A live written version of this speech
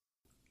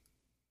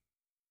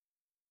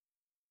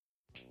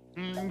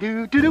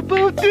Do do do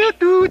boo do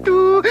do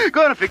do.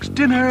 Gonna fix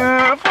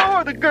dinner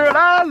for the girl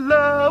I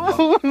love.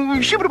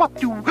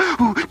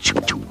 Shibba-da-bop-doo.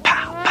 Choo-choo,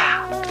 pow,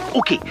 pow.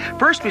 Okay,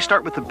 first we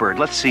start with the bird.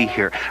 Let's see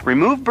here.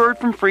 Remove bird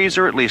from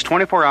freezer at least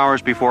 24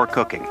 hours before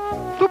cooking.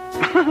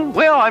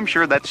 Well, I'm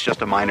sure that's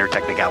just a minor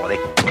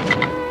technicality.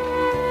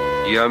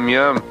 Yum,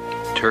 yum.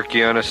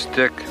 Turkey on a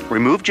stick.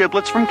 Remove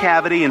giblets from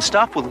cavity and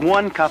stuff with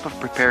 1 cup of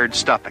prepared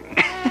stuffing.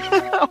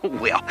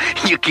 Well,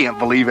 you can't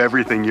believe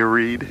everything you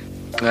read.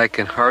 I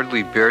can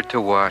hardly bear to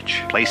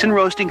watch. Place in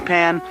roasting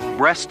pan,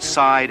 breast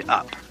side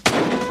up.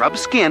 Rub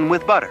skin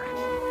with butter.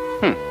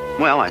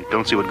 Well, I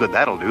don't see what good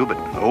that'll do, but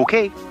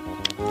okay.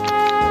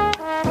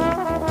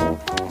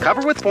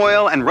 Cover with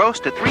foil and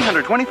roast at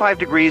 325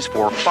 degrees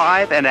for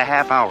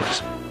 5.5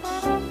 hours.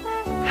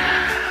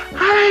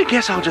 I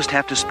guess I'll just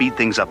have to speed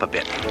things up a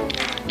bit.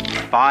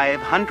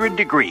 500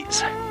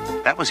 degrees.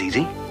 That was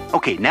easy.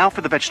 Okay, now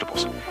for the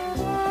vegetables.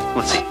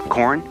 Let's see.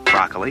 Corn,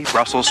 broccoli,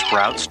 Brussels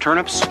sprouts,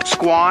 turnips,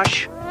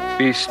 squash.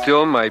 Be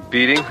still my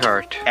beating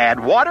heart. Add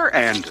water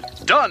and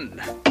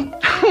done.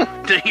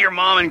 To hear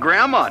Mom and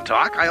Grandma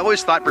talk, I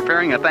always thought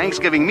preparing a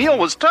Thanksgiving meal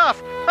was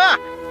tough.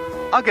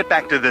 I'll get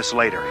back to this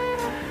later.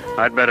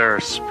 I'd better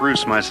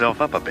spruce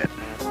myself up a bit.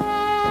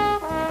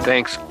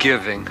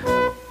 Thanksgiving.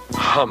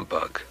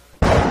 Humbug.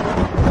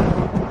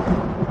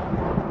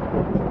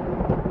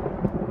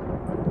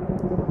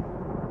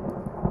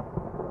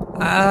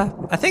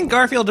 I think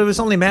Garfield was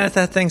only mad at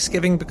that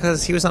Thanksgiving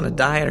because he was on a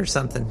diet or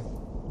something.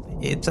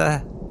 It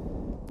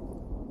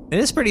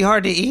is pretty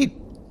hard to eat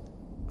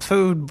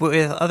food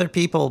with other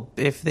people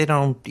if they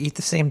don't eat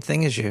the same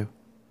thing as you.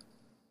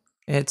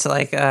 It's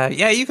like,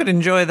 yeah, you could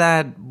enjoy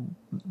that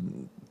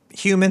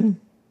human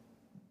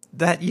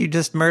that you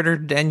just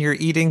murdered and you're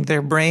eating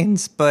their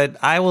brains, but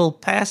I will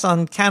pass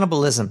on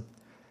cannibalism.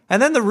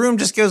 And then the room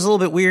just goes a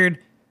little bit weird,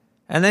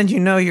 and then you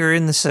know you're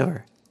in the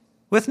sewer.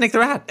 With Nick the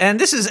Rat. And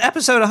this is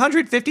episode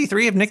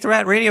 153 of Nick the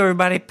Rat Radio,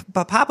 everybody.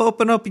 Pop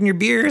open your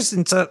beers,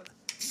 and it's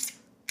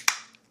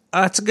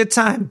a good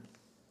time.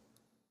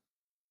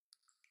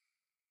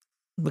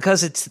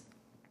 Because it's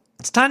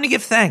time to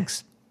give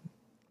thanks.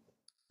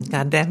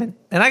 God damn it.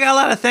 And I got a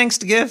lot of thanks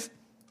to give.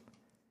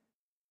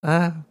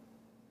 I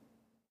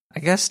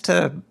guess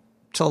to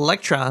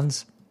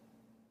electrons.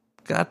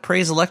 God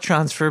praise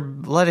electrons for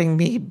letting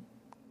me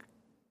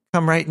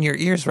come right in your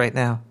ears right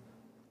now.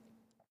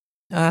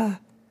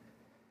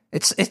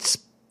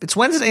 It's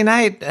Wednesday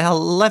night,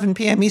 11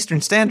 p.m.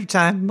 Eastern Standard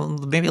Time,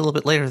 maybe a little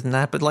bit later than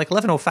that, but like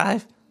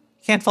 11:05.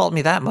 Can't fault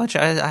me that much.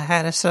 I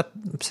had to set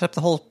up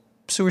the whole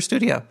sewer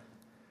studio.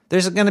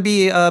 There's going to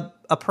be a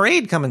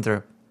parade coming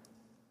through.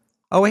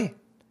 Oh, wait.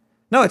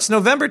 No, it's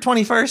November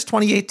 21st,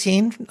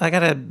 2018. I got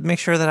to make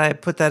sure that I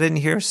put that in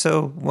here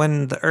so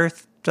when the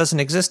Earth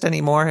doesn't exist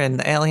anymore and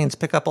the aliens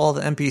pick up all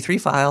the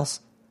MP3 files,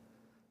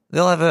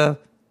 they'll have a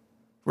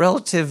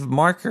relative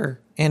marker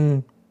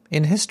in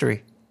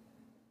history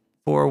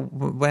for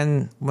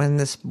when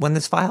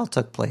this file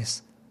took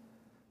place.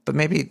 But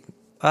maybe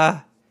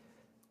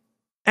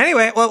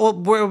anyway,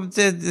 well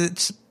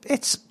it's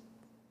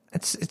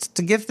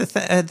to give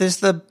there's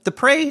the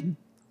parade.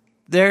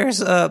 There's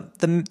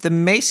the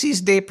Macy's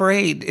Day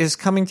Parade is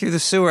coming through the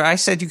sewer. I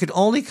said you could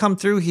only come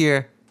through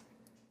here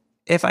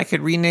if I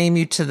could rename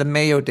you to the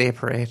Mayo Day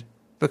Parade,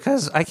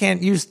 because I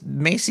can't use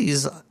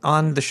Macy's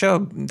on the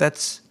show.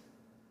 It's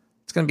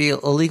going to be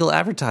illegal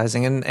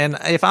advertising, and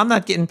if I'm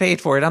not getting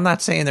paid for it, I'm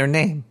not saying their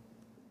name,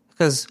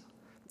 because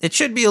it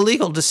should be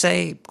illegal to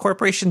say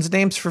corporations'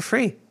 names for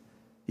free.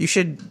 You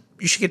should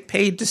get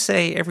paid to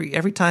say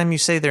every time you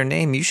say their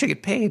name. You should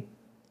get paid,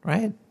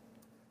 right?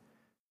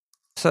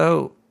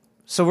 So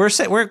we're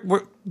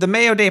the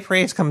Mayo Day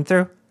Parade's coming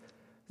through.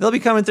 They'll be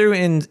coming through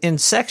in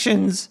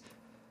sections.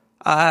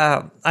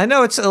 I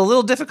know it's a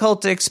little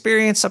difficult to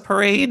experience a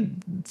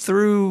parade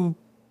through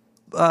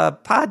a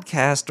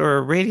podcast or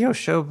a radio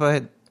show,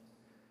 but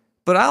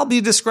I'll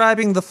be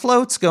describing the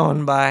floats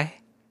going by,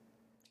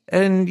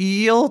 and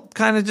you'll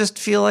kind of just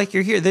feel like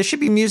you're here. There should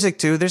be music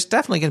too. There's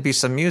definitely going to be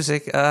some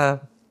music.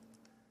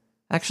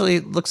 Actually,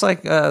 it looks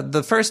like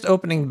the first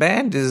opening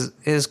band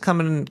is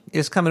coming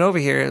over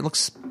here. It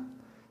looks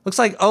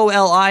like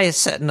OLI is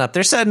setting up.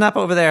 They're setting up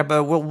over there,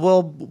 but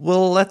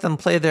we'll let them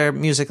play their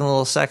music in a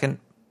little second.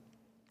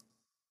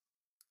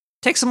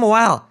 Takes them a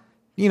while.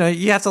 You know,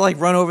 you have to like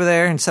run over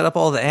there and set up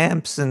all the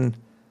amps and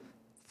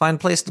find a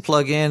place to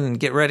plug in and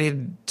get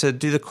ready to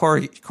do the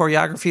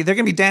choreography. They're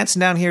gonna be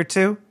dancing down here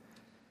too.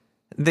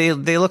 They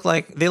look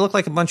like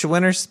a bunch of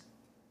winners.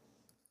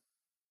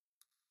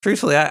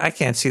 Truthfully, I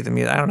can't see them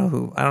either. I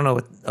don't know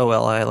what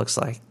OLI looks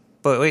like.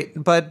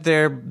 But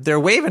they're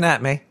waving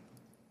at me.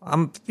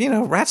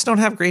 Rats don't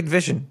have great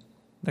vision.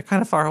 They're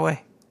kind of far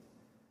away.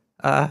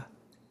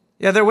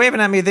 Yeah, they're waving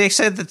at me. They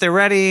said that they're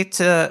ready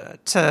to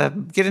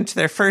get into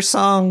their first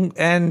song,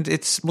 and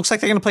looks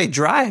like they're going to play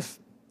Drive.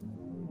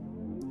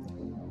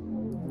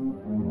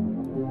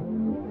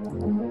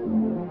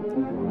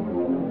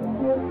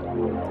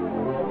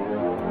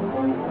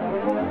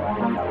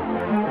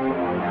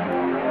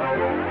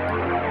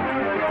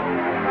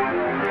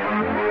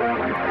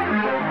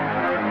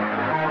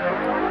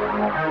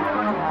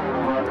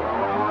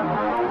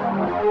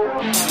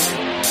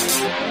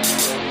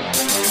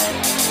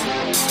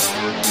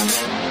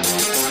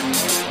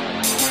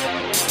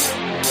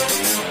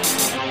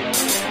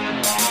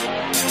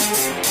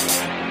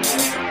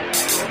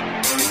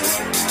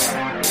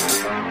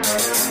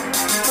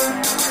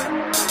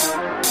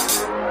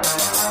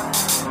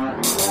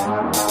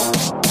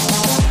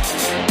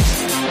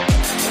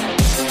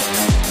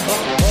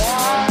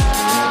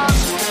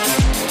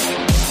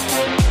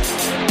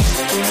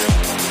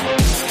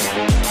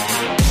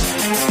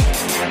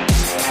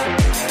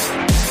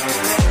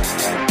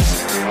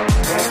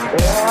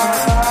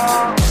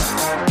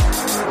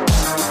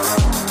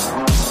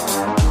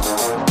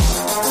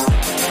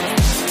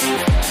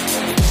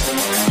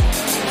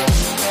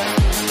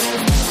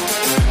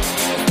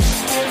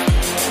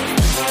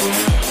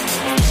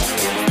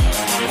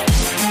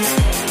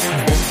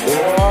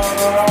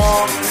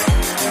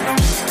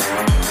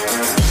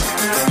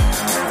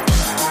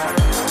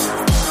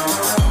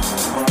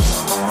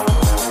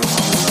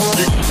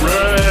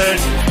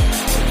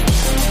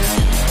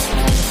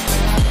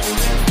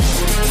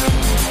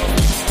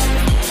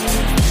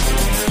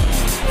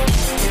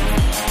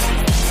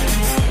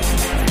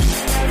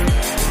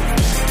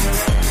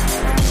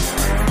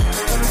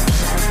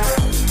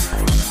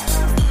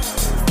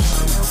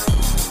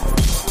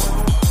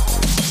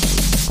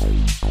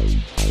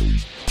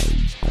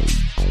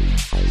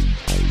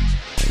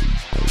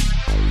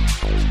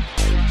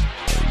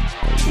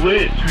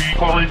 Blitz, who you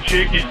calling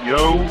chicken,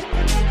 yo?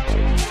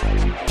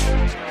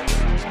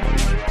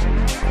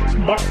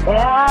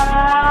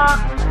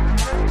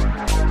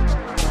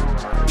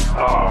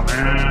 Oh,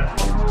 man.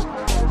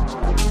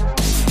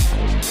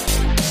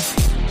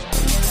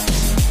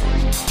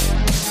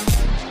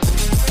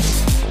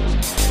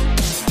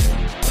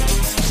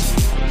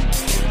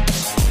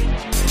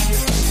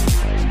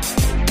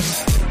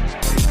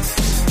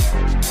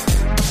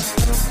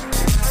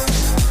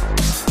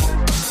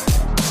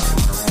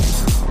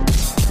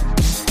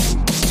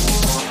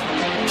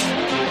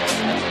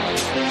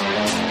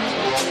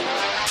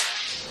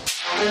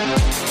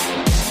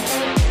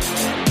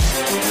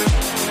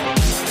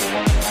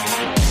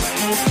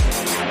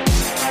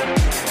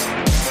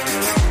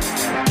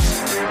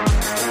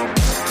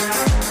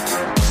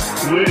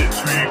 Blitz,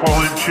 who you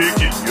calling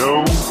chicken,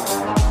 yo?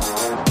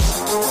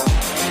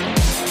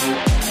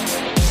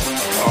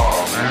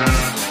 Oh,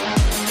 man.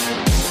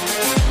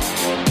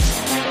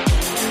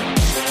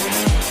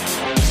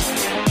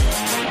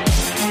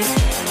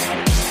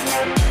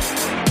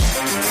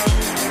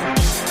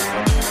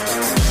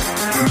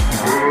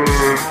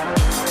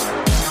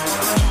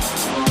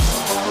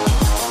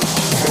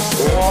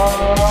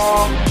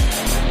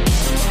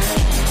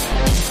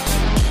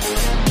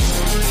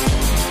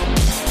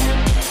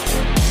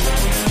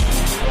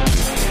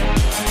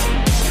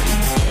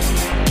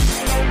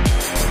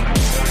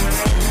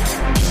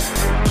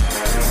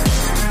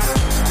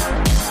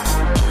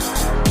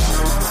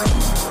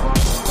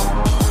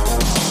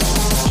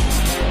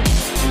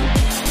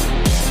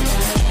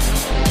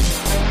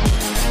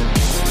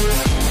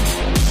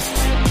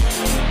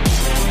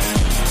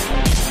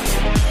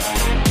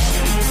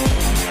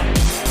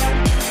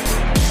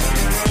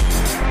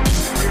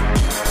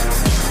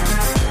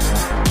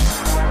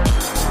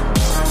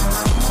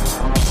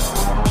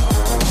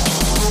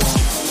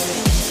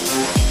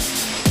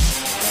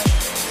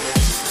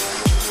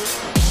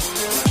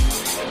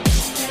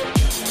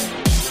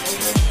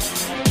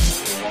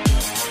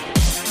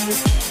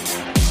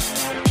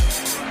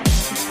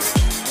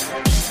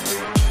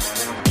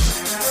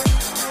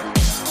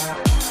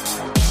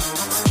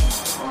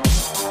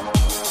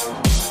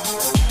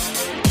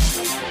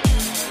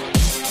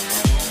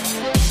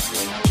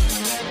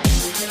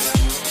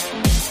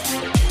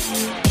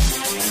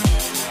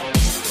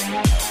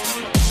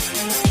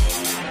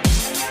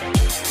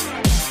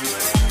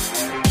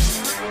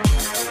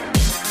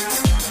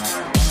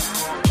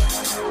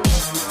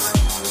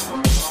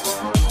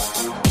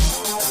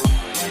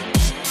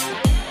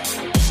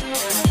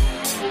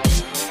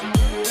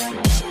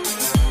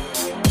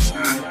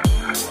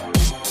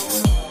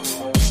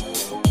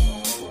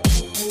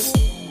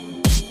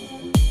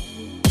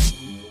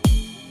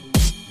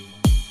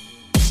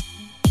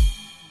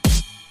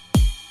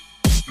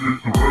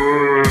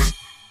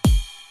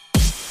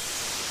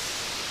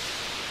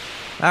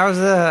 That was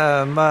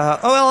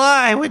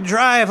OLI with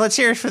Drive. Let's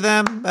hear it for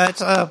them.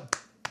 It's a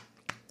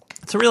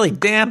really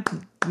damp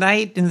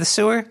night in the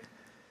sewer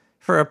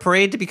for a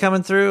parade to be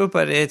coming through,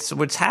 but it's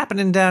what's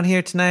happening down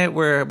here tonight.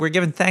 We're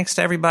giving thanks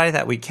to everybody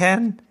that we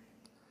can.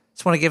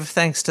 Just want to give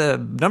thanks to,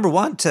 number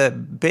one, to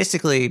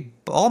basically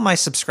all my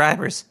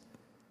subscribers.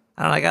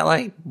 I don't know, I got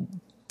like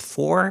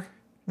 4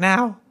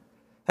 now.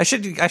 I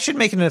should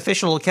make an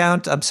official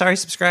account. I'm sorry,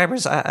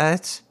 subscribers.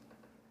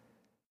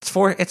 It's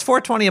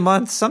 420 a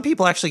month. Some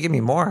people actually give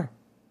me more.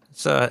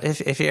 So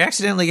if you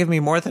accidentally give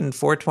me more than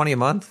 420 a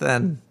month,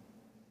 then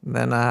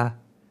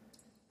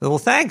well,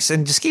 thanks,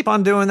 and just keep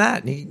on doing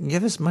that. You can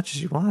give as much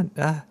as you want.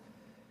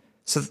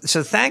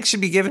 So thanks should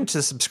be given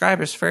to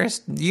subscribers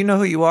first. You know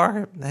who you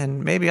are,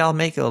 and maybe I'll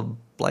make a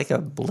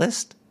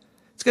list.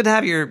 It's good to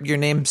have your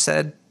name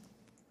said.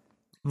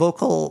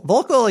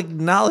 Vocal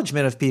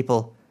acknowledgement of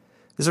people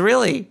is a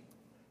really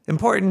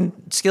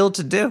important skill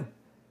to do.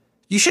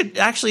 You should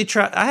actually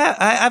try.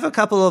 I have a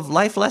couple of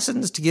life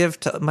lessons to give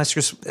to my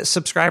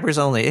subscribers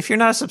only. If you're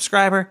not a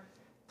subscriber,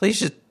 please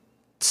just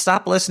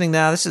stop listening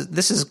now.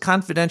 This is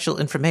confidential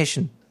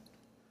information.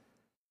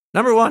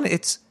 Number one,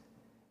 it's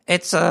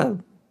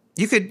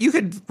you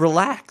could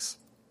relax.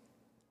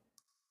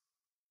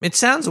 It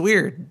sounds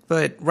weird,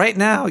 but right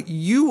now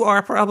you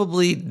are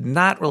probably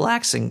not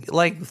relaxing.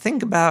 Like,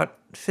 think about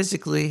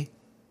physically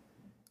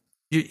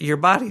your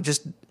body.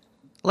 Just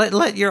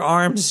let your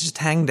arms just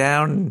hang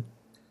down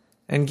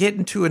and get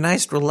into a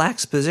nice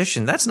relaxed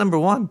position. That's number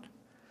one.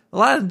 A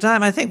lot of the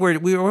time, I think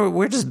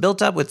we're just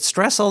built up with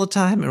stress all the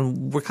time,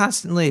 and we're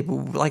constantly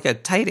like a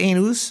tight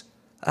anus.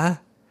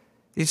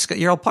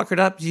 You're all puckered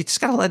up. You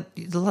just gotta let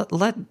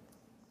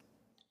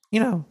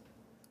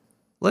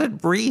it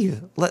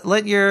breathe.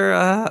 Let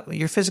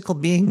your physical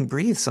being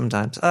breathe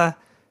sometimes. And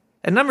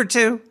number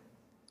two,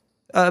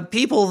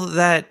 people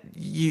that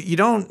you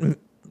don't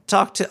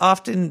talk to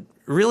often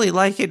really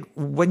like it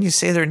when you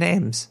say their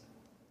names.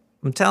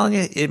 I'm telling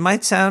you, it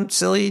might sound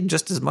silly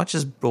just as much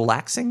as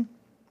relaxing.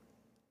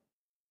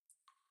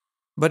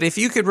 But if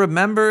you could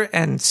remember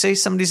and say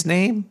somebody's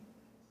name,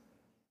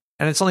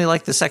 and it's only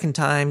like the second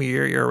time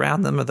you're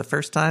around them or the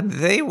first time,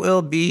 it's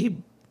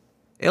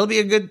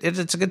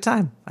a good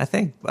time, I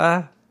think.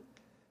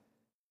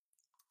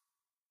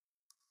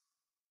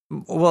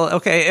 Well,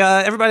 okay.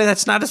 Everybody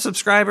that's not a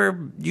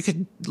subscriber, you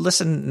could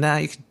listen now.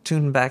 You can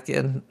tune back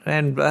in.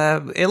 And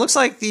it looks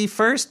like the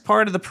first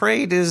part of the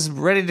parade is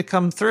ready to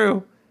come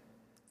through.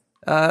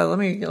 Let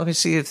me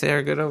see if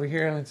they're good over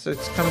here. It's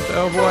coming through.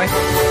 Oh, boy.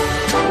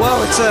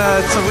 Whoa, it's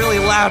a really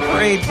loud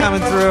parade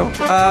coming through.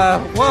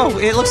 Whoa,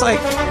 it looks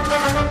like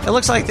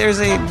there's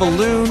a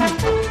balloon.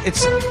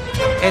 It's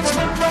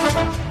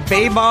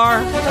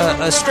Baybar,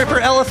 a stripper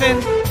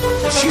elephant.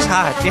 She's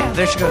hot. Yeah,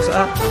 there she goes.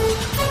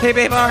 Hey,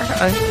 Baybar.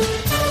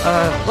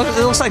 Look,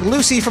 it looks like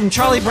Lucy from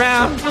Charlie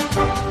Brown.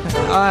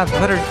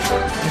 But her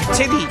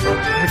titty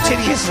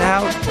is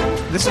out.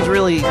 This is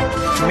really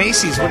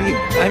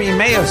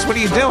Mayos. What are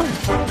you doing?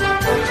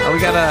 We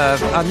got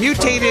a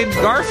mutated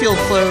Garfield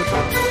float.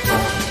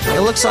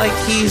 It looks like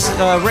he's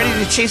ready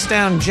to chase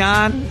down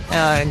John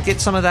and get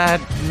some of that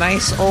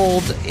nice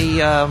old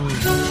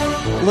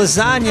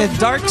lasagna,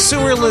 dark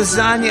sewer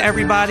lasagna.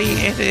 Everybody,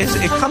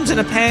 it comes in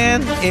a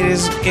pan.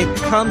 It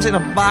comes in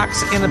a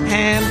box in a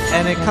pan,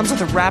 and it comes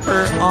with a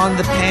wrapper on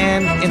the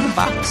pan in the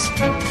box.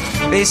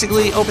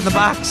 Basically, open the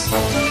box,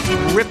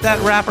 rip that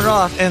wrapper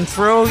off, and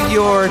throw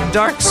your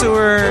dark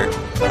sewer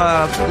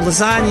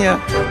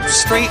lasagna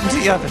straight into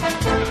the oven.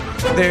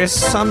 There's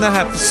some that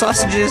have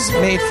sausages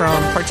made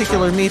from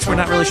particular meats. We're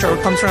not really sure where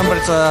it comes from, but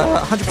it's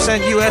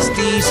 100%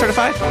 USD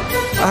certified.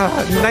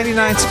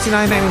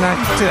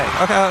 $99.69.99 today.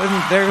 Okay,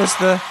 and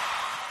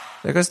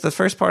there goes the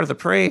first part of the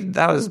parade.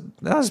 That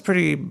was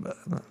pretty.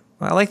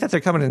 I like that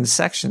they're coming in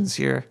sections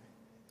here.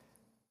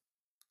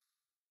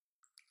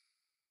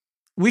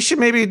 We should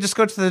maybe just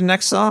go to the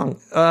next song.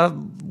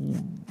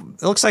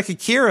 It looks like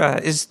Akira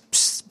is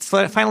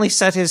finally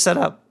set his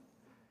setup.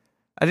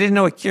 I didn't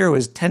know Akira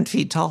was 10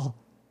 feet tall.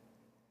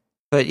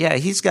 But yeah,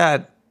 he's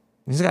got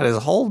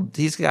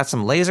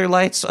some laser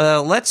lights.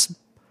 Let's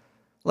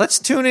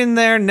tune in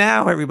there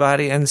now,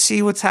 everybody, and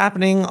see what's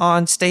happening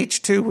on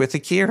stage 2 with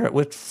Akira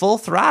with full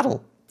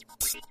throttle.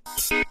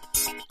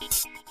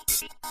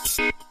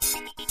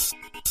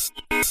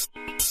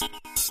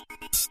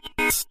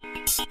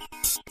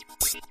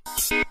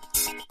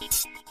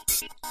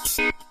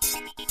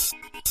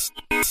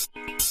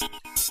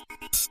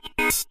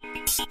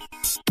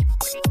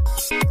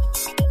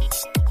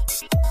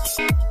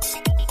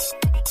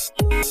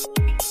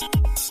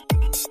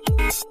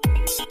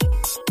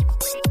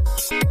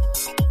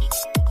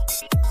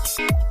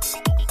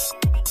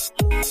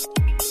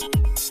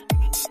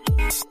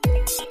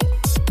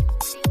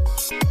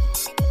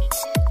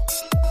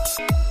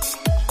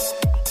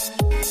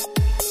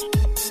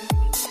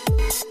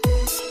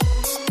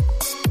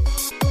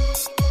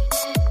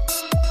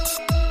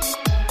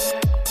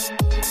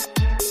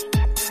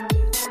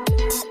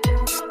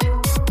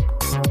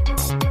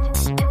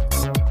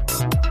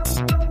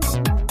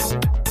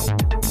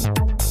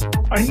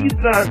 I need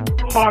that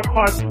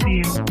hot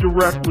steam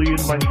directly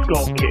in my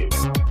skull cave.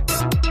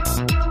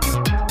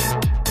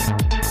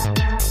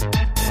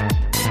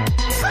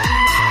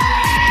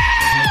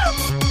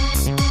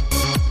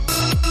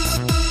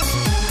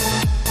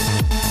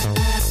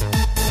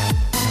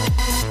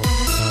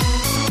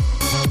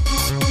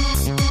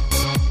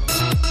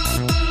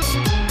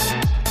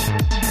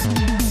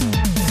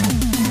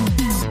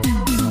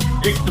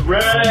 It's the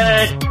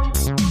red!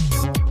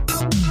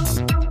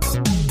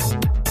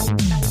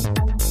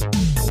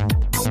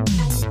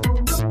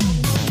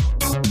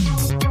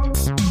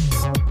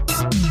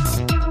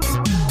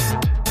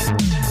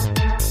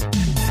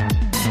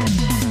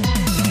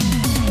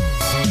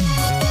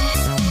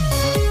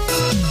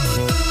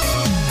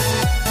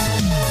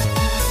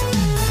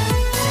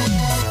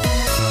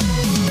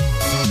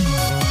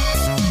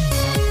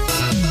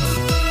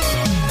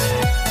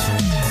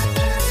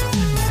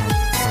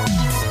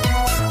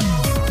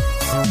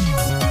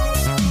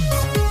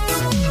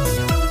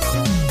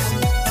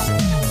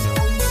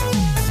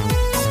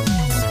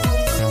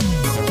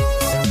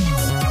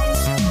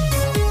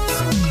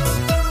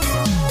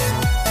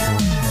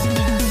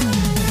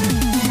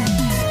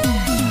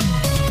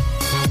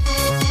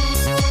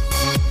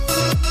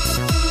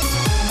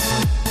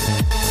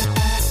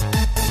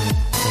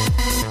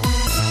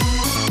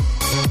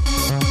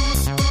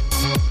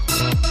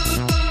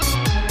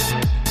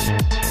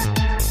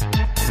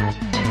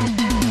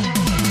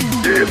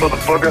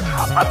 Motherfucker,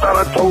 I thought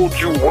I told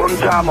you one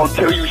time, I'll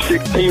tell you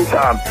 16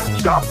 times.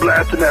 Stop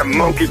blasting that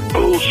monkey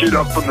bullshit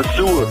up from the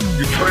sewer.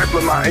 You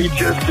trampling my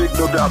HS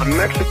signal down to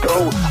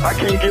Mexico. I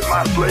can't get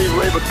my slave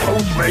labor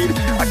toast made.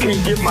 I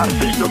can't get my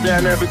signal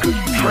down there because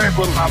you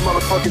trampling my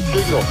motherfucking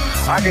signal.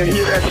 I can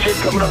hear that shit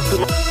coming up to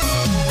my...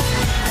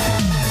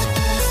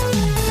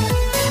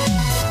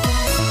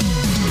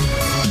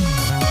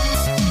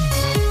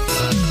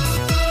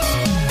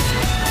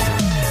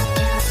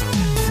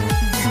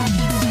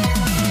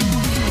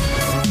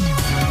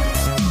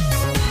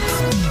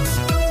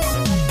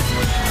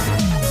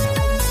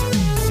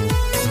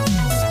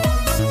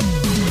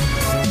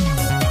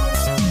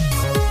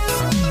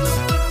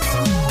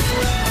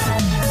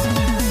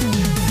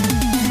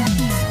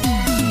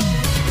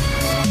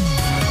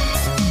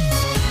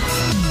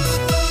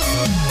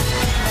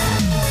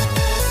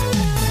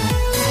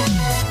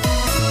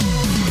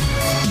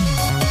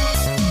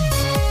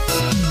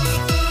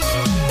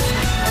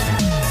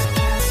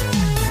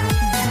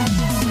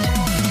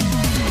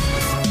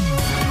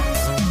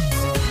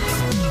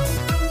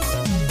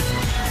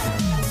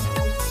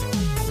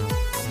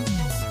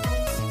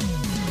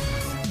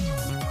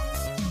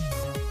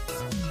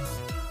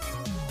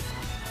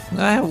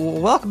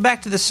 Welcome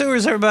back to the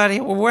sewers,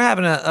 everybody. We're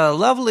having a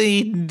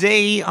lovely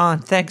day on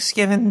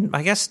Thanksgiving.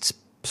 I guess it's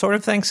sort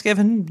of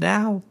Thanksgiving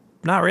now.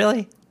 Not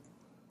really.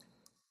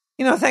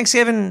 You know,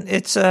 Thanksgiving,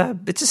 it's a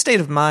state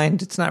of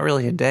mind. It's not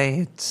really a day.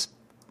 It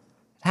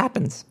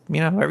happens,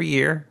 every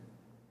year.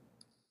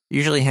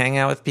 Usually hang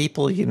out with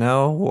people,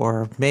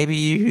 or maybe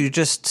you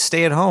just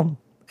stay at home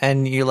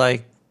and you're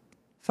like,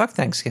 fuck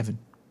Thanksgiving.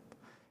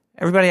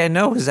 Everybody I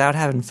know is out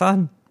having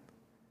fun.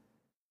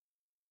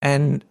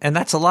 And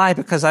that's a lie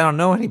because I don't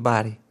know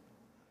anybody.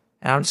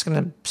 And I'm just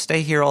going to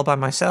stay here all by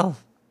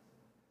myself.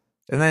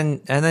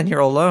 And then you're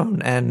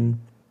alone and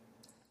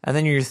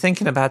then you're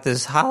thinking about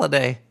this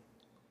holiday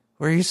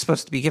where you're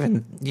supposed to be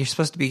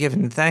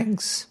given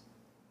thanks.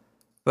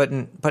 But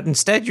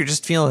instead you're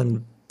just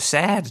feeling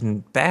sad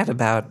and bad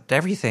about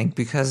everything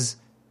because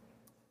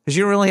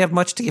you don't really have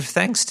much to give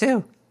thanks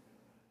to.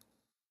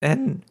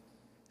 And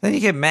then you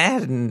get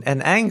mad and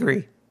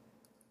angry.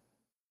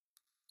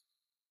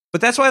 But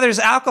that's why there's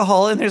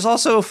alcohol, and there's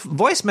also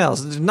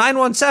voicemails.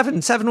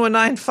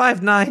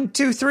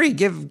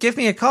 917-719-5923. Give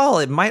me a call.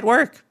 It might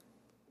work.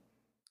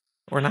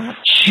 Or not.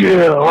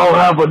 Yeah, I'll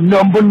have a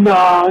number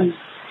 9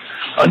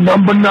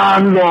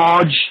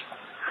 large,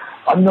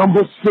 a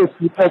number 6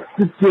 with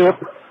extra dip,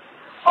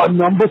 a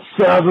number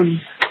 7,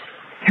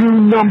 2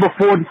 number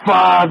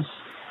 45s,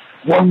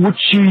 1 with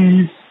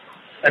cheese,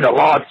 and a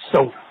large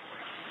soda.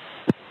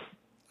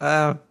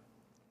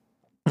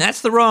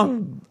 That's the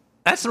wrong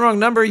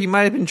number. You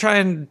might have been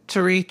trying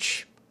to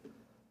reach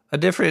a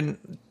different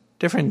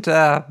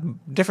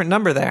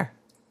number there.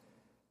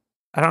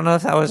 I don't know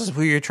if that was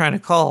who you're trying to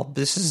call.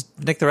 This is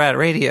Nick the Rat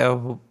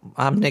Radio.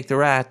 I'm Nick the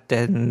Rat,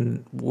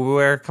 and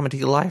we're coming to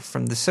you live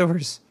from the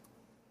sewers.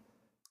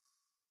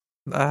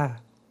 The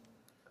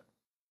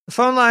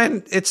phone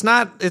line,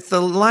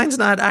 the line's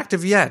not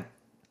active yet.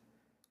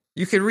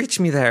 You can reach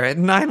me there at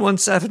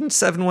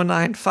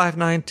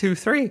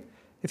 917-719-5923.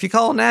 If you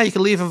call now, you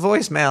can leave a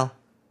voicemail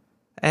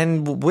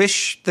and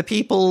wish the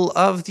people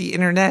of the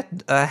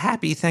internet a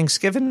happy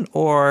Thanksgiving,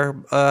 or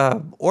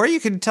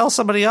you could tell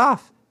somebody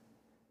off.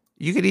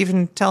 You could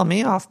even tell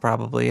me off,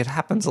 probably. It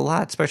happens a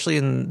lot, especially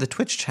in the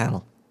Twitch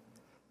channel.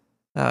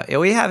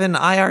 We have an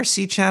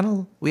IRC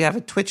channel. We have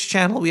a Twitch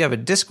channel. We have a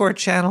Discord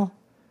channel.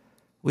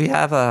 We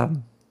have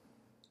a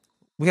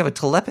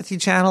telepathy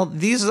channel.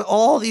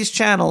 All these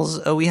channels.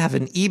 We have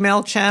an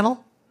email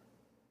channel.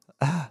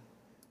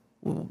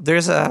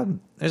 There's a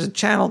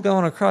channel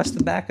going across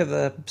the back of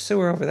the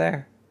sewer over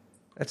there.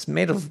 That's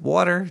made of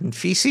water and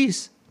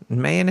feces and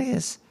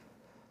mayonnaise.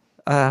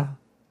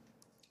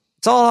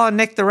 It's all on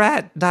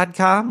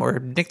nicktherat.com or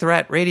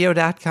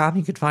nicktheratradio.com.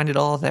 You could find it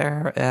all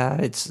there.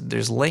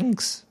 There's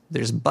links.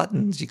 There's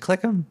buttons. You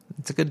click them.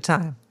 It's a good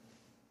time.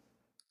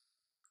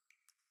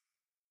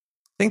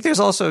 I think there's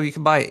also, you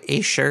can buy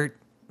a shirt.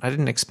 I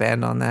didn't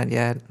expand on that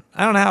yet.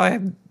 I don't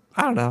know.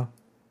 I don't know.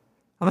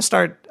 I'm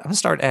gonna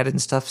start adding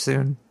stuff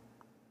soon.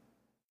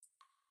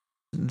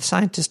 The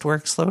scientist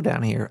work slow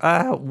down here.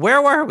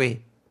 Where were we?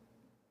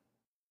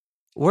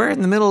 We're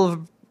in the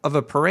middle of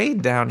a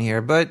parade down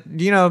here, but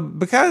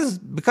because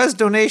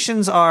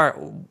donations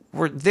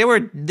were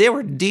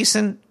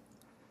decent,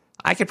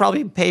 I could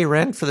probably pay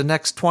rent for the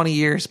next 20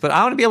 years, but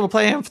I want to be able to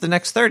play them for the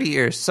next 30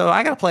 years. So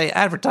I got to play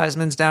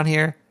advertisements down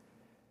here.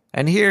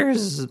 And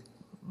here's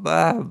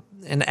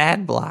an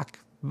ad block.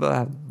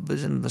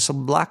 So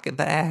block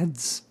the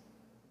ads.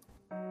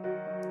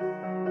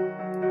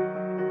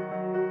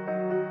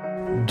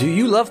 Do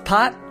you love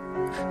pot,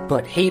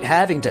 but hate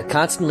having to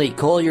constantly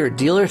call your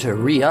dealer to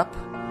re-up?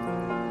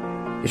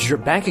 Is your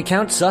bank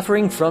account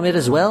suffering from it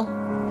as well?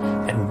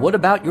 And what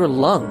about your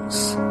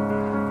lungs?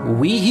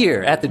 We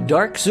here at the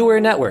Dark Sewer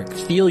Network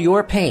feel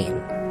your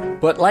pain.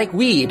 But like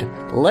weed,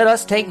 let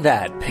us take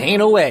that pain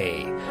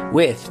away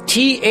with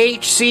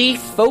THC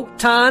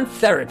Photon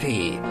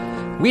Therapy.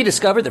 We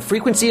discovered the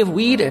frequency of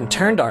weed and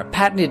turned our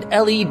patented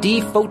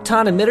LED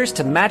photon emitters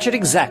to match it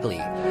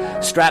exactly.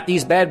 Strap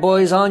these bad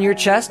boys on your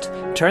chest,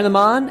 turn them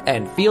on,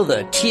 and feel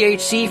the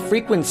THC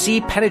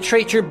frequency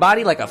penetrate your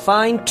body like a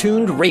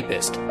fine-tuned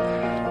rapist.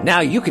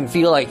 Now you can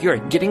feel like you're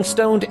getting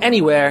stoned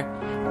anywhere,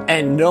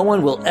 and no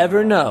one will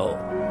ever know.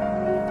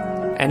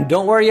 And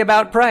don't worry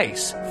about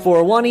price.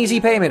 For one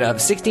easy payment of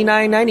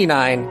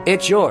 $69.99,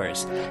 it's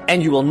yours,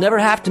 and you will never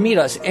have to meet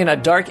us in a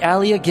dark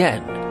alley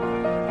again.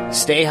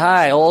 Stay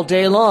high all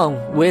day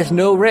long with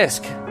no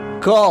risk.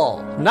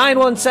 Call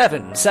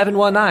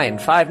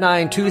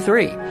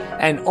 917-719-5923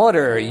 and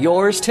order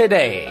yours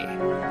today.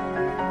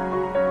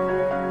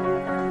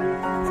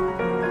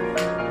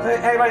 Hey,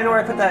 anybody know where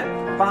I put that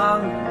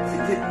bong?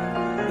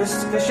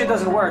 This shit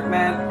doesn't work,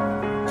 man.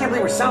 I can't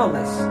believe we're selling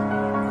this.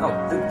 Oh,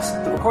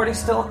 the recording's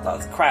still? Oh,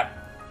 crap.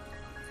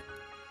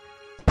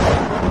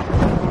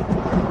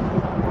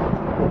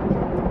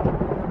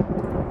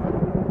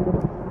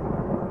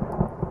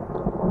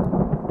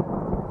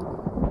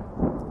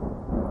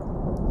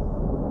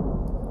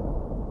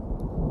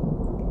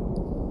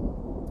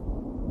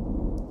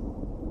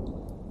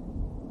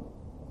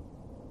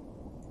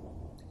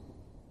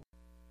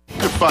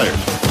 Fired.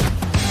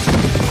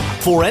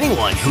 for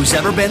anyone who's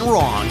ever been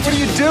wronged. What are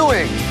you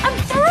doing? I'm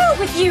through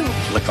with you.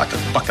 Look like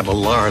a bucket of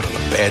lard on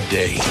a bad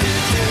day.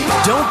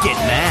 Don't get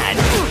mad.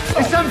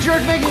 Is some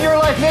jerk making your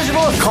life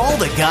miserable? Call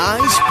the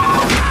guys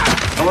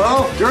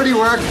Hello? Dirty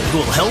work.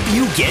 who'll help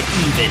you get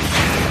even.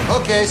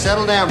 Okay,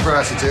 settle down,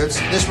 prostitutes.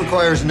 This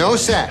requires no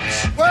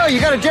sex. Well, you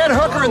got a dead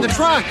hooker in the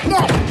trunk. No!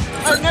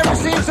 I've never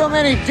seen so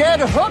many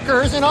dead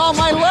hookers in all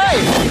my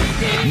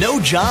life. No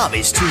job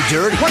is too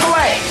dirty. Put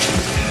away!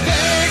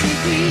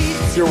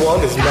 Your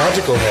wand is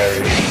magical,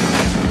 Harry.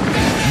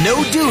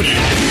 No duty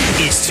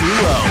is too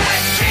low.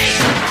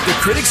 The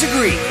critics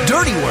agree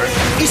dirty work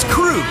is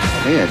crude,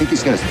 Hey, I think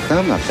he's got his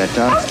thumb up that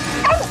dog.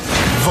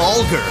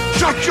 vulgar,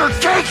 Shut your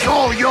cake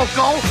hole,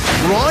 Yoko!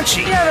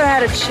 raunchy, You ever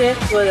had a chick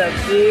with a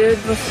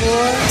beard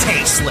before?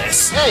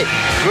 tasteless. Hey,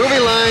 movie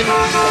line.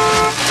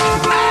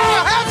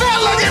 How's that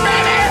looking,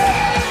 Manny?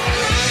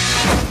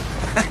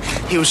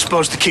 He was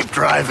supposed to keep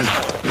driving.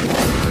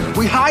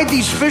 We hide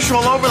these fish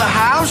all over the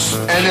house?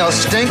 And they'll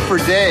stink for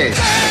days.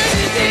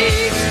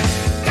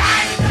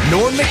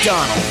 Norm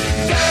Macdonald,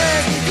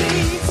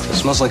 It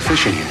smells like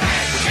fish in here.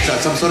 Is that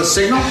some sort of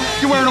signal?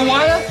 You wearing a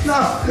wire?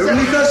 No, it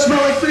really does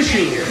smell like fish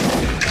in here.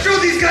 Show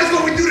these guys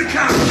what we do to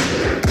cops!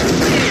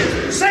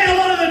 Say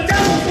hello to the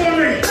devil for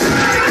me!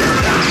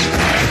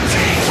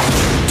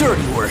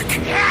 dirty work.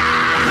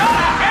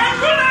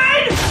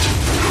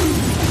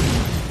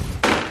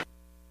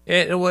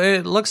 It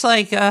looks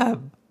like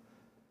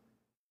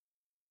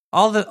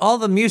all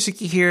the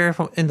music you hear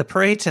in the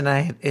parade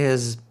tonight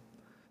is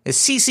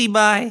CC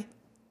BY.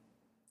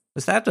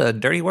 Was that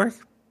dirty work?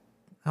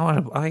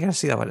 I gotta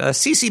see that one.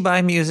 CC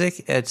BY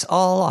music. It's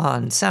all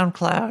on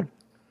SoundCloud.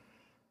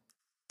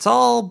 It's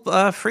all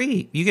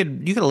free. You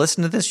could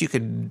listen to this. You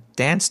could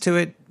dance to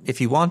it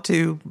if you want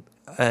to.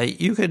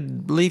 You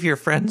could leave your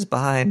friends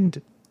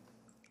behind.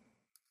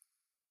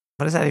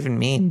 What does that even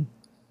mean?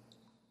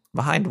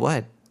 Behind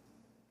what?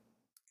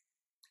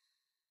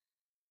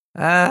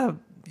 Yeah,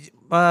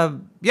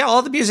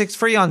 all the music's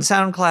free on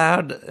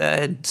SoundCloud,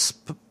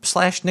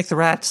 / Nick the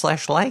Rat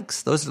 /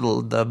 likes. Those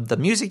are the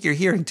music you're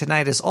hearing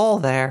tonight is all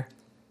there.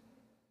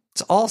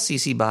 It's all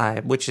CC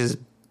BY, which is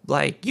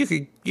like you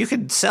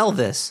could sell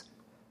this.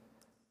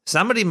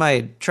 Somebody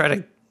might try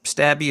to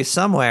stab you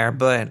somewhere,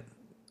 but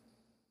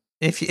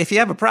if you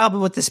have a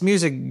problem with this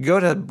music, go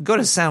to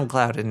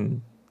SoundCloud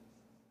and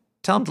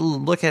tell them to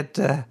look at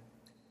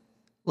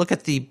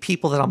the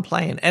people that I'm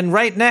playing. And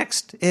right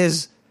next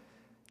is.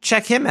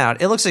 Check him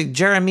out. It looks like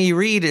Jeremy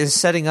Reed is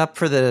setting up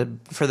for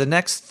the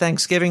next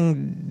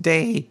Thanksgiving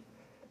Day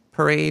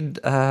parade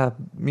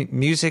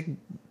music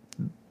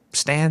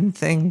stand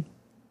thing.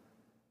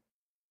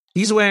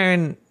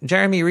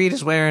 Jeremy Reed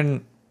is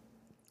wearing.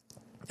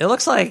 It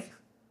looks like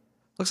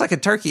a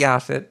turkey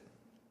outfit,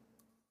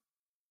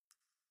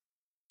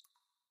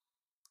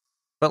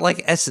 but like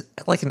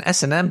an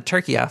S&M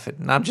turkey outfit.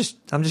 And I'm just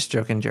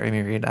joking,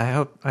 Jeremy Reed. I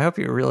hope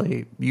you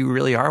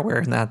really are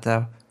wearing that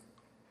though.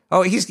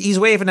 Oh, he's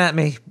waving at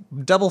me,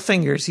 double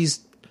fingers.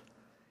 He's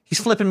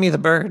flipping me the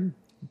bird.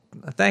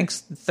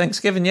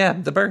 Thanksgiving, yeah,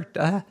 the bird.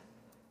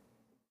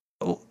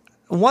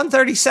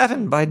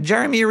 137 by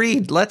Jeremy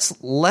Reed. Let's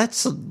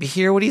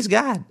hear what he's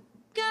got.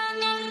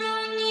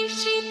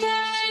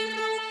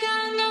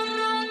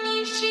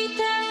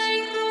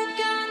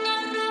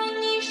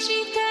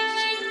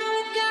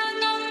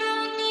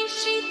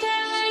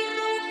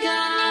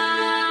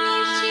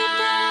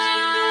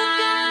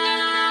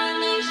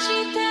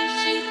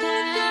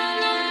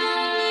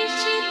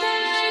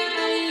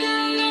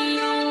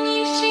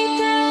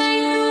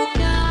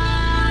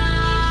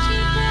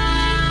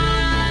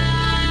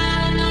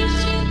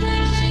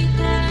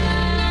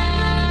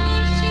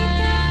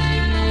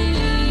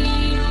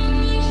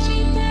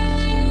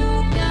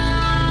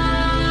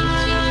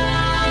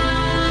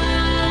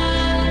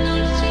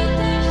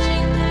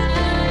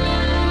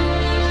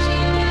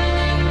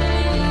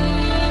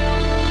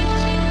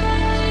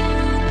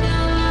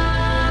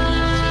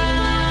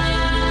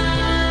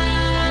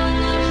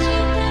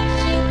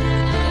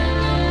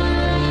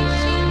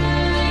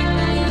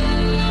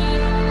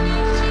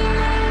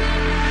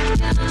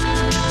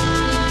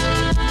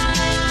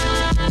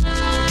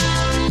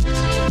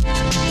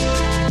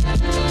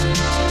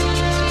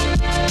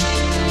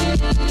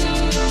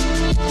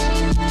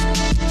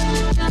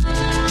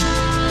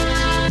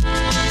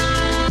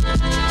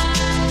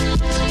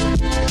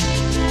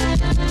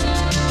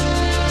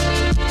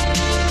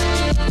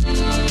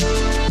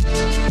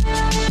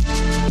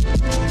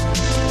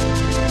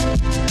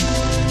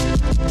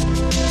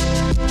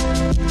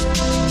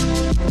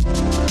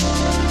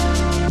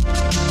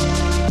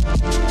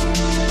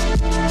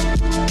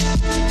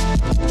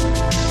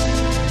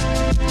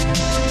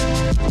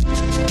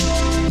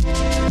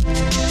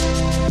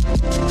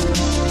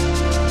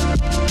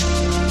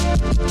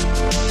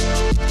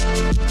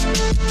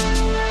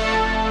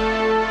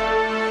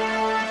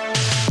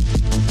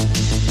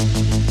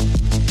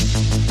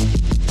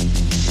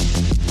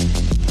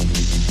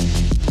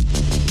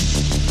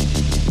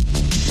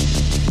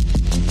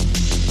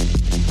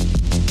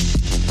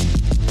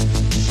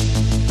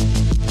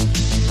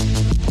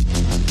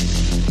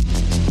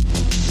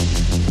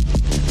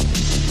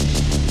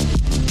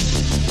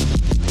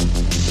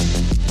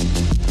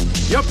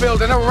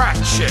 building a rat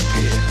ship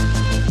here.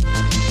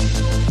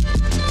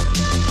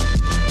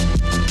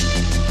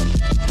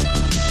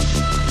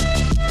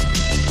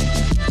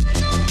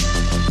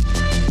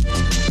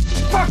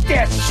 Fuck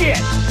that shit!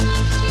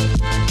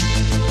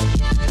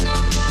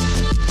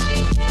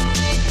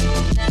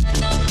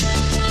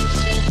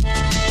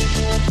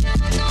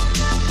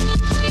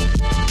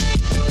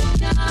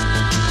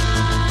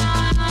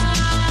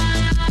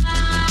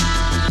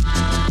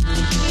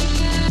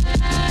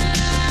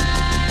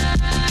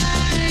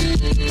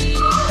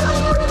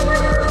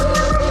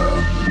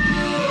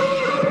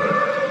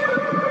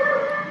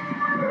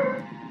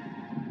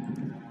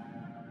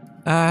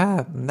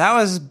 That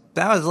was.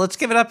 Let's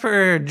give it up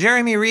for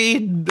Jeremy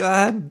Reed.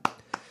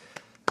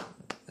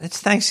 It's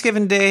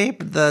Thanksgiving Day.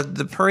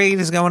 The parade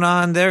is going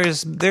on.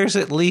 There's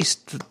at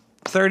least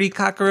 30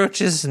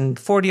 cockroaches and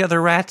 40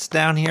 other rats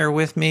down here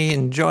with me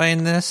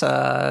enjoying this.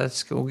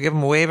 We'll give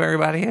them a wave,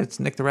 everybody. It's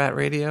Nick the Rat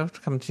Radio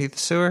coming to the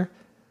sewer.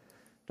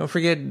 Don't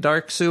forget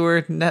Dark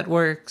Sewer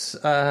Networks.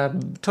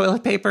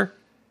 Toilet paper.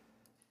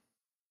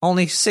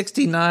 Only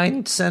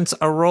 69 cents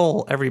a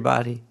roll,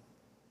 everybody.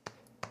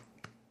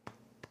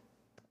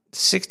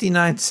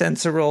 69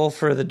 cents a roll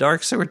for the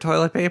Dark Sewer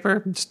toilet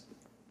paper. Just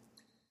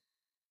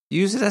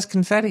use it as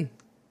confetti.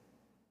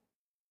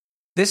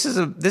 This is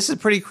a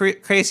pretty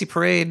crazy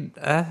parade.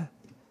 I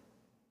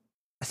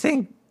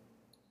think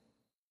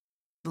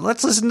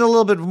let's listen to a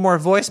little bit more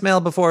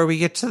voicemail before we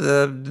get to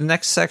the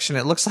next section.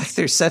 It looks like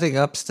they're setting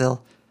up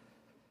still.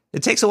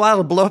 It takes a while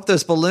to blow up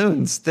those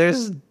balloons.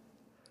 There's a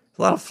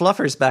lot of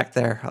fluffers back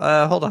there.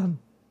 Hold on.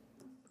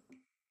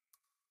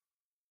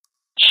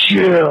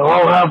 Yeah,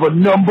 I'll have a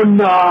number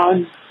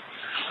 9,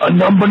 a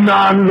number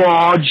 9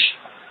 large,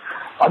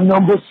 a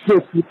number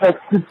 6 with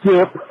extra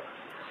dip,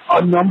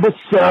 a number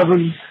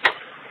 7,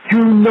 2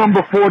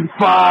 number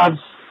 45s,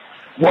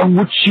 1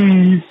 with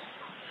cheese,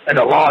 and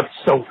a large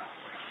soda.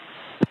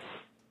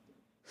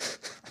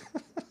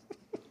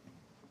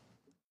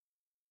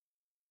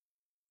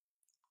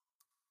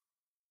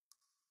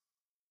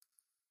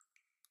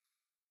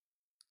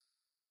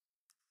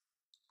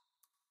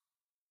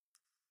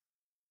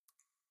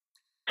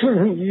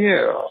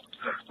 Yeah.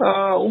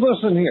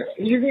 Listen here.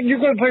 You're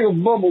going to take a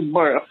bubble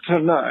bath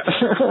tonight.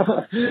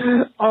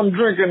 I'm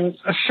drinking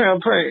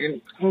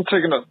champagne. I'm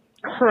taking a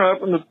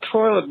crap in the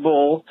toilet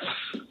bowl.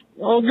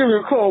 I'll give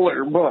you a call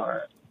later.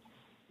 Bye.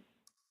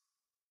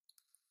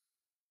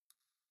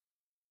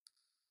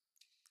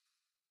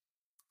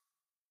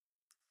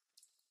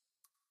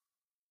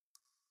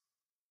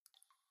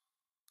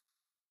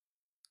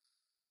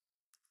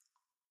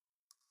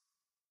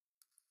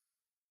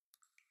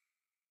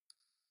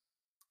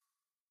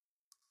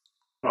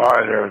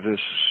 Hi there, this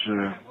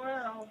is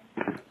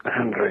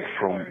Hendrik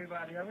from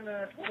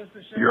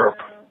Europe.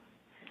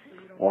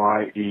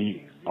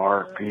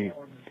 YERP.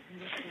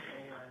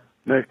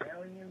 Nick,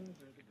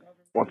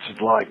 what's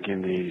it like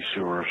in the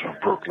sewers of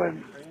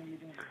Brooklyn?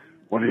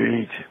 What do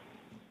you eat?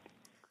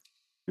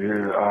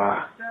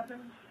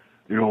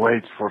 You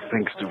wait for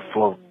things to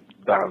float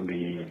down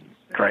the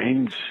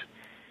drains?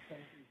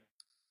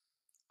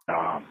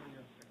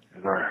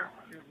 Is there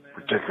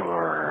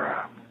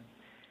particular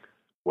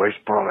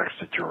waste products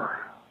that you're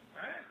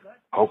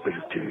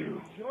hoping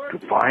to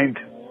find?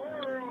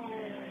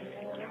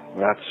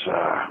 That's,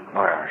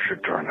 I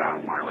should turn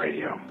down my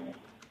radio.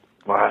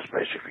 Well, that's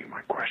basically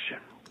my question.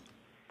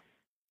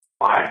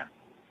 Bye.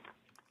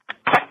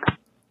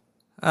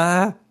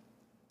 That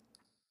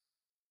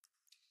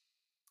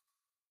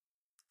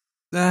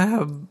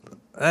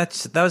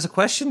was a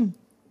question?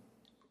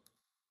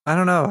 I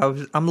don't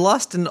know. I'm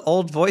lost in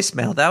old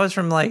voicemail. That was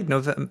from like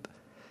November.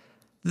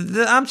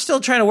 I'm still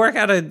trying to work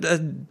out a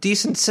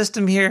decent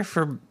system here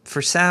for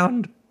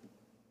sound,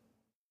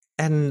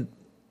 and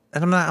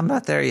I'm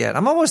not there yet.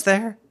 I'm almost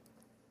there.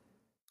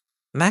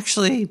 I'm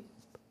actually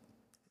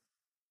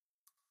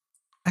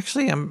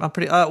I'm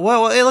pretty.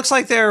 Well, it looks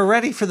like they're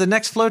ready for the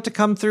next float to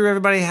come through.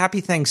 Everybody, happy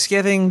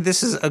Thanksgiving!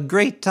 This is a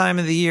great time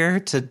of the year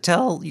to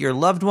tell your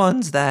loved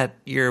ones that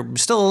you're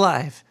still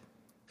alive,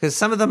 because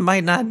some of them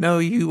might not know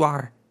you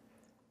are.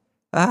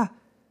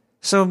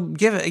 So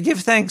give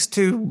thanks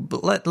to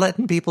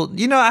letting people.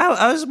 You know,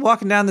 I was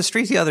walking down the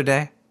street the other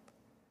day.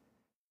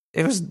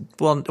 It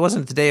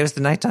wasn't the day. It was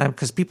the nighttime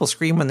because people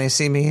scream when they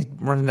see me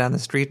running down the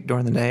street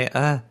during the day.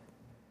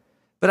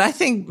 But I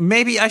think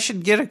maybe I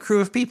should get a crew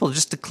of people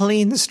just to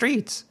clean the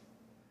streets.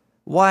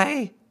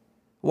 Why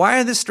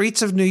are the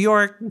streets of New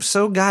York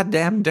so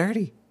goddamn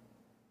dirty?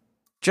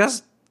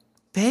 Just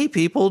pay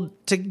people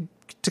to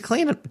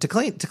clean up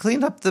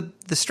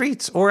the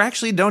streets, or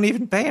actually don't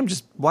even pay them.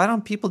 Just why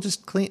don't people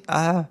just clean?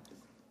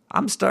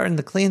 I'm starting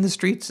the Clean the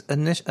Streets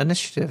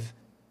initiative.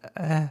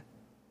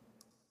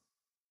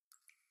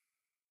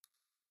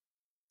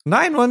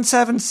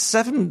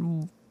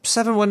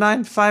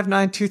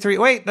 917-719-5923.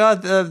 Wait,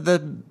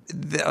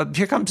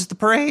 here comes the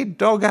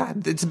parade. Oh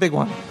God, it's a big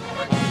one.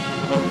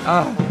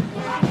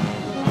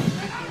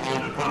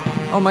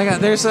 Oh my God,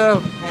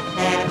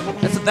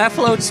 that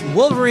floats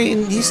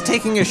Wolverine. He's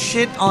taking a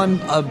shit on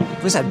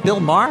was that Bill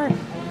Maher?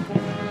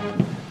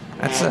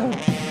 That's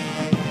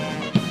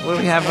what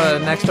do we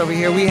have next over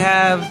here? We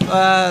have,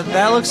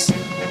 that looks,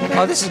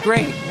 oh, this is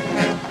great.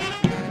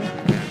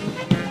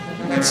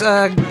 It's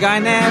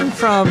Guinan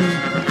from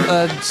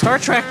Star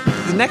Trek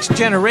The Next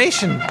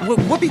Generation.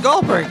 Whoopi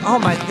Goldberg. Oh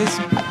my,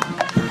 just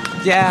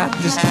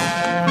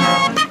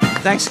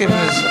Thanksgiving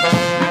is,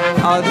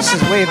 oh, this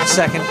is, wait a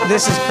second.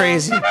 This is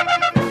crazy.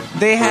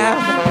 They have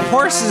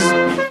horses,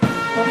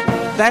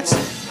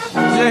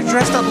 they're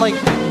dressed up like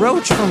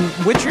Roach from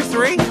Witcher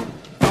 3.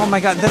 Oh my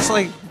god, that's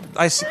like,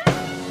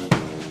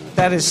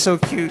 that is so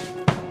cute.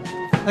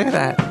 Look at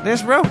that.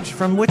 There's Roach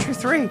from Witcher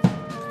 3.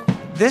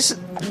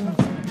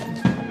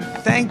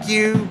 Thank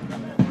you,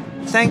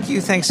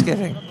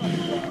 Thanksgiving.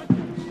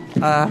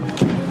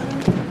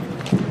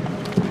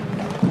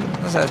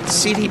 Was that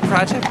CD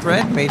Projekt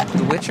Red made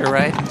The Witcher,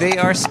 right? They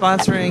are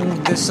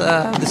sponsoring this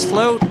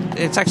float.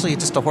 It's actually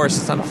just a horse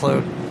that's on a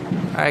float.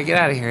 All right, get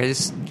out of here.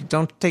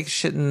 Don't take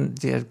shit and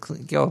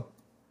go.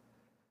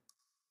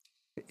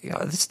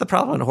 This is the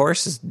problem with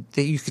horses.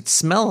 That you could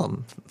smell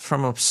them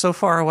from so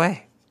far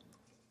away.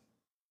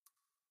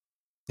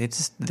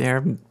 It's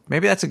there.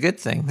 Maybe that's a good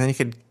thing. Then you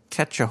could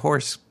catch a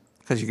horse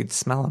because you could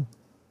smell them.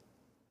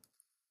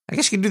 I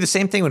guess you could do the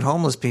same thing with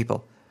homeless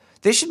people.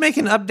 They should make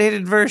an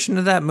updated version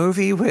of that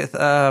movie with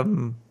what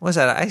was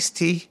that,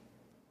 Ice-T?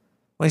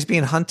 When he's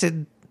being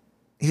hunted,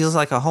 he was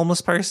like a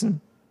homeless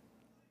person.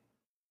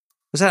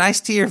 Was that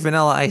Ice-T or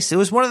Vanilla Ice? It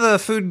was one of the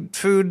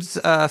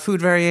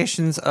food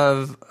variations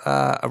of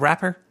a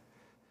rapper.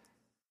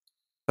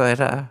 But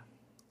that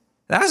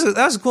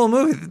was a cool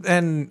movie,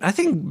 and I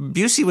think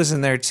Busey was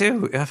in there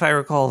too, if I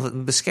recall.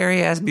 The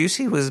scary ass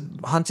Busey was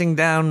hunting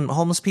down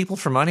homeless people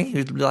for money.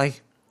 He'd be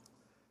like,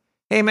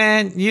 "Hey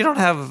man, you don't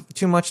have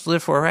too much to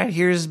live for, right?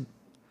 Here's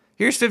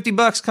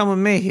 $50. Come with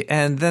me."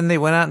 And then they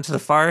went out into the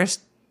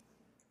forest,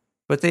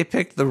 but they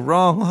picked the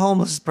wrong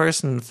homeless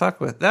person to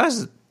fuck with.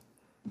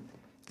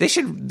 They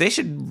should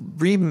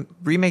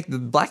remake the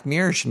Black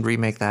Mirror. Should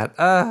remake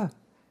that.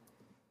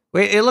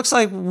 Wait, it looks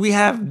like we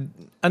have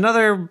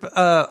another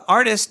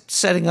artist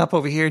setting up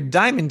over here,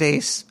 Diamond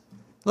Ace.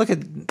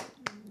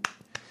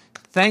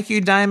 Thank you,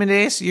 Diamond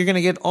Ace. You're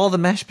gonna get all the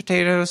mashed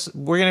potatoes.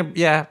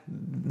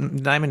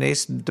 Diamond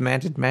Ace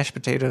demanded mashed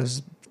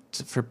potatoes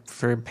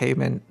for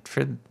payment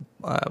for.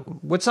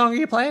 What song are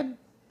you playing?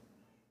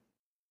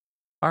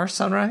 Our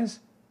Sunrise.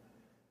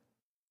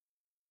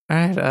 All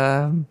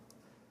right.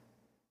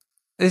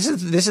 This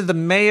is the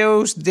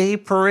Mayo's Day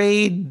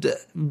Parade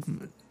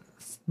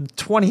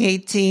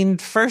 2018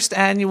 first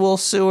annual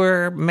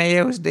sewer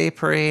Mayo's Day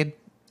Parade.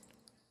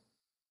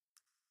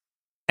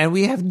 And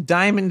we have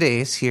Diamond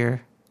Ace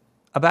here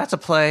about to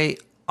play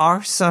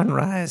Our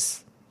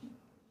Sunrise.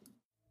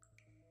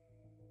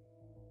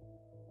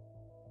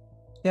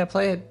 Yeah,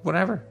 play it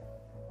whenever.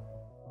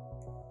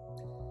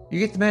 You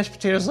get the mashed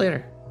potatoes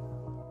later.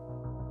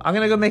 I'm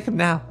gonna go make them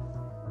now.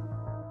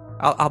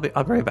 I'll be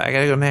right back. I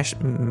gotta go mash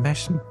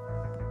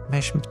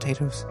some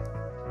potatoes.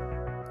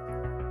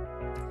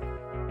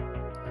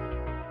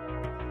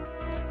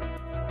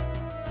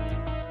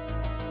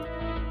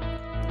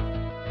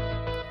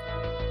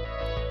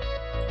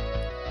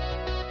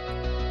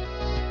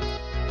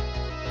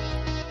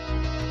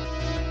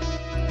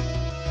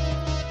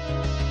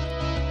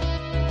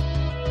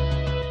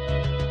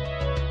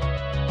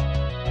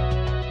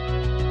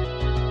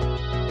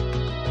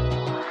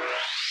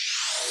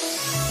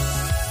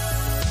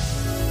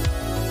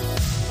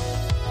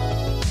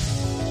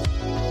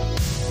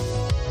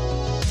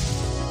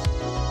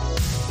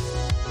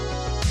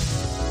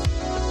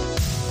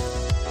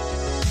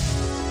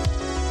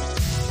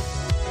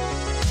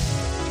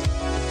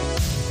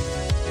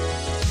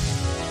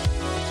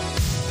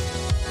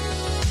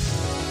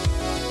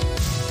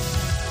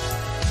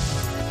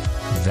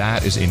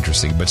 That is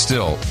interesting, but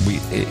still,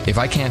 if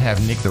I can't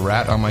have Nick the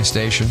Rat on my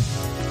station,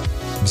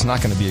 it's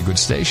not going to be a good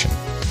station.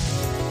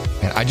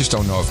 And I just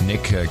don't know if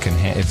Nick can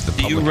if the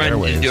public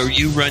airwaves. Are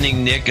you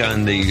running Nick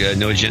on the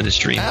No Agenda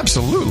stream?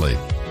 Absolutely.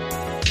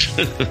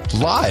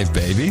 Live,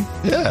 baby.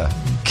 Yeah.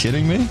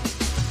 Kidding me?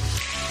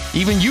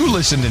 Even you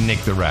listen to Nick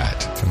the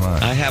Rat. Come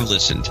on. I have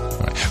listened.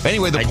 Right.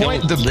 Anyway,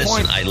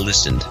 I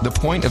listened. The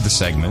point of the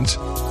segment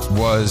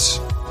was,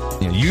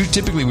 you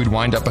typically would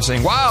wind up by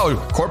saying, "Wow,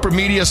 corporate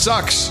media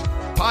sucks.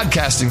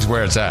 Podcasting's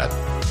where it's at."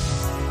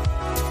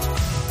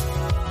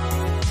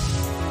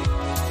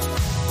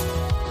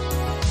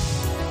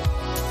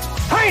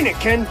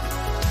 Heineken.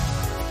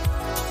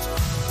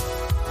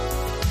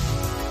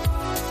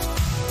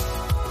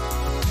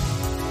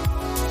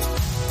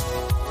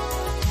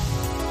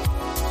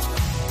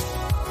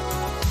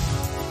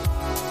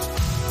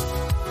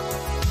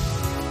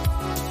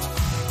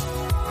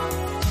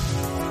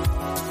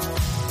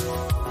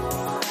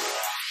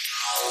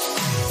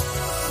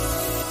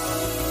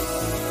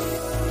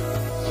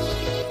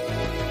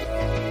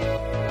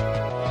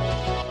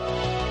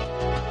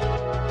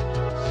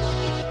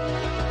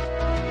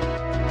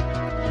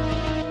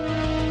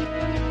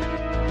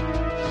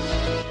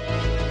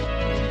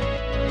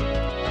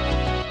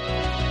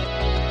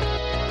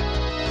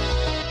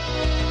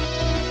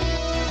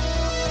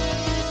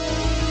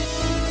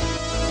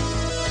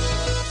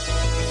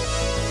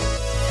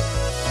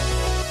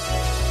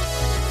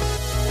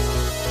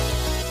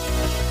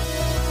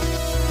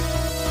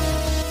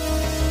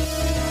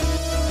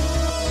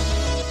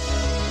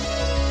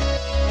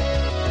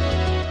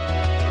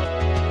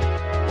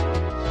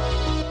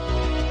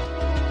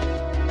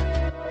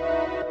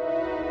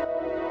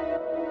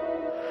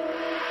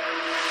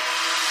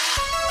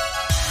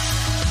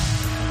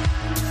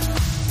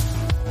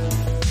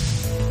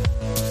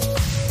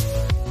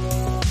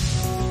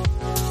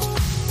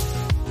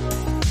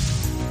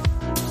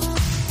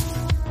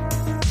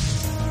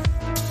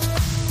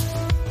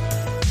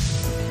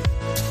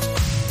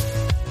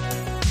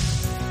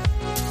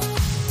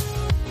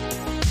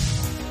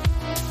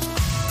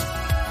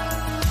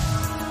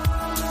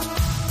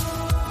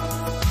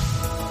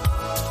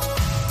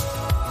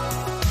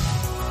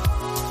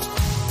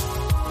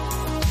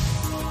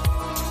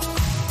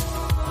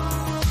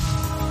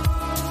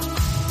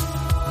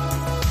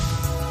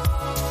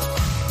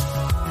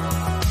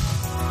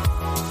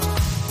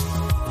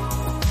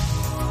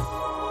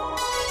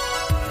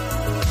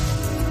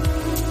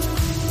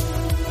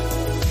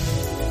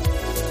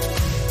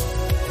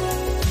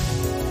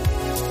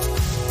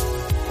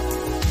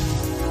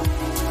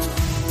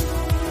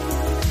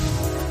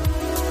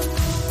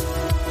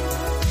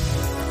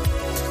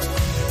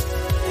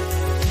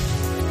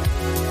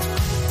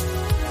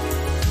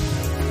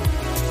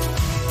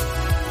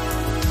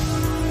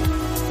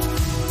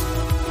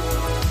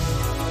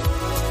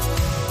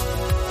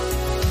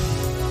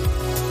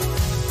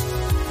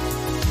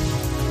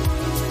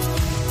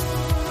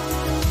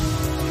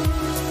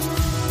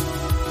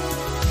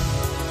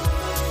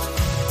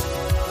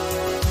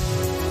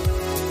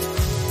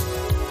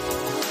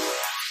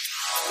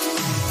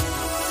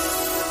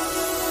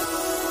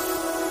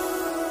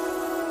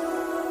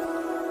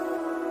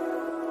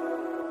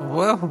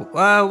 Well,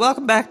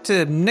 welcome back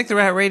to Nick the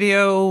Rat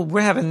Radio.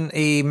 We're having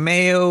a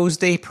Mayo's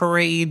Day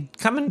Parade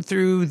coming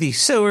through the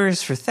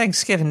sewers for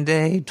Thanksgiving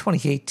Day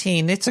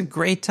 2018. It's a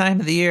great time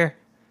of the year.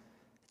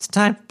 It's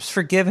time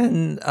for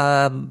giving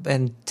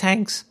and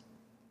thanks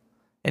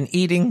and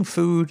eating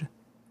food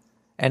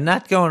and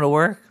not going to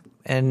work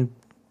and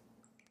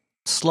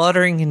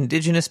slaughtering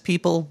indigenous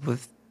people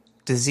with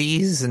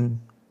disease. And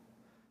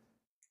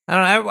I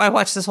don't know, I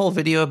watched this whole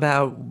video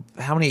about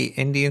how many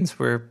Indians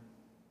were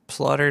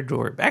slaughtered,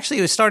 or actually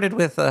it was started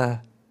with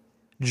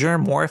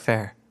germ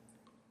warfare.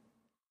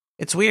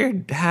 It's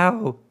weird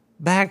how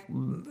back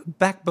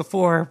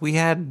before we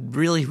had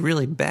really,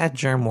 really bad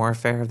germ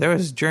warfare, there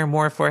was germ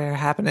warfare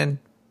happening.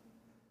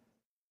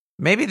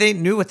 Maybe they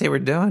knew what they were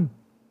doing.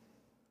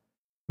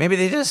 Maybe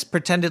they just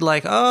pretended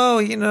like, oh,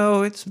 you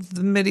know, it's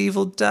the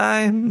medieval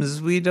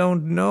times. We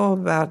don't know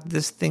about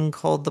this thing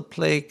called the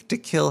plague to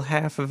kill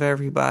half of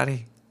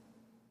everybody.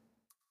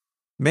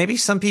 Maybe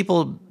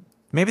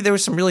there were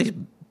some really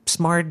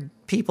smart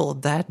people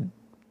that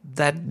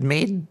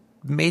made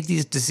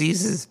these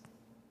diseases.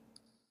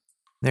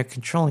 They're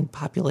controlling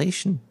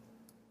population.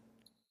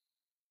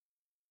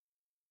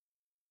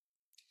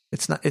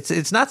 It's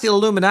not the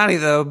Illuminati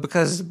though,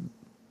 because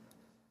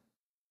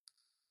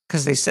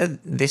they said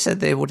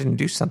they wouldn't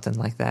do something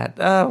like that.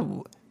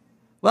 Well,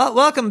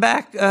 welcome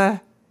back.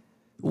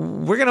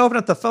 We're gonna open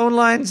up the phone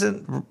lines,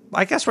 and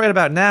I guess right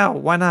about now,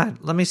 why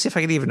not? Let me see if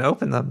I can even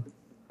open them.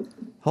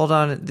 Hold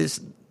on,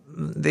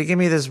 they give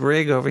me this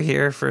rig over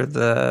here for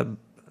the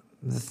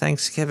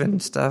Thanksgiving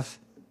stuff.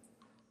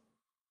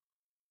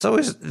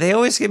 They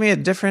always give me a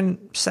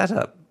different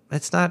setup.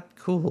 It's not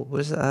cool.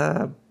 We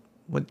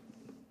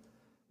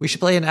should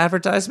play an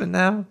advertisement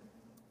now.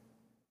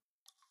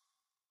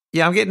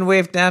 Yeah, I'm getting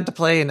waved down to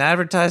play an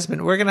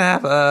advertisement. We're gonna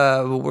have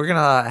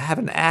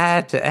an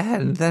ad to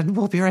end, and then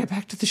we'll be right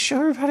back to the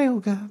show. Everybody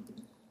will go.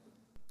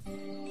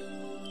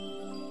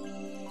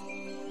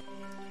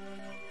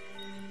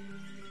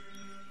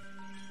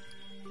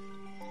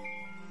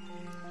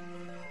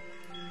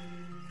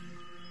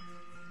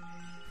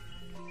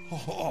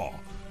 Oh,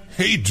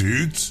 hey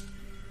dudes,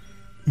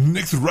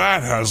 Nick the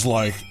Rat has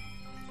like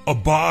a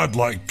bod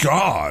like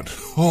God.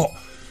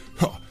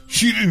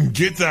 She didn't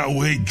get that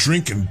way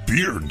drinking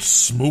beer and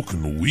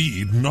smoking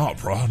weed. Nah,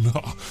 bro,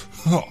 nah.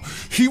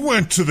 He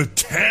went to the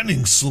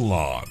tanning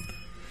salon.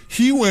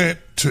 He went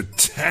to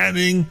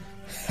tanning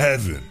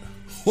heaven.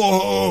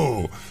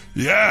 Whoa,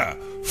 yeah.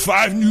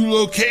 5 new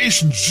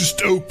locations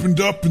just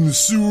opened up in the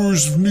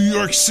sewers of New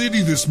York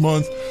City this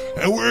month,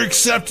 and we're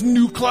accepting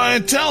new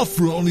clientele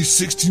for only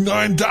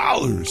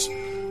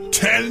 $69.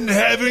 Tanning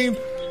Heaven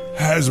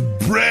has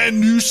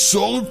brand new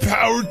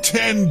solar-powered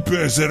tanning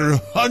beds that are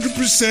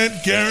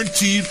 100%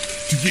 guaranteed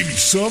to give you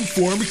some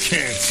form of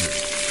cancer.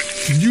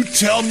 Can you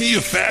tell me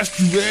a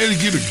faster way to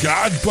get a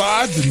God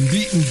bod than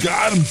meeting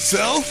God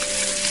himself?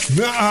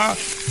 Nah,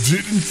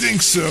 didn't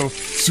think so.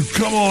 So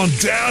come on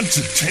down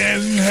to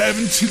Tanning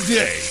Heaven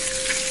today.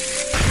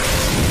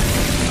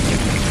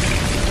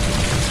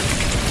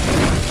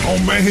 Oh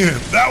man,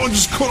 that one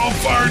just caught on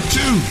fire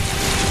too.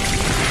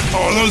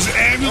 Oh, those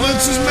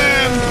ambulances,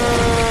 man.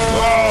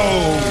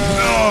 Oh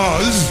no,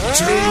 this is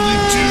totally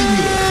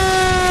tubular.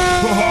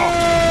 Oh,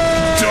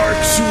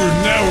 Dark Sewer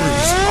Network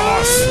is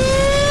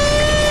awesome.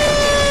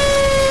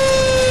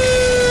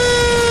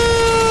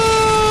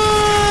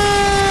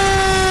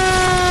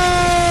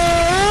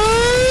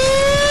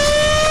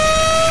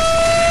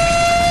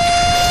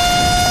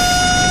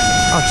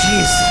 Oh,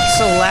 jeez, it's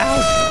so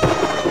loud.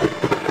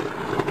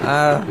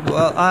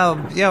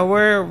 Yeah,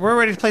 we're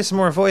ready to play some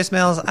more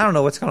voicemails. I don't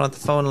know what's going on with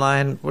the phone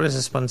line. What does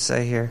this one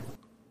say here?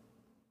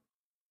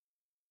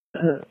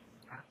 I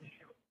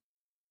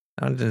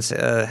didn't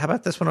say. How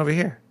about this one over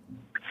here?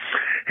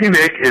 Hey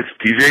Nick, it's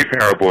DJ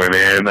Powerboy,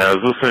 man. I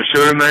was listening to the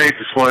show tonight.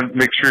 Just wanted to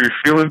make sure you're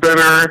feeling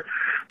better.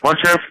 Watch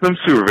out for them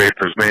sewer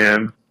vapors,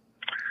 man.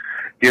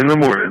 In the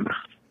morning.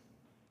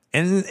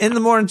 In the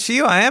morning to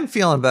you, I am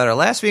feeling better.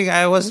 Last week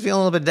I was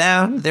feeling a little bit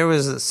down. There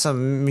was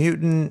some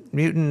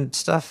mutant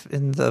stuff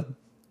in the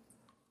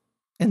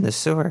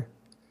sewer.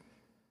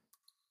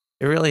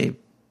 It really,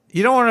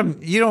 you don't want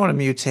to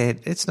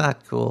mutate. It's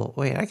not cool.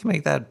 Wait, I can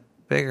make that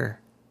bigger.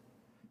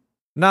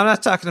 No, I'm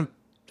not talking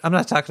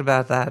about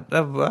that.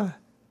 The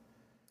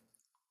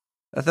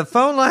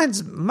phone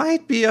lines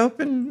might be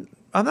open.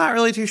 I'm not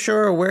really too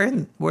sure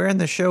where in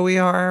the show we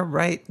are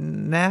right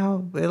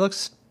now. It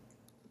looks.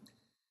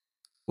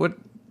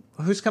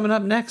 Who's coming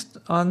up next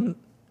on?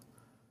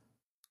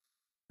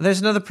 There's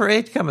another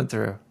parade coming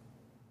through.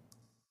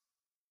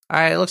 All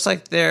right, it looks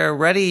like they're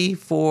ready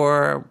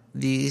for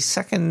the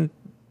second.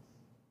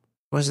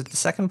 Was it the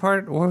second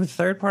part or the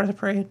third part of the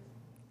parade?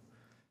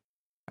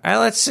 All right,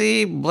 let's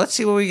see what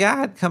we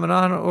got coming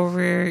on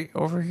over here.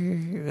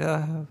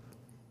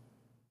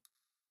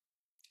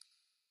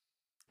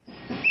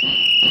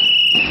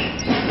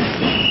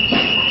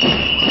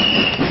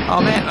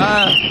 Oh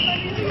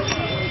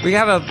man, we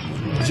have a.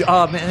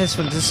 Oh man, this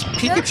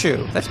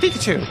Pikachu. That's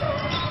Pikachu.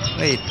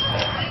 Wait,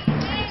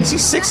 is he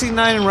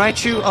 69 in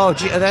Raichu? Oh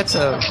gee, that's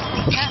a.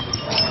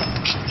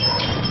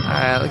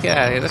 Alright, get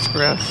out of here. That's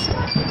gross.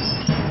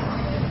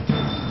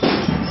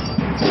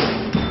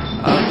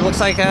 It looks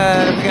like we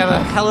got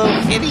a Hello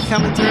Kitty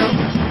coming through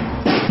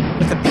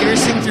with a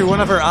piercing through one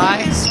of her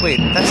eyes. Wait,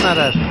 that's not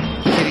a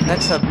kitty.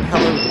 That's a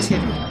Hello Kitty.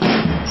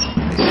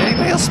 Did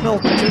anybody else smell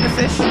tuna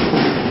fish?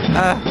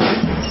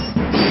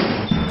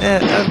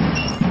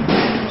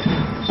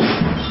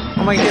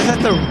 Oh my God,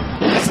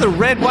 that's the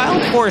Red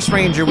Wild Forest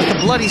Ranger with the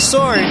bloody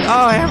sword.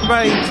 Oh,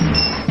 everybody,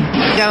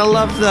 you gotta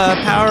love the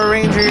Power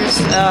Rangers,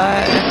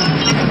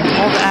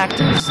 all the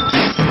actors,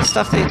 the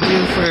stuff they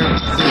do for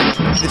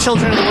the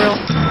children of the world.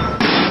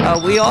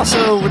 We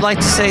also would like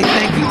to say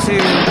thank you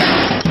to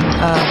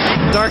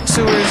Dark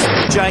Sewer's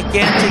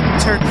gigantic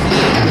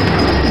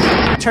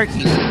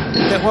turkeys.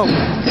 Whoa,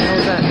 what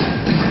was that?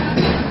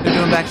 They're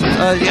doing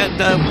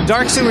backflips.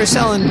 Dark Sewer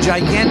selling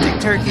gigantic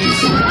turkeys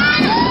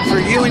for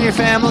you and your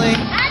family.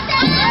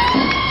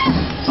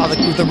 Oh,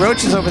 the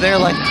roaches over there,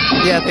 like,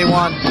 yeah, they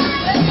want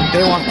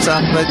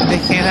some, but they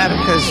can't have it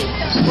because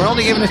we're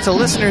only giving it to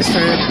listeners for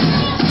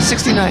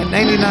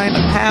 $69.99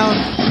 a pound.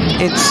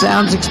 It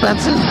sounds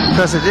expensive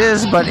because it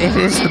is, but it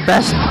is the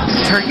best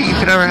turkey you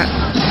could ever have.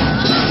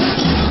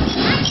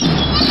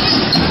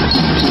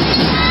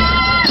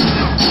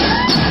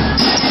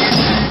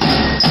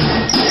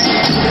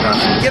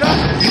 Get off!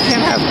 You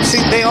can't have.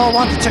 See, they all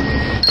want the turkey.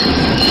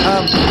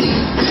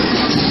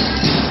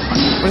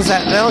 What is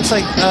that? That looks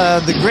like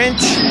the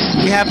Grinch.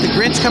 We have the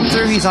Grinch come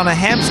through. He's on a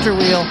hamster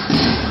wheel.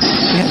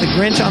 We have the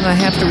Grinch on the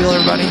hamster wheel,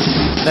 everybody.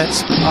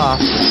 That's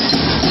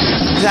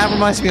that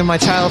reminds me of my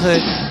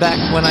childhood back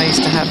when I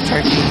used to have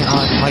turkey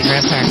on my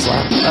grandparents'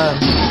 lap.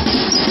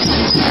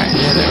 Alright,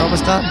 yeah, they're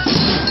almost done.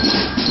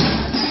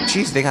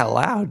 Jeez, they got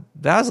loud.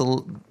 That was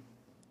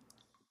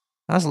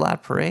a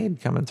loud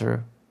parade coming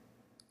through.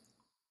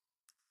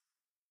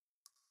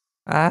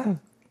 That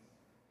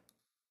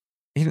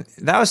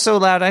was so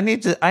loud. I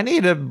need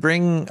to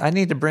bring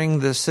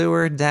the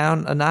sewer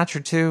down a notch or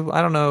two.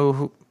 I don't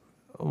know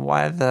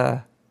why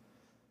the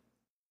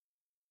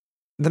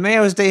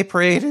Mayo's Day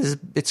Parade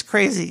it's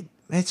crazy.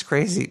 It's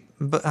crazy.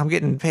 But I'm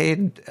getting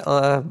paid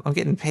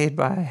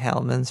by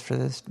Hellman's for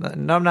this.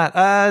 No, I'm not.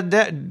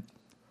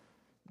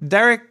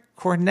 Derek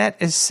Cornett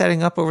is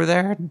setting up over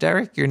there.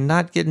 Derek, you're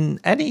not getting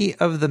any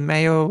of the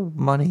Mayo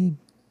money.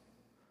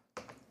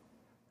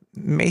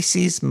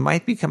 Macy's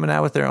might be coming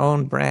out with their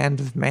own brand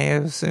of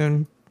mayo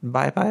soon.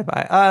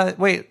 Bye.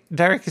 Wait,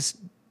 Derek is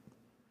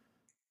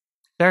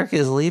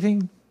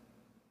leaving?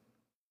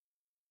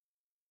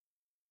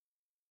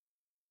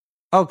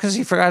 Oh, because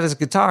he forgot his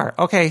guitar.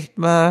 Okay,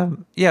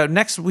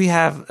 next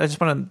I just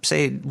want to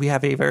say we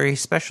have a very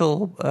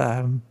special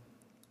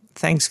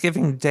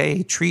Thanksgiving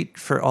Day treat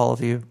for all of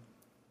you.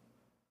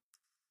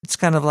 It's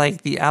kind of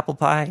like the apple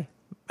pie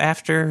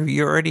after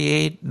you already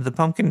ate the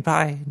pumpkin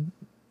pie,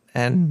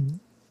 and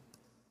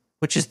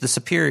which is the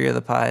superior of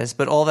the pies,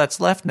 but all that's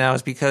left now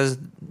is because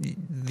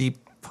the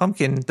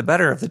pumpkin, the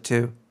better of the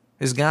two,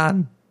 is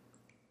gone.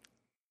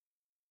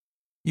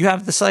 You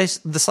have the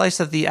slice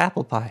of the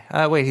apple pie.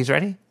 Wait, he's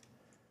ready?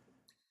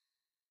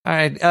 All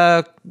right,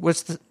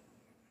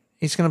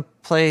 he's going to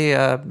play,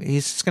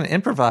 he's just going to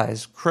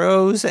improvise.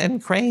 Crows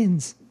and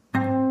Cranes.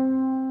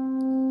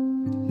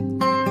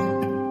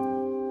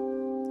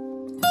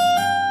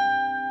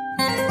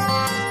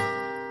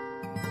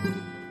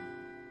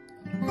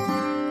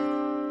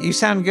 You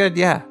sound good,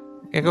 yeah.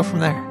 Yeah, go from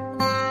there.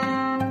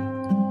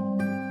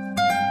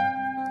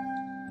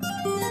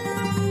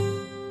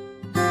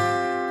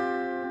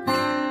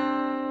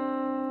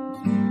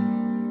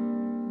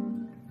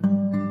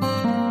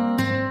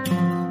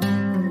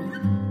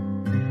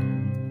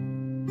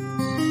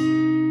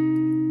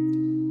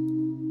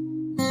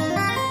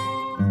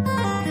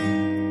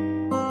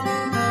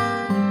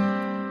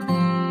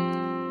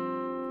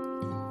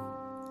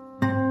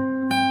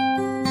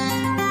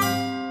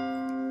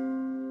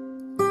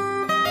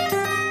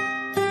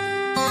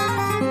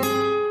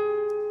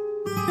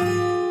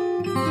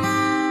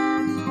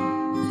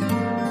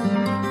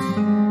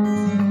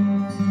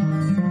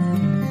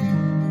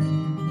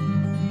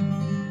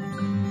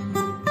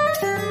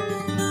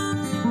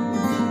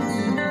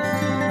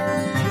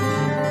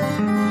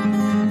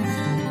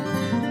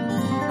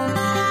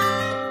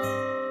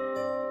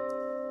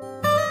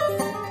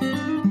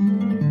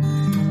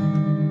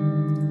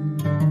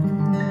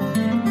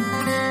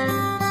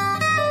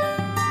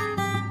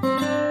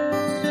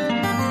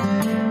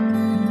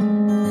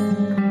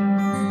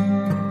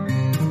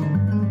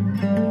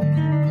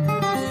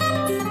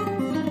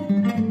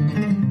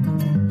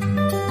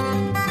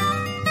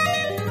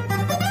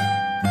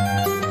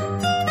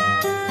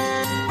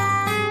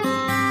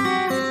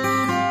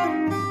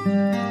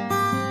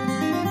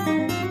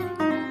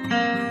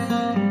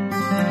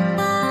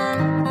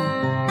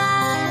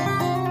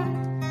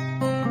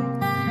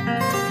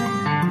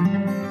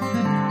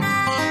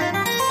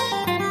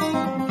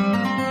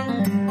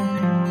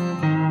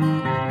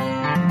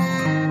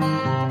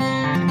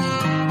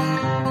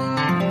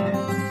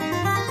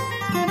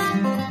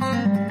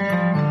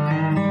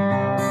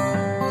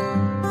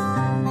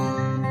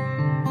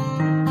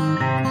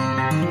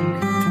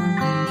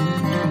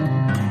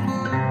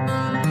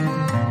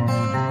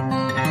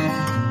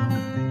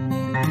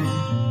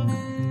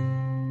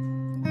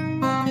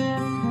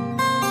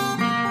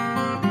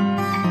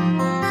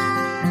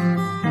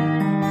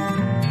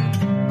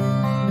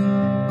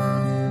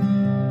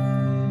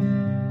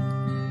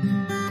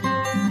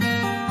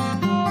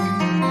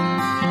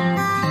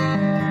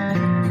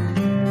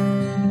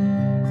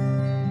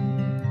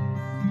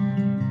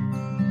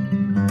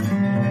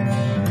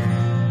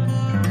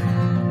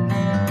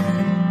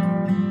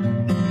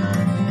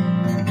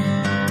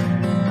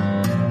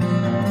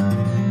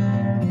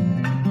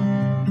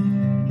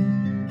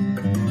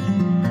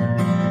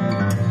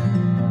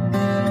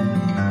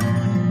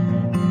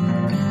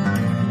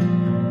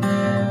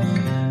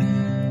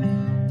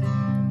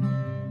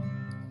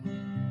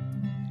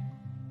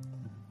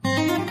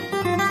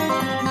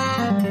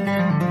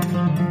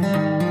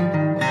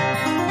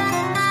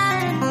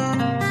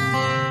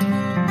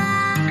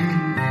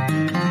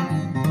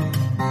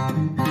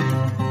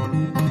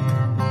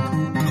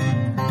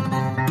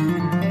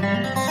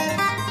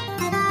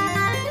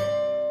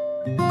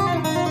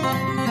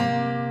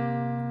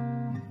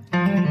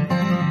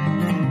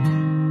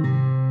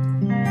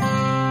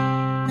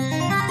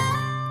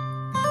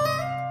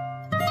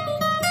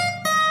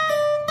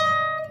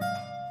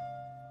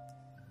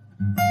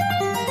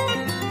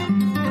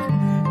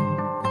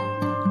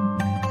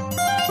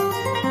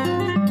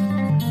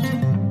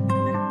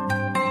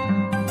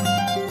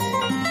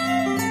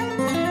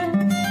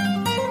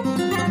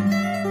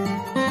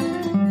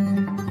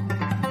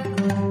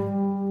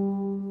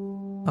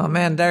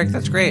 man, Derek,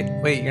 that's great.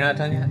 Wait, you're not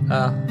done yet?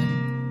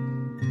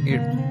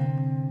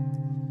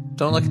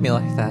 Don't look at me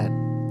like that.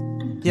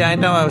 Yeah, I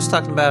know I was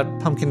talking about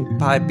pumpkin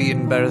pie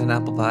being better than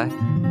apple pie.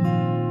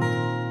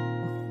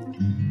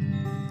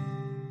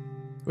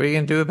 What are you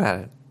going to do about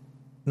it?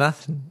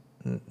 Nothing.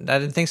 I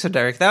didn't think so,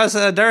 Derek. That was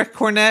Derek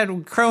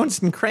Cornett,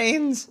 Crones and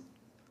Cranes.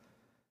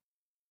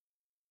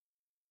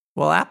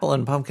 Well, apple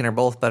and pumpkin are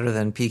both better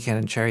than pecan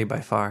and cherry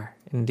by far.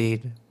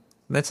 Indeed.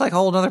 It's like a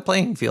whole other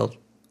playing field.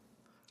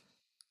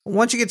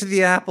 Once you get to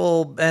the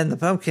apple and the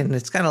pumpkin,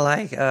 it's kind of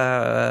like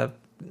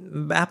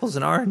apples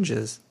and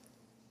oranges.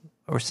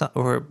 Or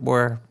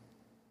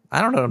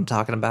I don't know what I'm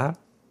talking about.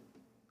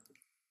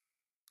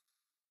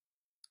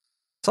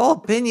 It's all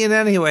opinion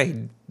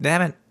anyway.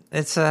 Damn it.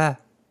 It's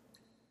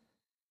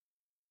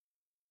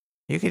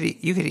you could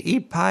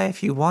eat pie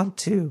if you want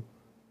to.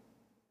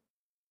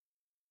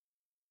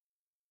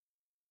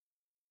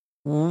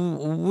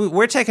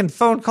 We're taking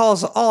phone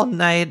calls all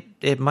night.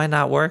 It might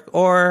not work,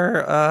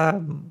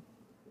 or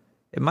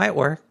it might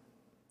work.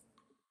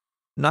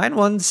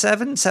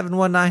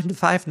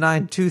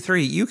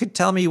 917-719-5923. You could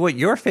tell me what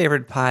your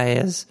favorite pie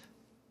is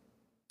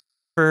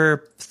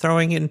for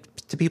throwing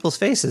into people's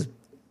faces.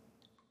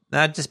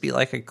 That'd just be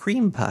like a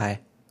cream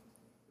pie.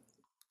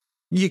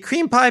 You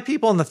cream pie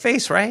people in the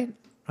face, right?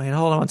 Wait,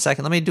 hold on 1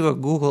 second. Let me do a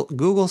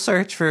Google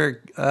search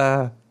for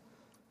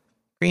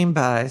cream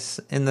pies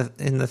in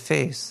the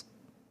face.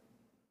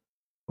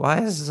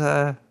 Why is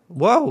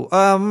whoa,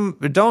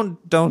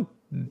 don't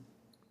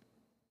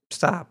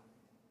stop.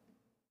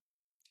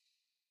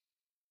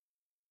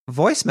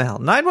 Voicemail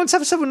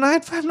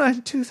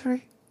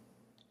 917-719-5923.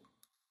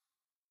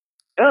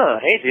 Oh,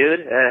 hey dude,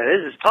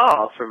 this is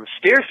Paul from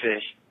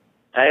Spearfish.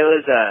 I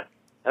was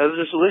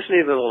just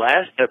listening to the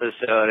last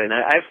episode, and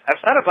I've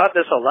thought about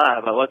this a lot,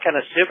 about what kind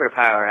of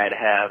superpower I'd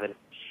have, and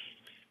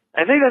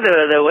I think that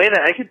the way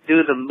that I could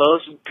do the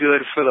most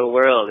good for the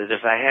world is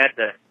if I had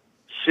the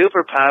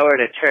superpower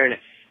to turn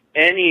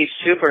any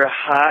super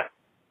hot,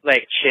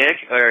 like,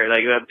 chick, or,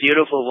 like, a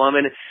beautiful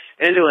woman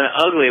into an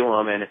ugly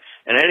woman,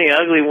 and any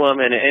ugly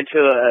woman into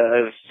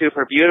a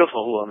super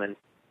beautiful woman.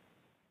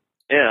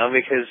 You know,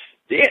 because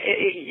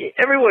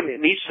everyone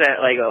needs that,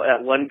 like,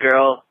 that one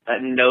girl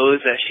that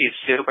knows that she's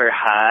super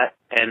hot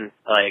and,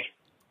 like,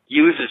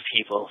 uses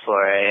people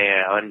for it, you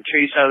know, and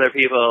treats other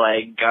people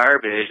like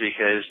garbage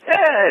because,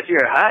 if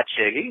you're a hot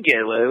chick, you can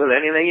get away with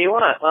anything you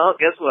want. Well,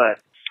 guess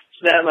what?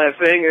 Snap my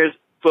fingers,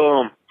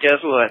 boom.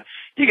 Guess what?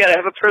 You gotta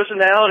have a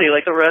personality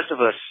like the rest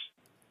of us.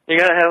 You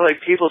gotta have,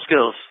 like, people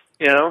skills,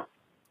 you know?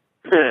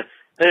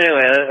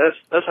 Anyway,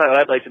 that's how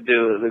I'd like to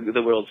do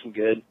the world some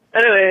good.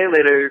 Anyway,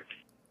 later.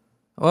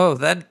 Whoa,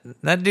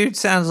 that dude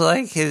sounds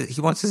like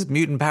he wants his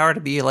mutant power to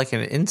be like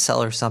an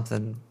incel or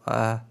something.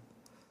 I'm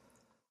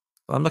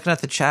looking at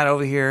the chat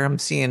over here. I'm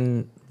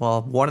seeing,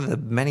 well, one of the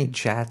many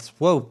chats.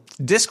 Whoa,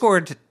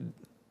 Discord.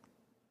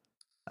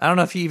 I don't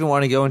know if you even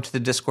want to go into the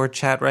Discord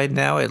chat right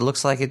now. It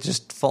looks like it's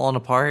just falling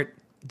apart.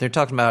 They're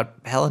talking about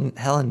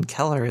Helen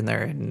Keller in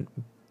there.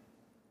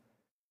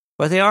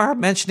 But they are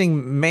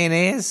mentioning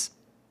mayonnaise,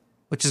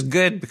 which is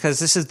good because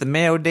this is the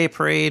Mayo Day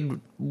Parade.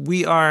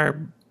 We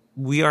are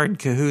in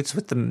cahoots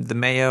with the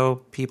Mayo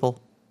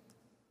people.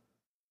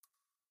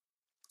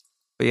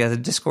 But yeah, the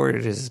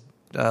Discord is...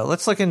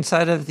 let's look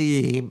inside of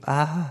the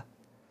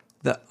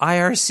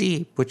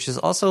IRC, which is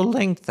also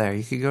linked there.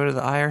 You could go to the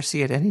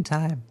IRC at any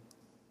time.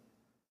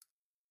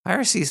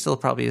 IRC still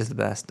probably is the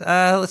best.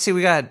 Let's see,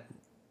 we got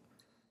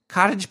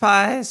cottage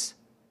pies,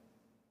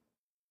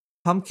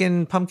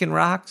 pumpkin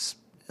rocks.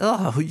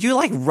 Oh, you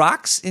like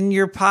rocks in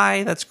your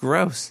pie? That's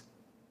gross.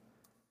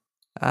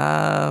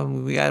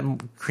 We got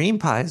cream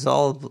pies.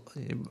 All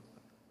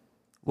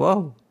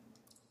whoa.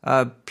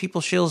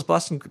 People shills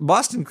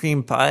Boston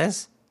cream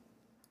pies,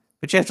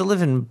 but you have to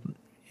live in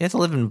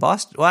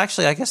Boston. Well,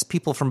 actually, I guess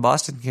people from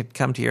Boston could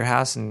come to your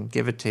house and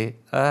give it to you.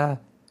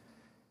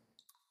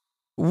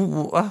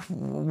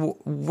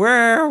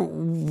 Where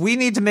we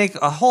need to make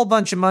a whole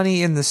bunch of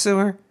money in the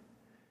sewer.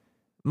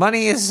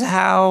 Money is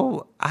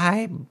how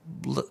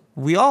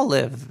we all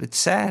live. It's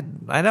sad.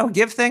 I know.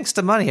 Give thanks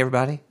to money,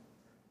 everybody.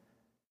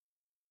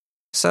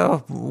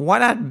 So why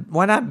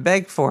not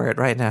beg for it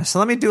right now? So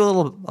let me do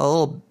a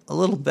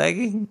little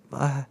begging.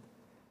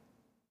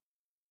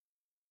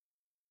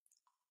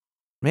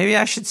 Maybe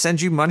I should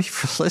send you money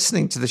for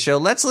listening to the show.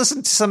 Let's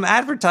listen to some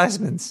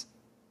advertisements.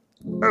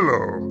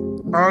 Hello.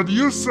 Are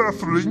you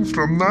suffering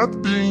from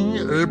not being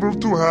able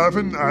to have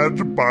an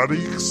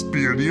out-of-body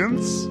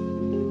experience?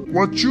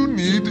 What you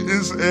need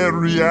is a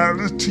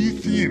reality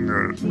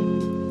thinner.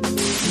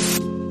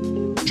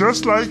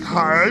 Just like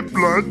high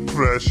blood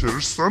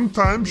pressure,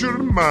 sometimes your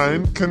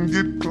mind can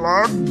get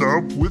clogged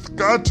up with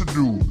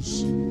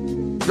gotta-dos.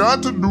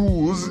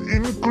 Gotta-dos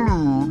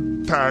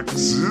include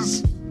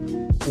taxes,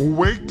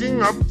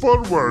 waking up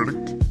for work,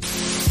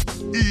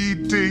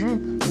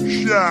 eating,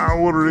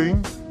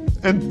 showering,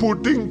 and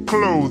putting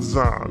clothes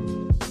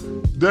on.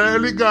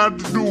 Daily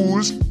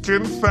gotta-dos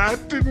can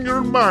fatten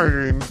your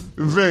mind,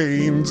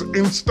 veins,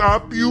 and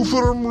stop you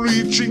from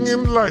reaching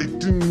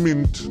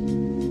enlightenment.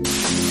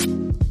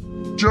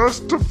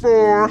 just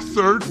for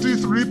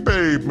 33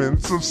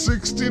 payments of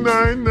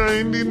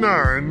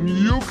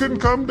 $69.99, you can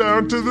come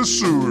down to the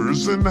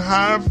sewers and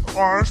have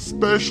our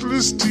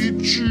specialist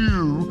teach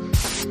you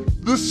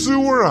the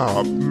sewer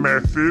hop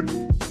method.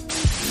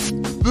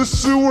 The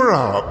sewer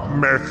hop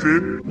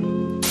method.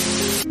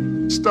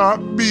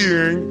 Stop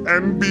being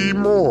and be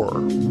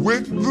more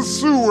with the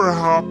sewer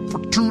hop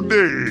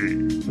today.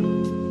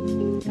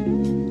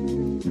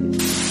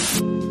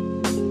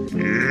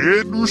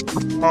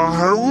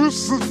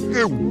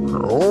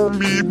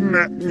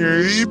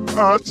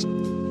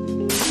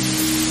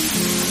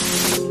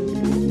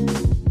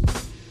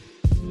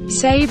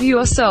 Save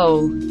your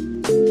soul.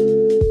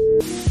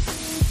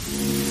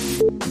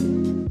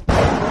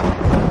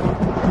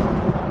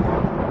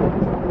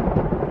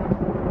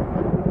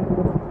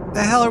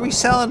 The hell are we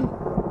selling?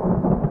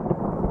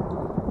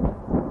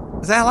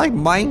 Is that like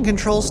mind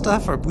control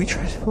stuff, or are we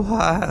trying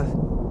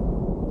to?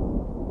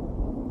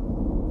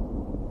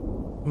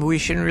 We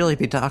shouldn't really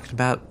be talking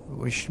about.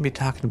 We shouldn't be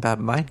talking about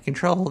mind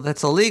control.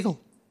 That's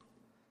illegal.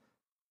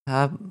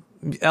 A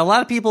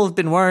lot of people have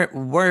been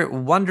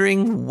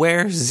wondering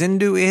where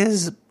Zindu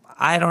is.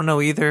 I don't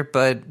know either,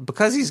 but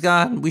because he's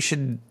gone, we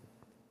should.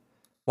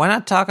 Why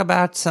not talk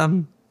about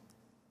some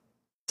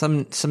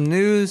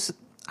news?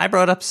 I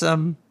brought up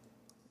some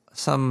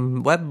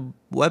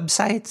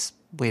websites.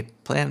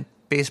 Wait,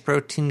 plant-based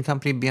protein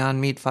company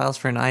Beyond Meat files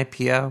for an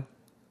IPO.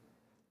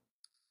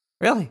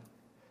 Really?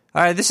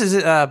 All right, this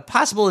is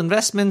possible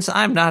investments.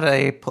 I'm not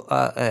an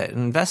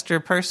investor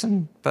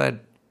person,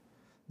 but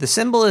the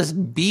symbol is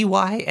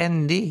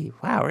BYND.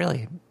 Wow,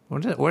 really?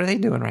 What are they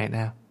doing right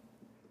now?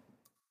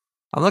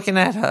 I'm looking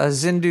at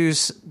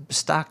Zindu's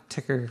stock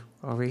ticker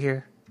over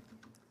here.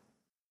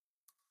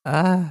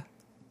 BYND,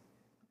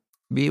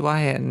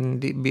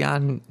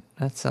 Beyond,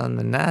 that's on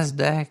the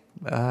NASDAQ.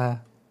 I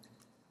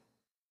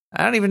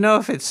don't even know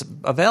if it's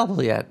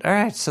available yet. All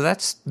right, so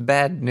that's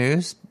bad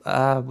news.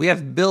 We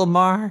have Bill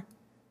Maher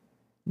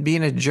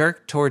being a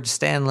jerk towards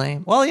Stanley.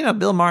 Well, you know,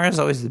 Bill Maher is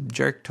always a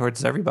jerk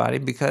towards everybody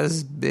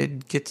because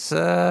it gets...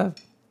 Bill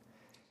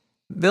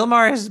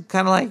Maher is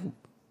kind of like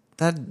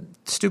that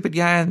stupid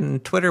guy on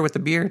Twitter with the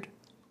beard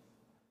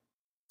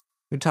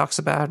who talks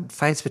about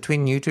fights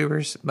between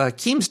YouTubers.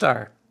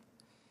 Keemstar.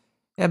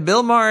 Yeah,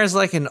 Bill Maher is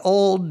like an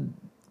old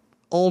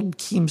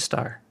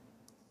Keemstar.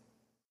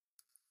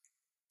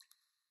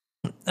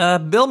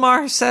 Bill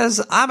Maher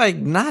says, I'm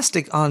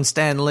agnostic on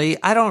Stan Lee.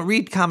 I don't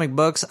read comic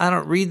books.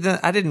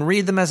 I didn't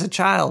read them as a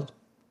child.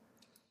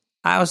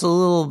 I was a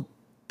little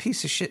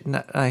piece of shit.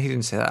 No, he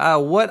didn't say that.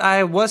 What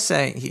I was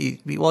saying, he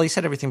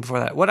said everything before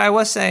that. What I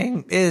was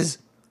saying is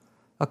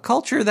a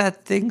culture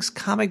that thinks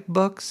comic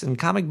books and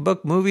comic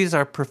book movies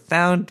are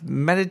profound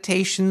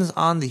meditations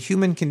on the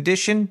human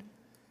condition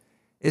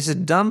is a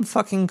dumb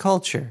fucking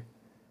culture.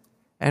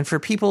 And for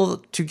people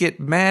to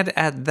get mad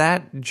at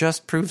that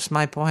just proves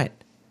my point.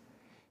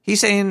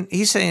 He's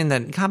saying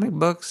that comic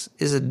books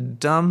is a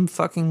dumb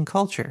fucking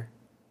culture.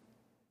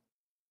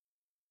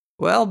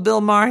 Well,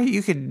 Bill Maher,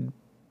 you could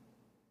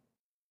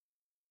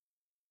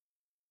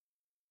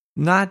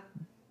not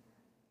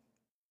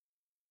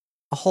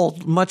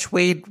hold much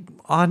weight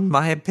on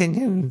my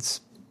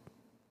opinions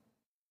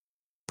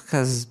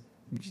because,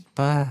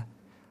 all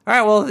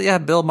right, well, yeah,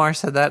 Bill Maher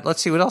said that.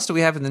 Let's see, what else do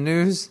we have in the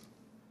news?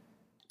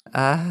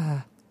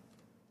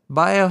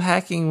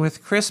 Biohacking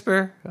with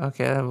CRISPR.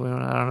 Okay, I don't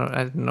know.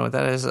 I didn't know what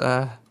that is.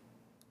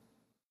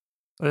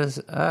 What is?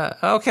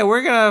 Okay,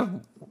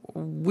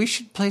 we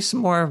should play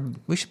some more.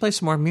 We should play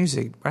some more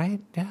music,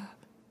 right? Yeah.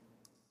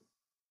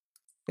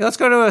 Let's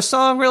go to a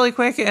song really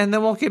quick, and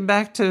then we'll get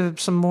back to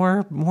some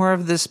more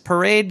of this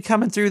parade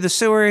coming through the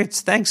sewer.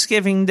 It's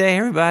Thanksgiving Day,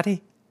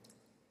 everybody.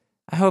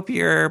 I hope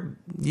you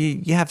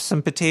have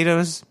some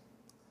potatoes.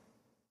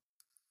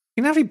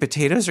 You know how many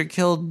potatoes are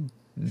killed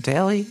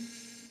daily?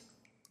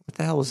 What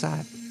the hell was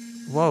that?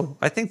 Whoa!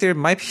 I think there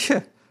might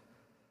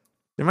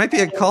be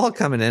a call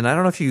coming in. I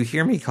don't know if you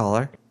hear me,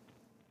 caller.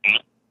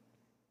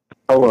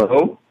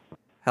 Hello.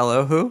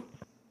 Hello, who?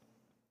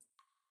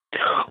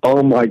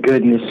 Oh my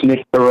goodness,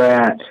 Nick the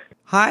Rat.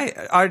 Hi.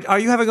 Are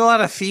you having a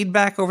lot of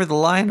feedback over the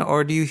line,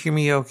 or do you hear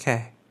me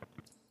okay?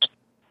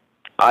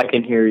 I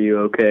can hear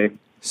you okay.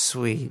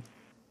 Sweet.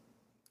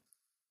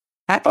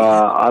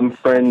 I'm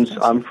friends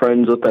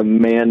with a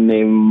man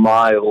named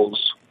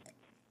Miles.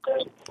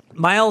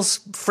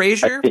 Miles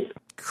Frazier?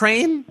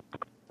 Crane?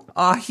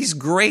 He's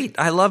great.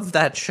 I love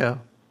that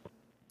show.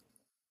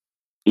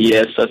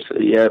 Yes,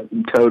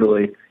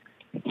 totally.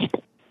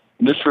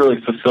 This really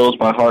fulfills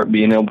my heart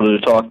being able to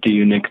talk to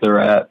you, Nick the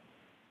Rat.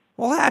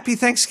 Well, happy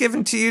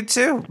Thanksgiving to you,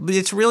 too.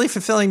 It's really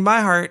fulfilling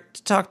my heart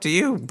to talk to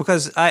you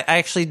because I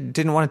actually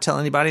didn't want to tell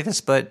anybody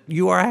this, but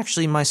you are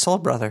actually my soul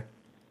brother.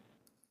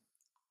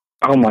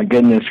 Oh, my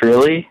goodness,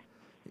 really?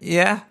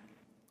 Yeah.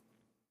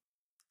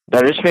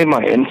 That just made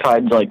my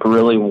insides, like,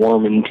 really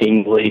warm and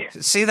tingly.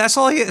 See, that's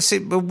all you... See,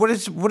 but what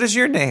is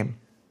your name?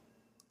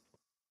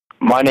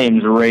 My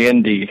name's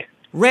Randy.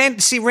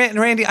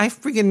 Randy, I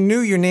freaking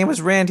knew your name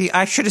was Randy.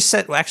 I should have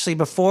said... Actually,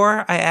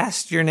 before I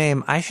asked your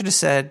name, I should have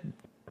said,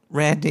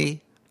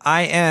 Randy,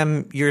 I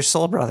am your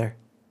soul brother.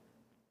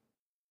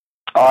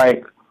 All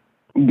right.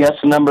 Guess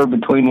a number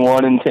between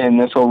 1 and 10.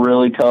 This will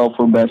really tell if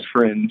we're best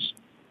friends.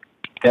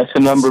 Guess a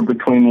number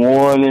between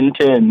 1 and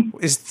 10.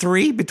 Is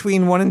 3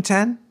 between 1 and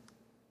 10?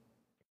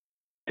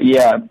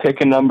 Yeah,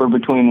 pick a number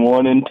between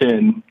 1 and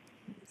 10.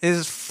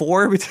 Is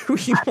 4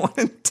 between 1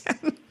 and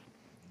 10?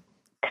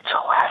 It's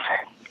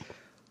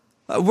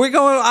 11.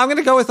 I'm going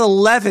to go with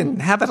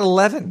 11. How about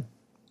 11?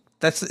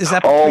 Is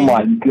that? Oh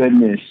my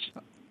goodness.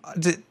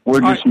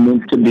 We're just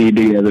meant to be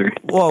together.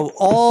 Whoa!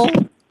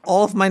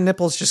 All of my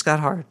nipples just got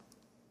hard.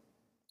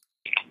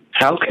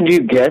 How could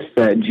you guess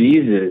that?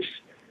 Jesus,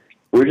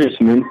 we're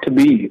just meant to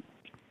be.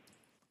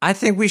 I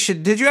think we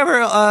should. Did you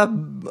ever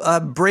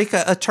break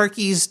a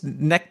turkey's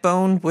neck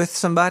bone with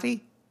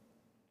somebody?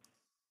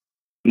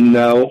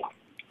 No.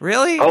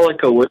 Really? Oh,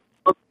 like a what?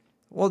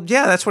 Well,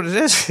 yeah, that's what it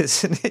is,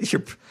 isn't it?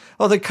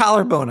 The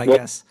collarbone, I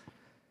guess.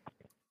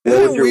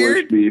 Isn't it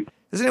weird?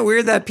 Isn't it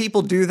weird that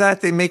people do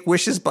that? They make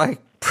wishes by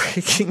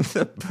breaking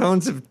the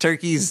bones of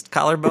turkeys'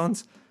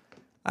 collarbones.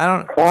 I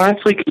don't.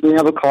 Honestly, can we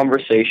have a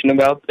conversation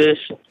about this?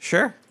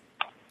 Sure.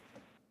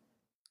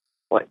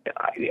 Like,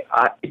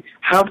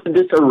 how did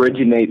this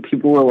originate?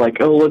 People were like,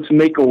 "Oh, let's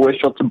make a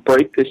wish. Let's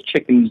break this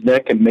chicken's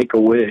neck and make a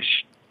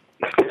wish."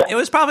 It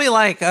was probably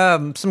like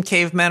some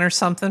caveman or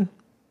something.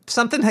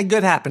 Something had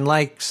good happen.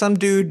 Like some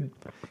dude,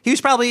 he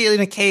was probably in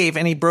a cave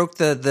and he broke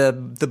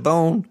the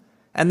bone,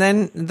 and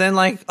then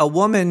like a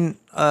woman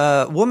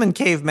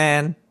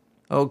caveman,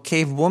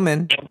 cave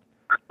woman,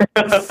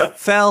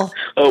 fell.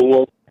 Oh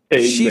well.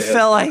 She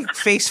fell like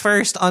face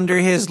first under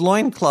his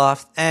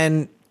loincloth,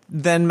 and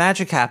then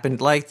magic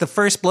happened. Like the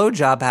first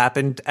blowjob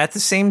happened at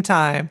the same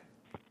time.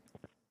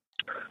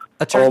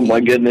 Oh my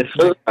goodness,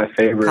 that's my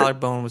favorite.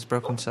 Collarbone was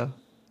broken, so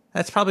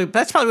that's probably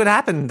what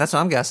happened. That's what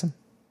I'm guessing.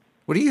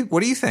 What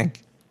do you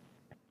think?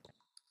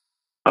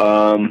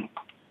 Honestly,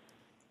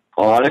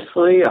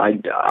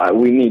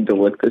 we need to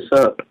look this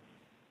up.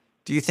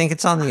 Do you think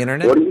it's on the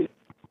internet?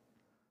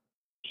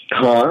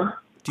 Huh?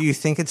 Do you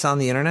think it's on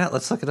the internet?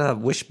 Let's look it up.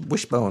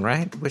 Wishbone,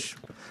 right?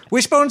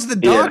 Wishbone's the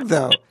dog,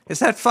 though. It's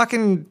that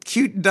fucking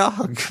cute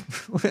dog.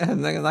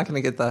 I'm not going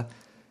to get the...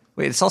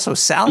 Wait, it's also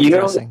salad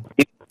dressing.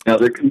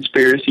 Another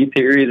conspiracy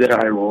theory that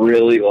I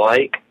really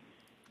like.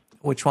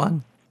 Which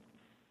one?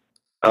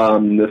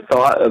 The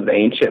thought of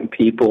ancient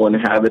people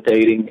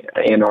inhabiting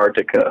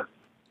Antarctica.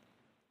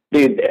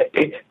 Dude,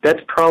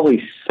 that's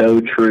probably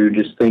so true.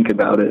 Just think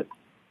about it.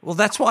 Well,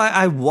 that's why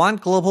I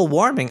want global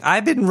warming.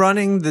 I've been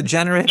running the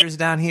generators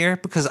down here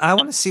because I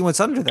want to see what's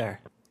under there.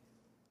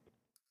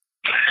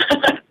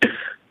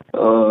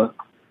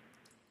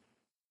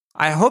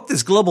 I hope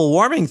this global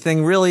warming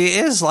thing really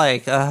is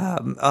like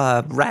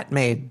rat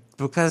made,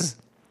 because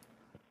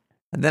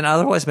then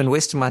otherwise I've been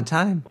wasting my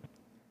time.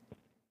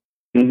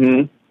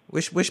 Mm-hmm.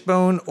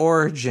 Wishbone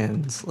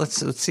origins.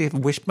 Let's see if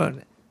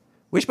Wishbone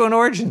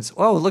origins.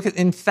 Oh, look at.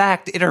 In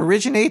fact, it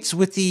originates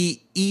with the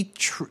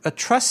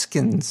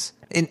Etruscans,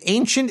 an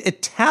ancient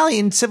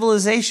Italian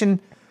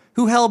civilization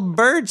who held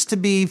birds to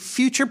be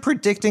future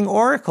predicting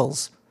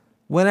oracles.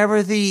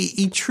 Whenever the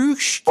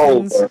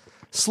Etruscans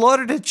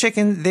slaughtered a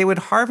chicken, they would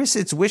harvest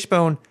its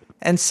wishbone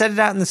and set it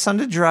out in the sun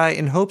to dry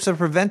in hopes of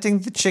preventing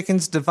the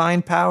chicken's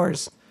divine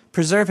powers,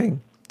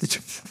 preserving the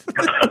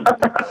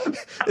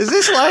Is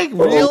this like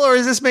real, or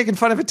is this making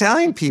fun of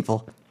Italian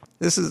people?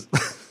 This is...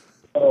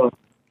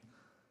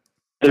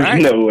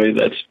 There's no way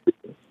that's true.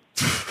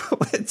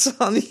 It's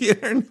on the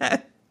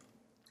internet.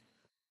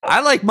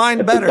 I like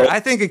mine better. I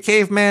think a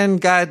caveman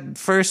got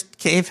first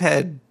cave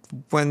head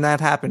when that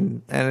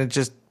happened, and it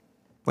just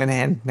went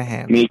hand in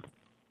hand. Me,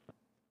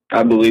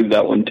 I believe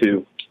that one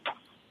too.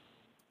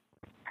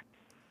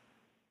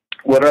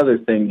 What other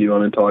thing do you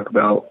want to talk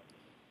about?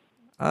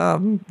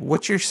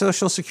 What's your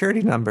social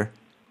security number?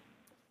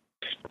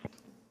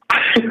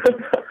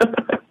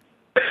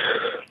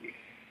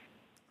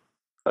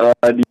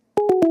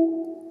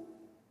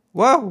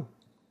 Whoa.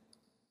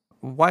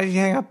 Why did you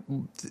hang up?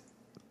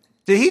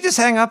 Did he just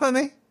hang up on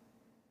me?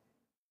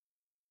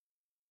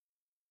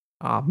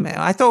 Oh, man.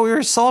 I thought we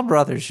were soul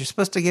brothers. You're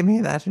supposed to give me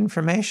that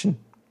information.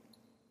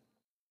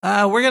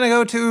 We're going to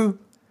go to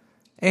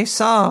a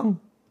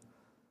song.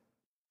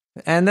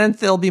 And then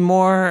there'll be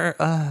more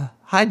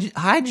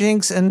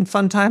hijinks and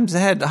fun times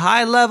ahead.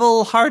 High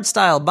Level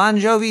Hardstyle. Bon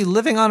Jovi,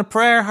 Living on a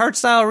Prayer.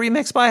 Hardstyle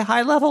remix by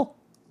High Level.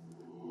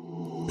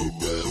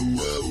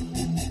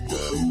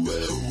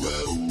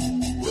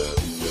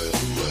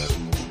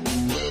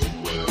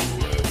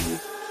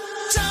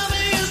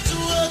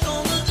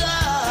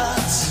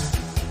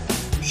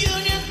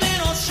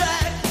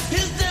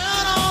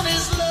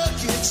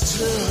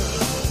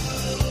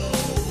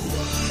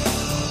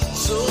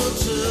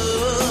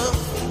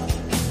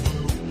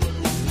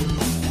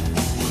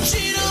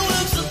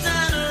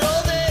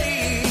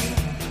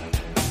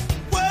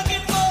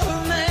 Working for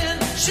her man,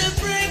 she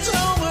brings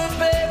home her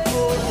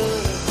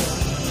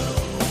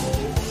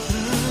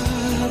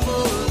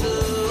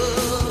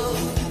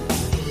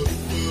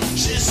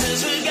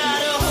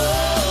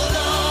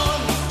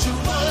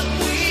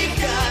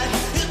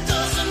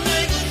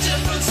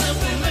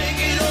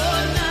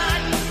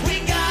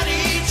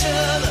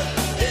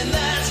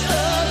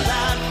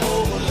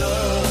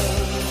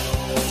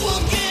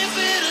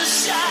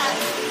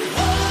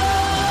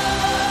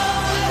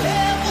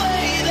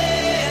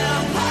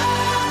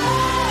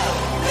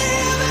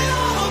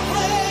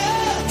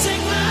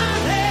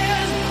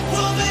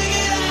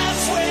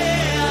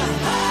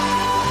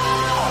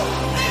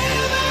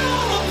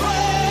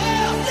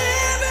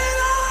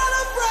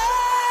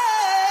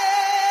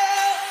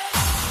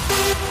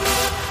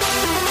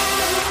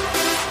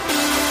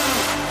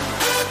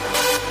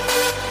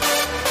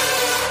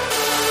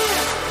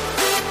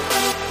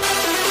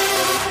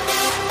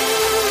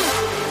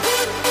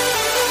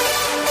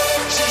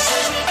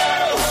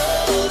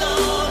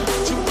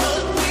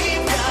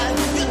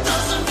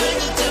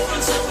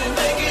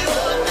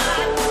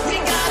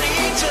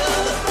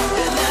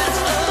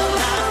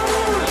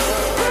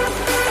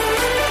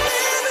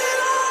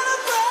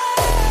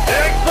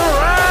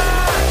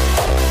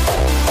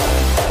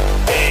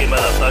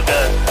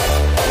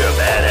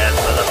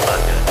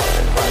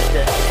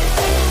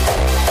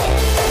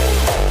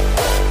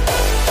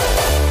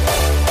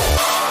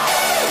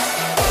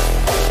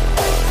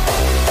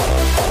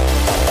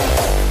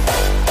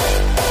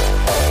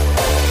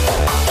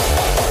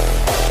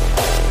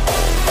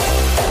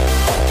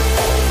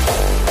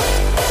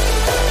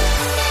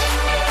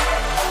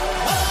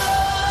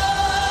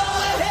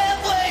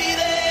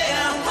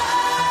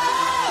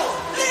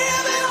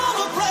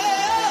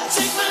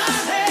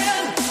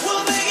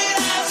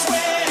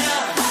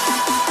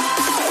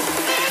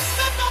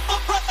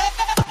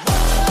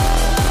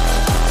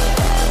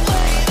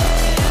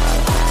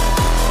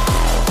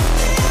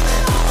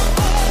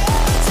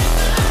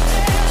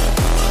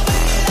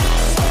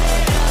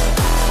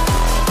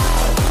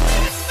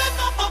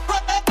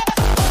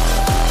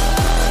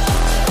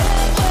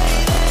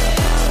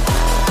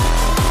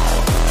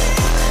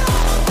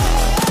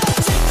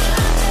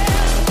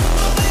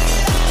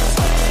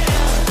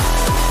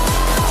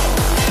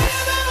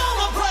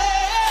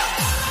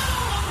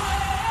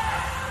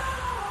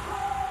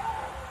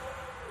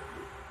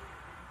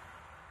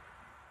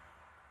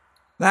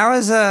That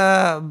was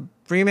a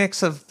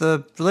remix of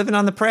the Living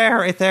on the Prayer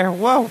right there.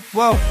 Whoa,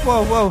 whoa,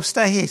 whoa, whoa.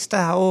 Stay.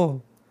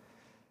 Oh.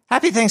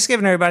 Happy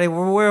Thanksgiving, everybody.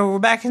 We're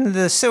back into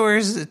the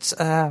sewers. It's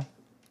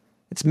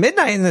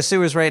midnight in the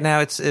sewers right now.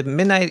 It's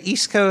midnight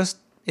East Coast.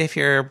 If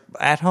you're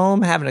at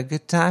home having a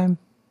good time,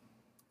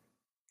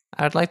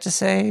 I would like to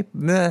say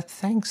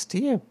thanks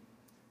to you.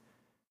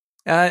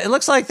 It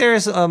looks like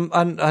there's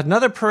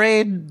another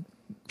parade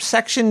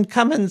section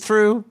coming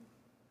through.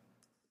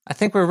 I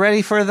think we're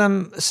ready for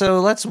them, so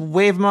let's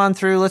wave them on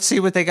through. Let's see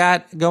what they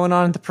got going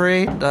on at the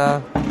parade.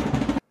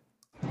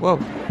 Whoa.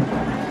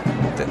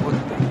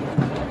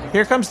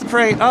 Here comes the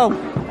parade. Oh,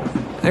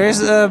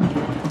 there's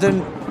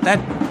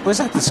was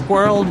that the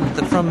squirrel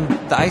from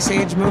the Ice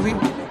Age movie?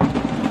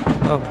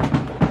 Oh,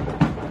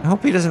 I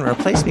hope he doesn't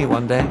replace me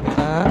one day.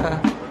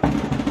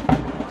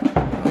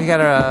 We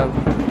got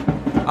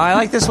I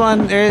like this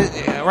one.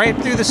 Right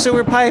through the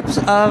sewer pipes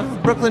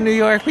of Brooklyn, New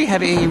York, we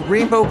have a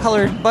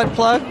rainbow-colored butt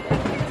plug.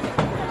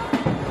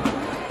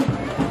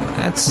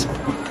 That's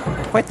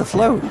quite the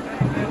float.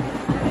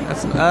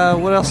 That's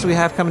what else do we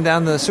have coming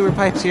down the sewer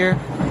pipes here?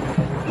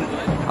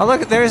 Oh,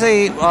 look, there's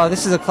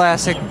this is a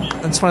classic.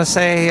 I just want to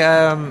say,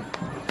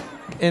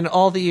 in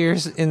all the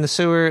years in the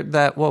sewer,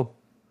 that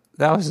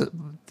was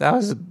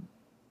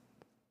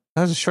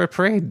a short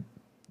parade.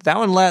 That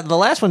one, the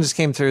last one just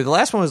came through. The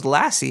last one was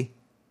Lassie.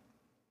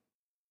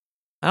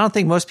 I don't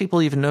think most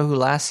people even know who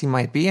Lassie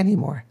might be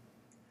anymore.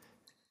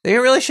 They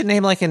really should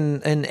name like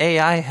an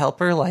AI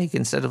helper, like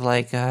instead of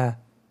like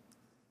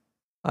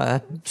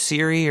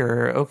Siri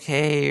or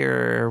OK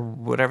or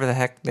whatever the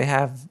heck they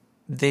have.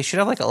 They should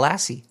have like a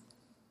Lassie.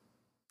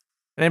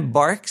 And it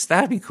barks.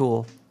 That'd be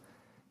cool.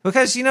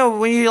 Because, you know,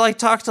 when you like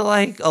talk to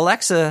like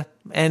Alexa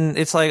and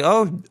it's like,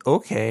 oh,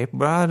 okay.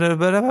 Why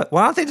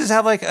don't they just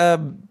have like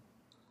a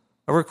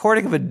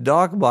recording of a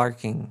dog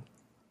barking?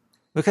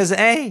 Because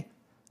a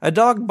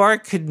dog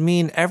bark could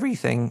mean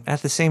everything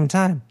at the same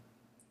time.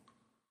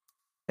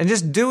 And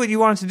just do what you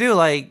want it to do.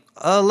 Like,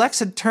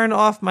 Alexa, turn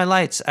off my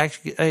lights.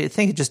 Actually, I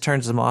think it just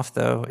turns them off,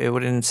 though. It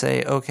wouldn't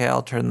say, okay,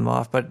 I'll turn them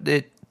off. But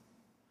it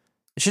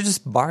should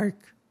just bark.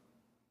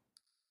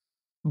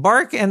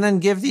 Bark and then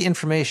give the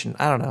information.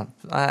 I don't know.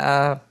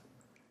 That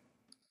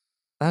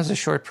was a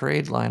short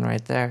parade line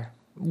right there.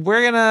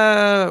 We're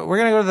gonna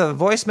go to the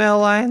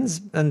voicemail lines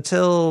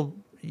until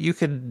you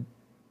could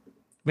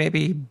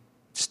maybe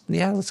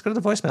let's go to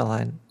the voicemail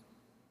line.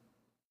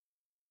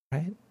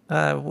 Right?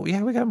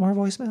 Yeah, we got more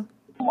voicemail.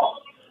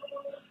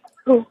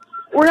 Cool.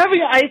 We're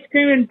having ice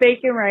cream and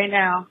bacon right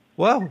now.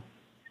 Whoa.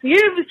 Give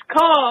us a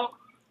call.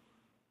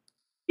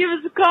 Give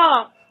us a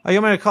call. Oh,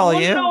 you want me to call I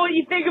you? want to know what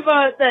you think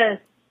about this.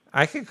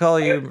 I could call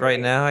you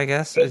right now, I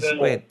guess.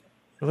 Wait.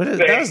 What is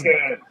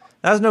that?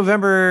 Was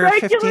November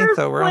 15th,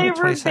 though. We're on the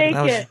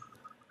 22nd.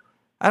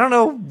 I don't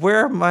know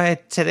where my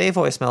today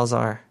voicemails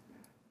are.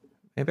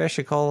 Maybe I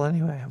should call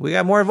anyway. We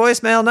got more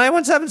voicemail.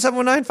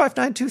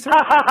 917-719-5923.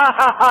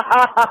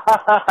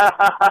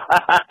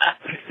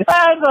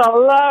 That's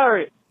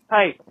hilarious.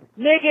 Hey,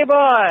 Nicky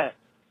boy.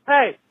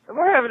 Hey,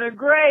 we're having a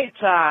great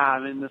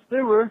time in the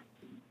sewer,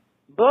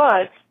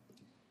 but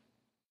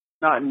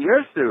not in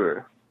your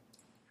sewer.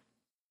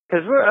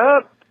 Because we're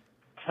up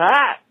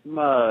tight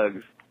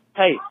mugs.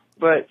 Hey,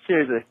 but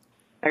seriously,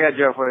 I got a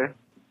joke for you.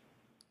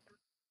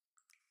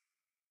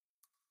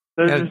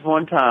 There's this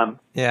one time.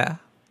 Yeah.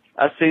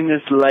 I seen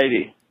this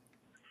lady.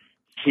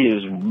 She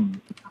was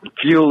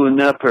fueling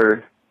up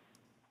her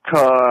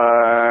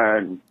car.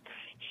 And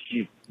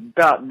she's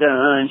about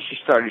done. She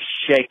started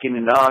shaking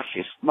it off.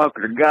 She's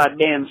smoking her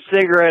goddamn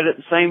cigarette at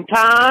the same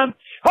time.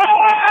 Oh,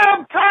 I'm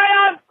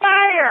on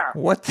fire!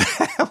 What the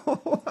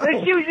hell?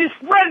 And she was just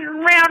running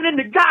around in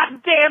the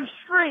goddamn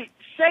street,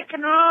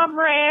 shaking her arm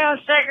around,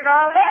 shaking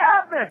her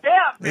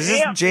help me. Is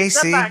this JC?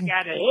 Somebody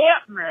gotta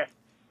help me.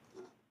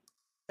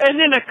 And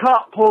then a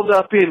cop pulled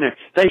up in there.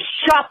 They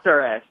shot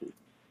their asses.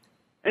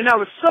 And I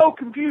was so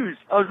confused.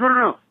 I was running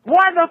around.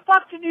 Why the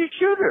fuck did you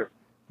shoot her?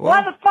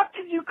 Why the fuck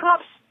did you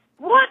cops...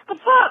 What the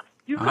fuck?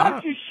 You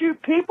cops, you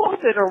shoot people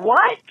that are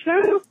white,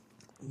 too?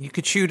 You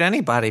could shoot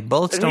anybody.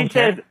 Bullets and don't he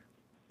care. Said,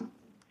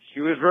 she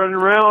was running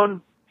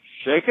around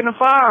shaking a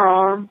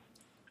firearm.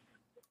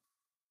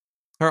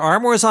 Her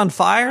arm was on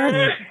fire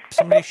and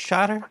somebody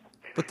shot her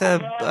with the...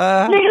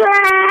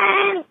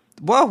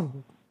 Whoa.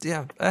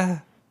 Yeah.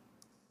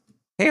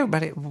 Hey,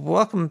 everybody.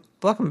 Welcome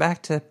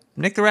back to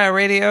Nick the Rat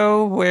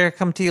Radio. We're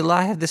coming to you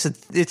live.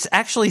 It's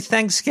actually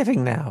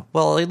Thanksgiving now.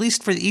 Well, at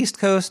least for the East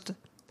Coast.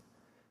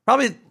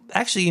 Probably,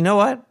 actually, you know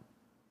what?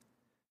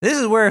 This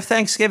is where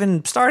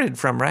Thanksgiving started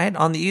from, right?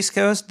 On the East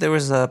Coast, there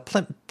was a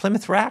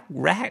Plymouth Rat,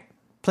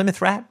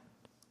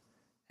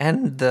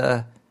 and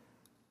the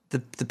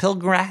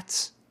Pilgrim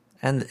Rats,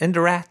 and the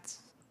Inder Rats.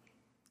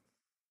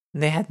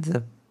 And they had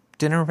the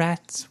dinner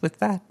rats with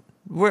that.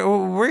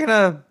 We're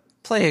gonna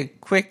play a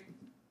quick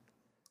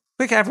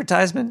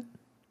advertisement.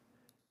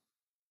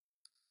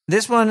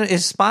 This one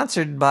is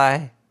sponsored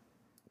by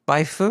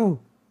Foo.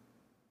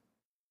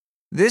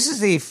 This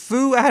is a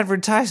Foo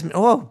advertisement.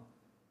 Whoa.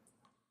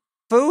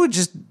 Whoa,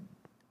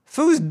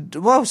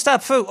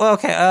 stop, Foo.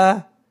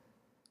 Okay,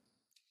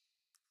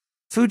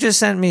 Fu just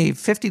sent me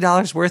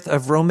 $50 worth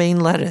of romaine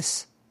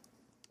lettuce.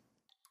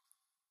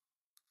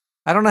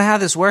 I don't know how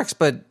this works,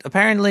 but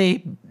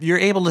apparently you're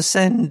able to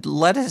send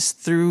lettuce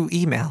through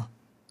email.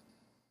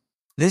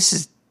 This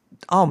is...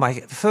 Oh my...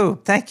 Fu,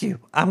 thank you.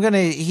 I'm going to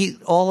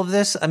eat all of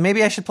this.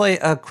 Maybe I should play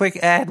a quick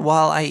ad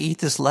while I eat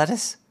this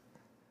lettuce.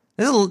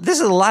 This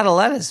is a lot of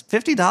lettuce.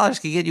 $50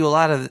 could get you a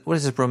lot of... What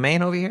is this,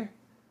 romaine over here?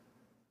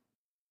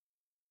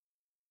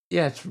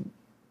 Yeah,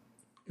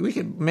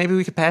 maybe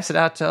we could pass it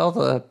out to all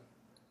the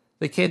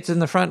kids in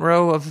the front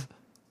row of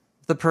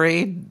the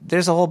parade.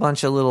 There's a whole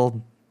bunch of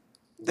little...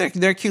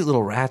 They're cute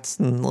little rats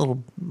and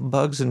little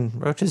bugs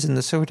and roaches in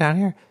the sewer down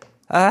here.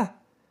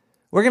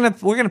 We're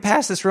gonna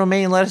pass this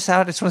romaine lettuce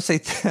out. I just want to say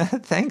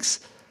thanks.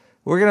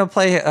 We're gonna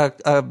play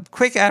a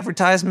quick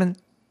advertisement,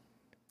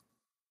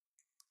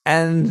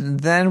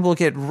 and then we'll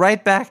get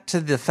right back to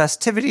the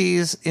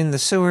festivities in the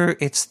sewer.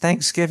 It's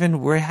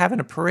Thanksgiving. We're having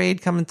a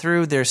parade coming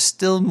through. There's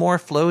still more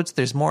floats.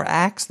 There's more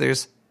acts.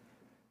 There's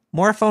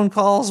more phone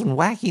calls and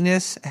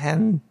wackiness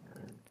and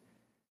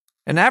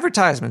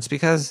advertisements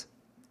because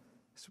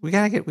we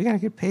gotta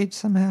get paid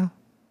somehow.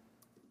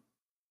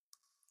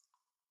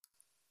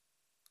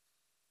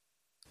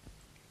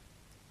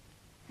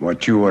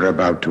 What you are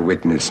about to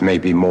witness may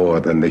be more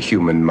than the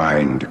human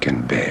mind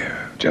can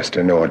bear. Just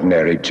an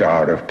ordinary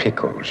jar of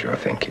pickles, you're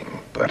thinking.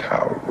 But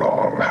how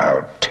wrong,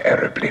 how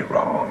terribly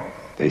wrong.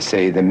 They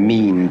say the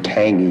mean,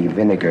 tangy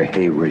vinegar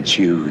Haywards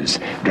use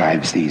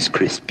drives these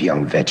crisp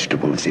young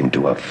vegetables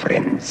into a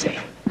frenzy.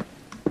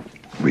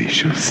 We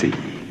shall see.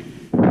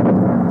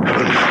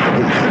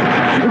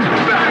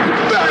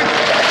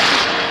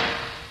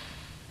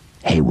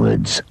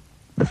 Haywards,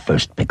 the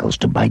first pickles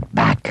to bite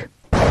back.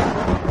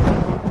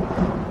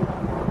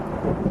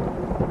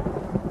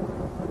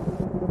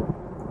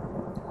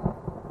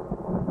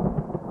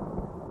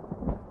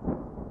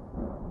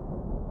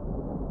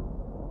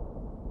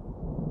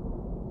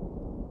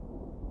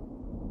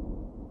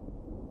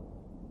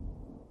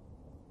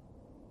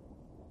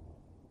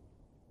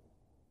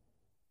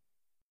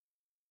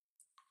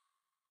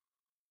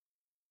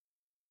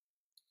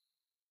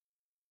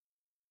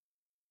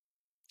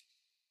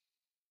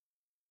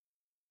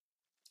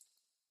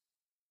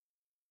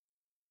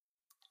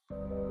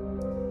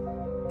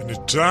 In a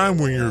time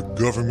when your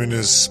government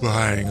is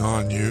spying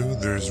on you,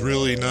 there's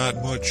really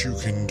not much you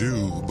can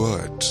do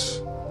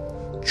but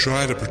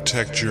try to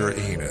protect your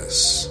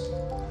anus.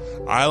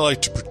 I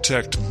like to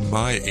protect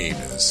my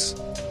anus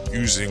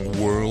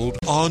using World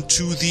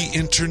Onto the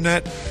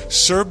Internet.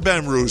 Sir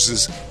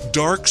Bemrose's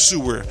Dark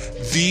Sewer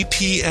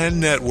VPN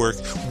network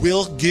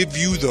will give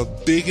you the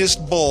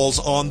biggest balls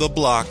on the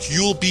block.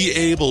 You'll be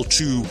able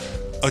to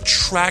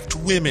attract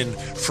women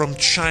from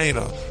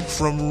China,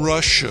 from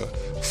Russia,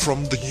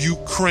 from the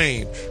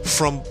Ukraine,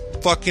 from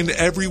fucking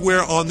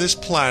everywhere on this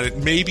planet,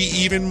 maybe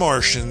even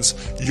Martians.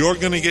 You're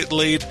gonna get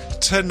laid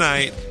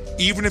tonight.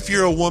 Even if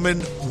you're a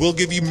woman, we'll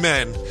give you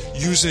men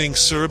using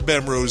Sir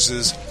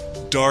Bemrose's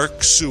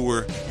Dark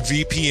Sewer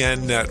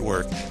VPN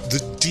network.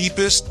 The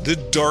deepest, the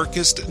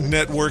darkest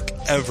network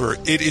ever.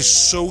 It is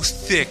so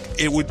thick,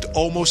 it would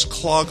almost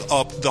clog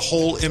up the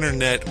whole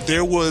internet.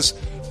 There was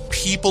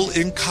people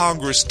in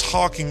Congress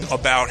talking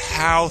about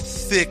how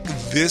thick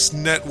this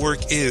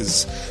network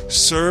is.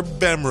 Sir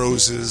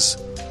Bemrose's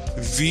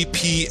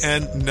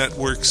VPN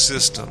network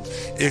system.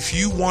 If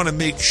you want to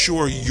make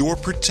sure you're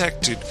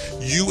protected,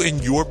 you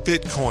and your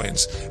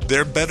bitcoins,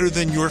 they're better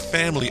than your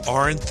family,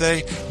 aren't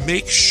they?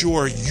 Make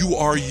sure you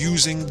are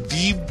using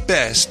the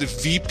best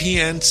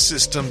VPN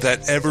system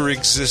that ever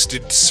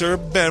existed. Sir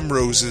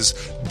Bemrose's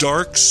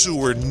Dark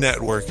Sewer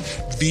Network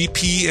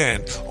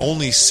VPN,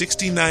 only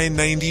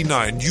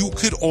 $69.99. You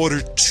could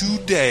order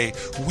today.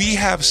 We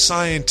have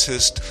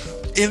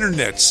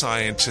internet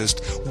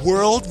scientist,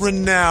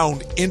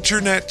 world-renowned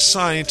internet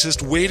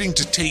scientist waiting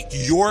to take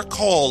your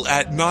call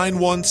at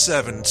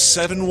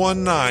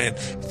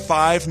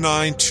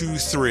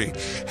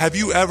 917-719-5923. Have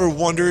you ever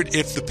wondered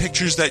if the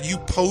pictures that you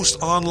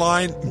post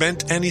online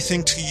meant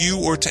anything to you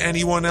or to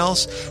anyone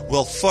else?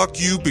 Well, fuck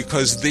you,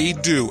 because they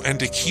do. And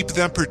to keep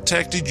them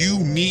protected, you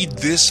need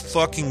this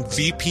fucking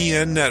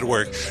VPN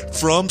network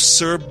from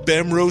Sir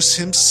Bemrose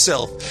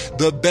himself.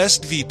 The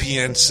best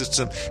VPN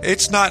system.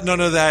 It's not none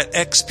of that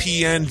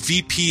XPN,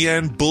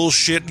 VPN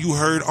bullshit you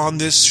heard on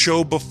this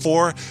show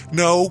before.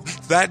 No,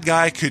 that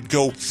guy could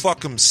go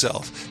fuck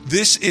himself.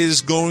 This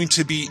is going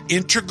to be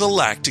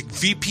intergalactic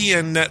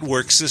VPN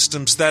network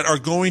systems that are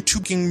going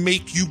to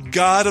make you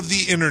god of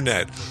the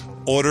internet.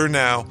 Order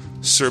now,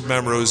 Sir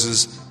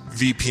Bemrose's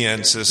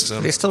VPN system.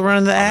 Are they still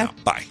running the ad?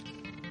 Bye.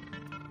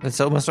 It's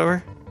almost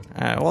over?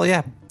 Well,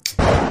 yeah.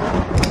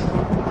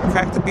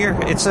 Crack the beer.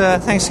 It's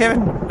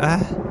Thanksgiving.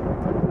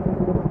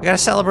 We gotta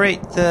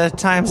celebrate the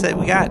times that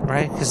we got,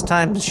 right? Because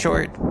time is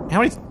short.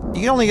 How many?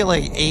 You can only get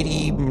like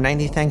 80,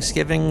 90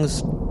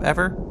 Thanksgivings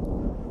ever.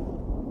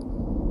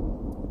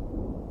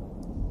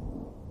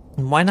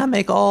 Why not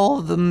make all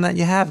of them that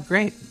you have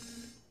great?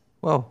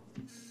 Whoa.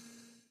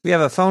 We have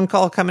a phone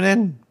call coming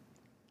in.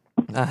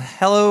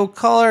 Hello,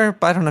 caller.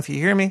 I don't know if you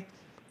hear me.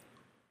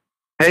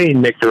 Hey,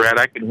 Nick the Rat,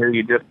 I can hear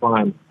you just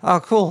fine.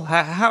 Oh, cool.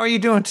 How are you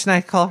doing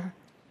tonight, caller?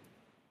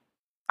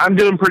 I'm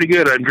doing pretty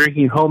good. I'm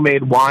drinking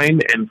homemade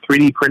wine and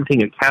 3D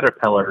printing a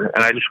caterpillar,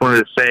 and I just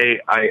wanted to say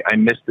I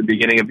missed the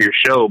beginning of your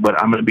show,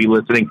 but I'm going to be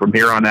listening from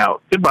here on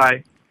out.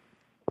 Goodbye.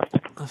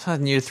 If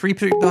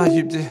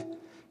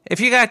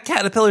you got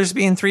caterpillars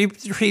being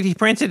 3D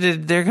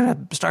printed, they're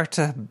going to start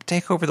to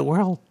take over the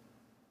world.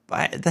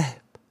 It's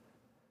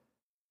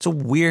a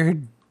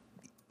weird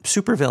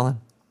supervillain.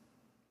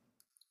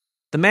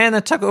 The man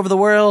that took over the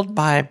world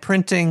by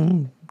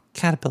printing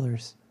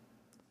caterpillars.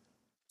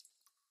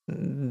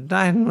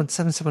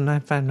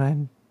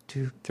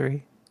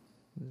 917795923.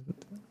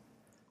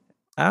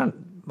 My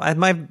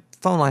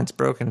phone line's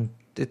broken.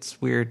 It's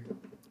weird.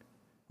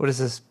 What is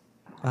this?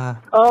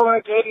 Oh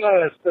my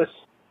goodness! This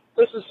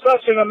is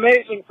such an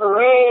amazing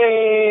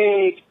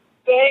parade.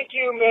 Thank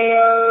you,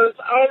 Mayos.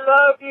 I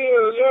love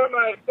you. You're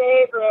my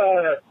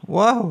favorite.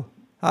 Whoa.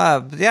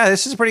 Yeah,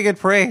 this is a pretty good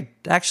parade.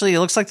 Actually,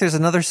 it looks like there's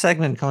another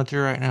segment coming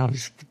through right now.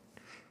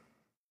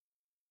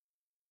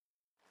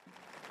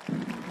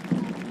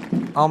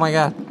 Oh my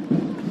god.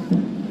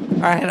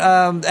 Alright,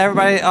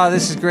 everybody,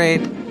 this is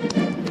great.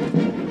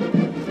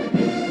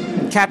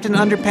 Captain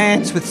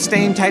Underpants with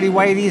Stained Tighty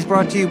Whities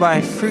brought to you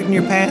by Fruit in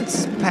Your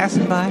Pants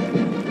passing by.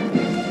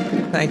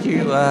 Thank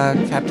you,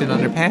 Captain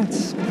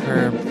Underpants,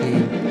 for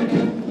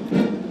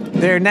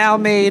They're now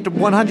made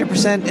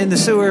 100% in the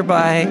sewer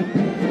by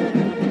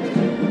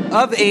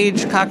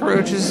of-age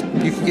cockroaches.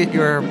 You can get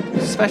your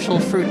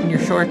special fruit in your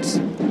shorts.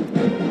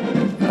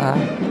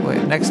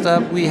 Next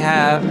up we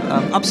have...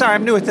 I'm sorry,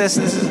 I'm new at this.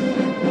 This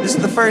is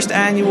the first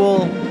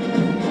annual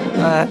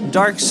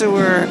Dark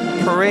Sewer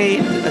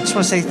Parade. I just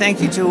want to say thank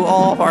you to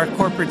all of our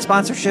corporate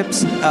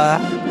sponsorships.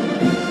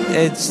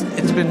 It's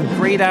been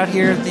great out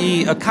here.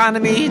 The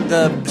economy,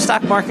 the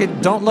stock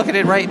market, don't look at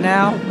it right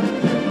now.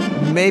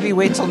 Maybe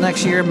wait till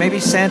next year. Maybe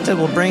Santa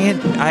will bring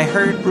it. I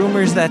heard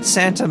rumors that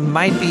Santa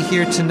might be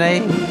here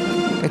tonight.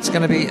 It's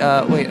going to be...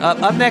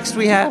 Up next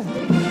we have...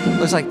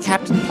 looks like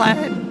Captain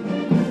Planet.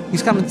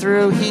 He's coming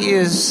through. He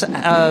is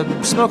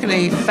smoking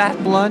a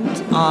fat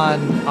blunt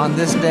on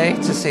this day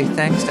to say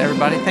thanks to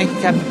everybody. Thank you,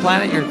 Captain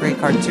Planet. You're a great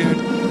cartoon.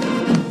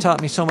 You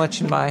taught me so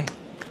much in my...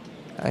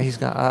 he's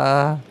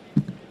got...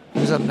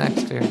 who's up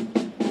next here?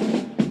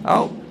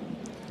 Oh.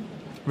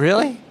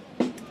 Really?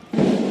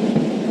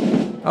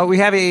 Oh, we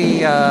have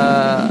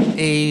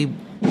a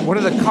one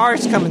of the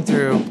cars coming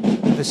through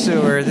the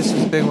sewer. This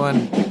is a big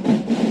one.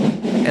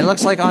 It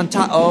looks like on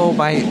top... on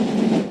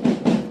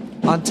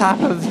top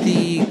of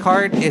the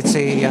cart, it's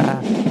a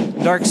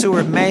Dark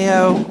Sewer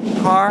Mayo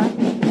car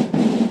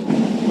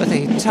with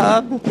a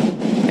tub.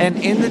 And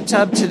in the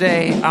tub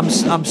today, I'm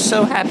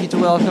so happy to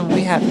welcome,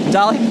 we have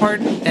Dolly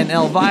Parton and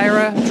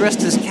Elvira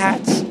dressed as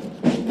cats.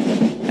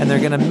 And they're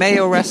going to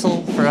Mayo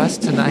wrestle for us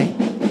tonight.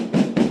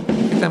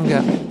 Look at them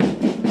go.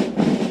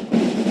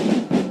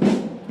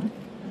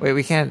 Wait,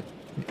 we can't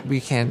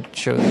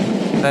show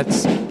them.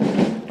 Let's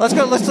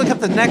go. Let's look up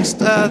the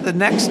next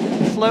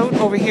float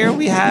over here.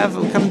 We have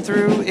coming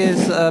through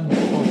is oh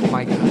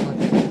my god, look.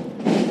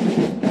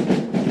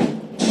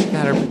 She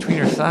got her between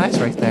her thighs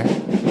right there.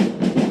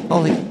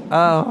 Holy,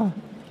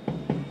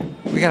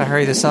 we gotta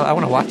hurry this up. I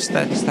want to watch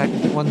that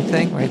one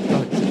thing right.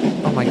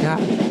 Oh my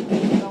god,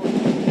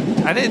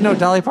 I didn't know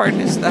Dolly Parton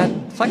is that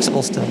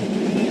flexible still.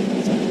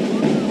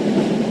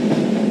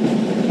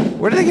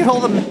 Where did they get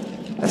hold of them?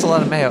 That's a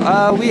lot of mayo.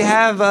 We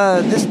have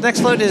this next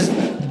float is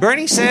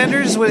Bernie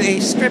Sanders with a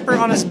stripper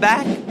on his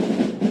back.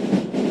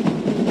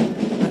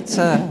 That's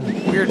a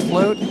weird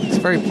float. It's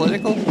very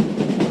political.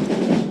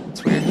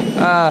 It's weird.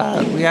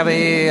 We have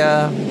a...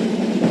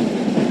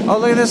 oh,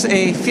 look at this.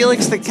 A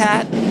Felix the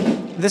Cat.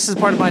 This is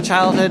part of my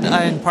childhood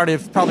and part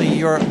of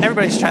probably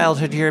everybody's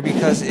childhood here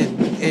because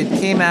it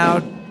came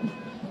out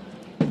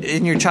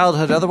in your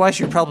childhood. Otherwise,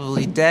 you're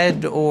probably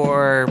dead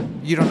or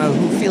you don't know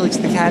who Felix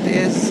the Cat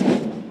is.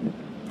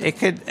 It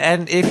could,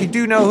 and if you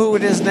do know who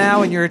it is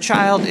now and you're a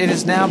child, it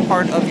is now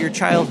part of your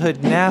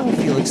childhood now,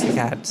 Felix the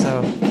Cat.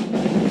 So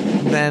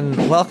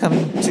then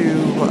welcome to,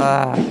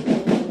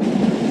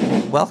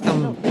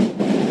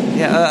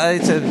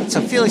 it's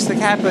a Felix the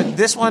Cat, but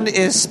this one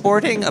is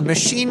sporting a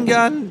machine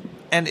gun,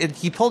 and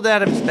he pulled it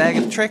out of his bag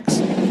of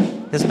tricks,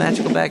 his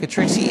magical bag of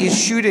tricks. He is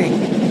shooting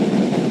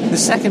the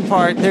second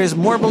part. There's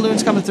more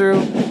balloons coming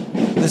through.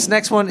 This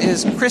next one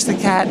is Chris the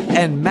Cat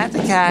and Matt the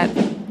Cat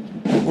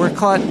were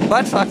caught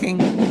butt fucking,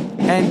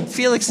 and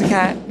Felix the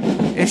Cat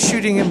is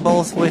shooting them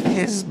both with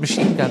his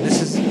machine gun.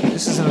 This is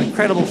an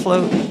incredible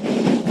float.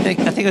 I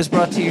think it was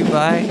brought to you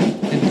by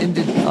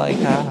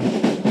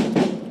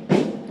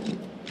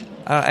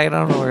I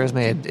don't know where it was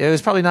made. It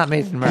was probably not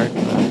made in America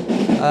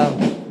though.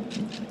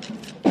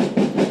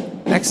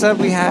 Next up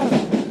we have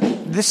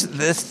this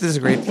is a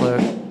great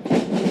float.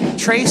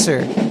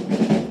 Tracer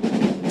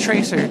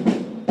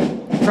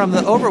from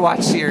the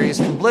Overwatch series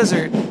from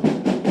Blizzard.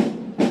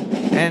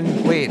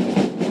 And wait,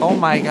 oh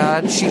my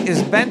god, she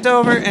is bent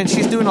over and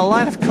she's doing a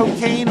line of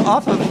cocaine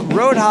off of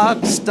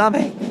Roadhog's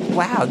stomach.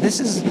 Wow, this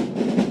is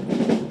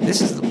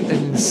an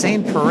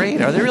insane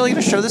parade. Are they really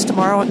going to show this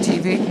tomorrow on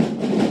TV?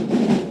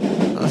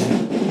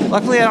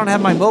 Luckily, I don't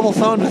have my mobile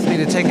phone with me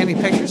to take any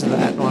pictures of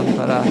that one,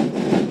 but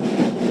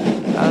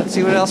let's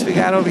see what else we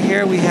got over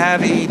here. We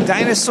have a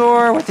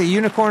dinosaur with a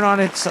unicorn on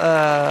it.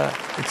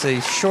 It's a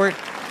short,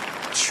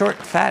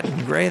 fat,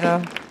 and gray,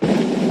 though.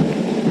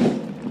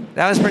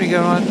 That was a pretty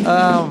good one.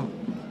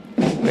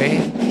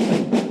 Wait.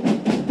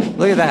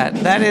 Look at that.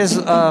 That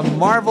is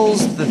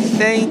Marvel's The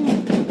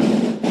Thing.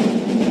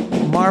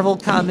 Marvel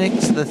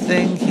Comics, The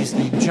Thing. He's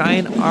the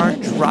giant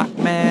orange rock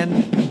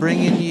man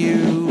bringing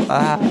you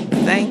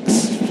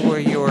thanks for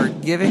your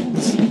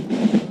givings.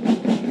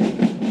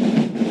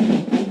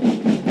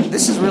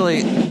 This is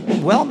really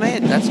well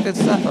made. That's good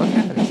stuff.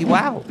 Okay.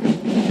 Wow.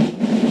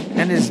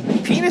 And his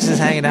penis is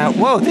hanging out.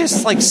 Whoa,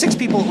 there's like 6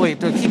 people. Wait,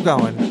 keep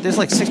going. There's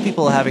like 6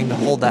 people having to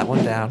hold that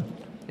one down.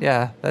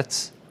 Yeah,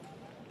 that's...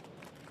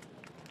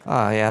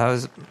 Oh, yeah,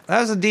 that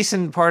was a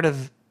decent part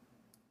of...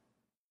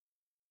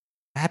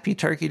 Happy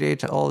Turkey Day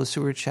to all the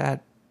sewer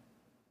chat.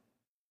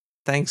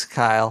 Thanks,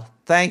 Kyle.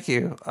 Thank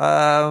you.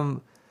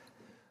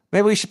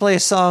 Maybe we should play a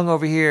song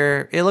over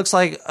here. It looks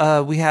like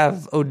we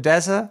have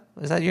Odessa.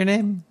 Is that your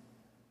name?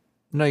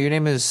 No, your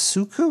name is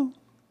Suku?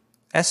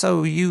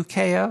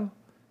 Souko?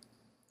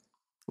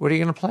 What are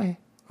you going to play?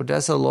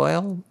 Odessa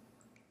Loyal?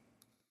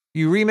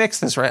 You remixed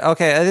this, right?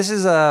 Okay, this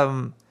is...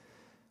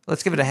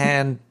 Let's give it a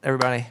hand,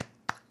 everybody.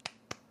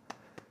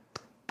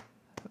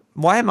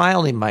 Why am I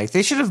only mic'd?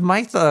 They should have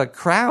mic'd the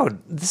crowd.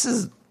 This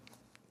is...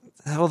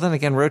 Well, then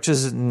again,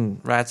 roaches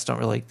and rats don't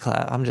really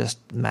clap. I'm just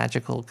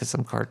magical because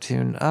I'm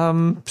cartoon.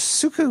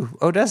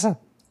 Suku, Odessa.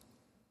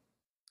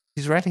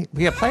 He's ready.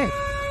 We gotta play it.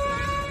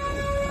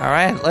 All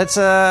right, let's,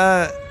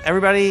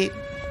 everybody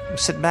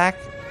sit back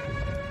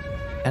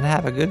and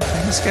have a good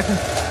Thanksgiving.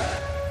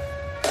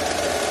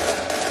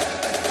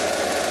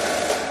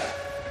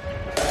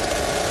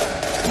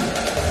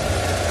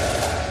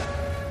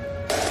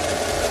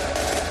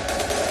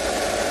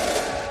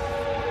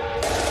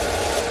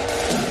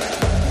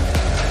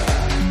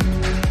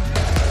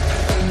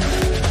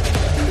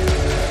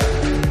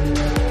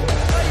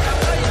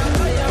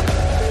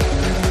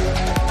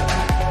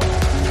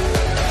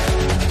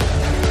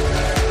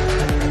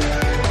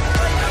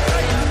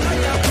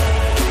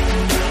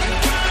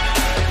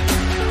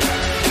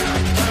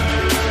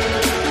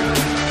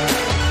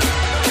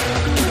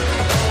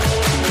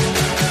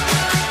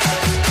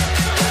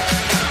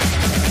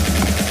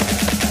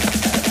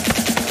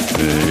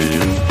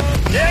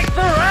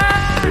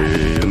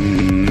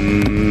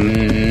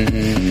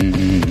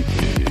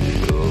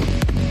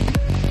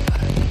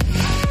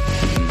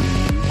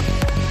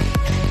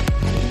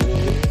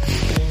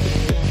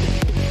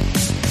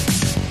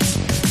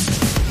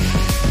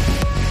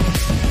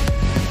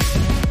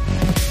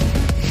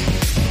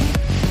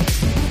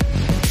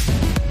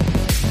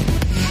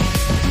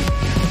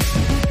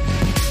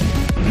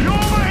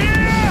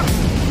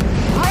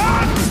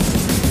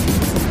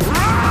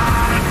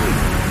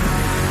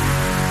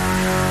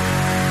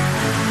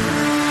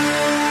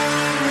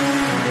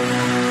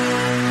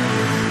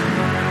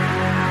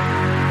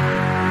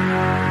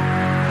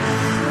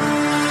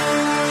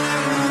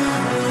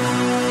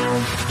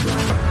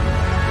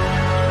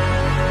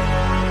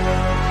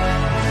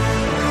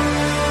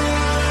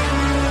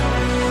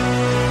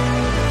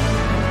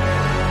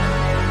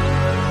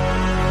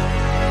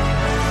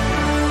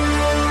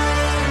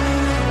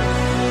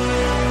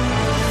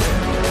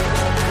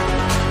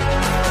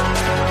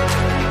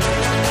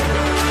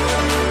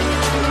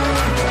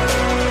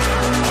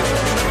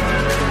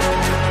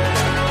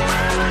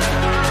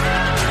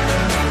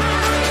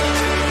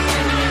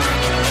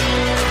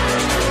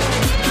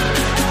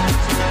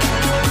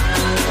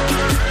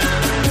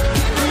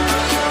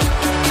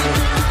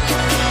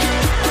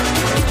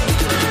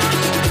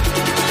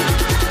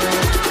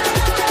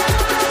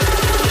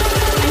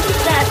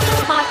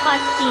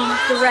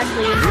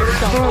 directly into your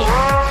soul.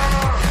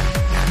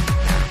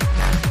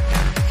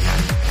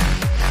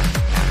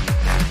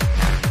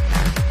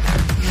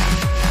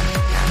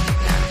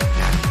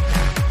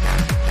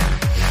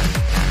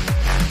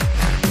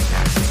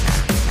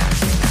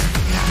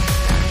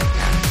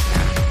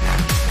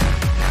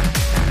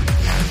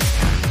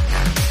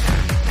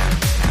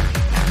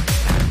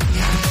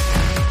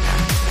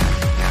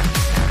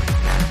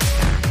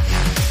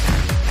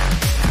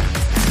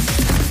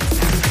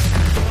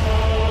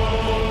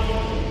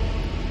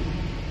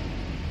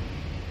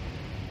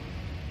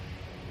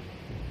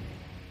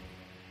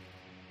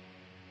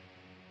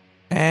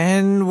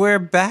 And we're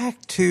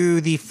back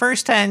to the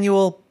first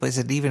annual, is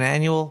it even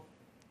annual?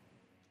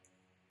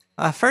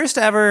 First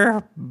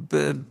ever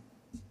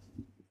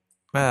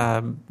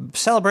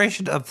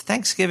celebration of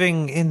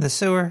Thanksgiving in the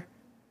sewer.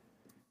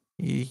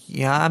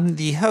 Yeah, I'm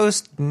the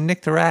host,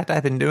 Nick the Rat.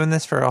 I've been doing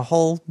this for a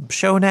whole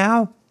show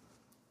now.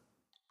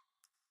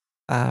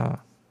 I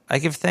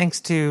give thanks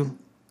to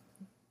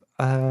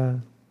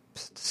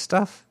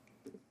stuff.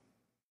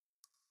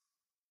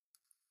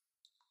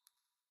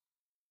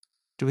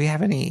 Do we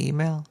have any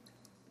email?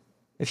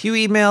 If you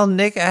email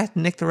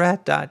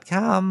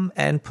nick@nicktherat.com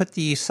and put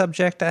the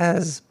subject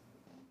as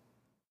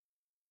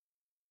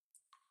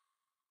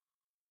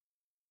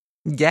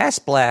Gas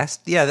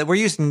Blast. Yeah, we're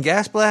using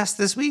Gas Blast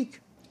this week.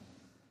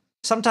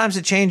 Sometimes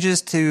it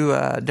changes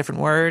to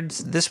different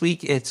words. This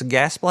week it's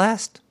Gas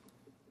Blast.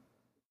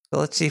 So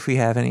let's see if we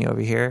have any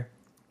over here.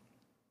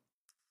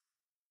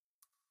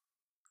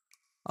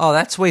 Oh,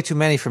 that's way too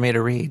many for me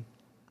to read.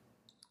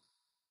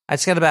 I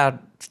just got about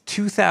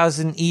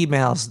 2,000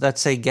 emails that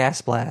say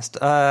Gas Blast.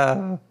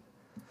 All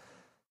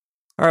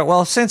right,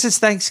 well, since it's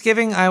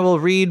Thanksgiving, I will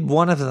read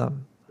one of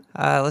them.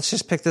 Let's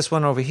just pick this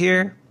one over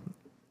here.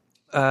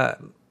 I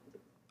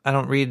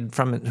don't read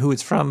from who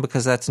it's from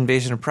because that's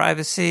invasion of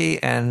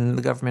privacy, and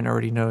the government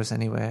already knows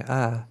anyway.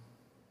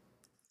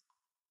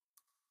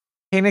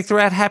 Hey, Nick the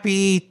Rat,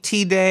 happy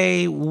Tea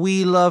Day.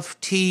 We love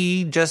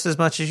tea just as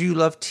much as you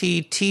love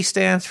tea. T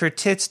stands for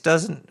tits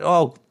doesn't...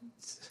 Oh,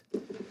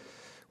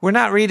 we're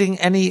not reading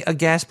any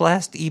Gas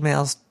Blast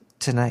emails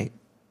tonight.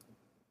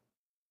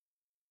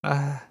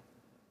 That's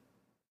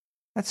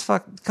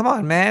fuck... Come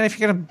on, man, if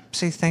you're going to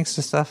say thanks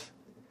to stuff.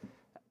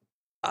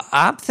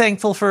 I'm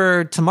thankful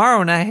for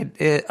tomorrow night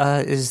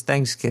is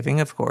Thanksgiving,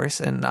 of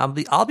course, and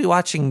I'll be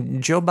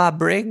watching Joe Bob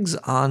Briggs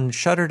on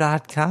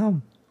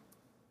Shudder.com.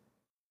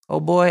 Oh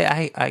boy,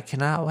 I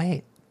cannot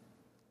wait.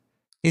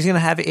 He's gonna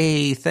have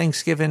a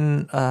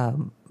Thanksgiving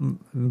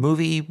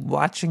movie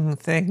watching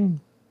thing.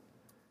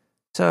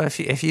 So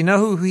if you know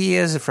who he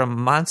is from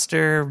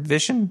Monster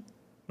Vision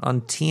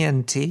on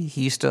TNT,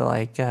 he used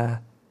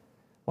to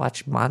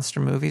watch monster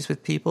movies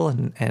with people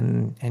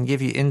and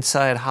give you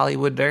inside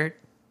Hollywood dirt.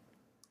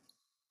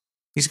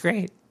 He's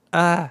great.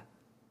 I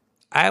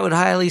would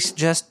highly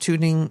suggest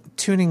tuning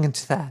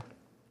into that.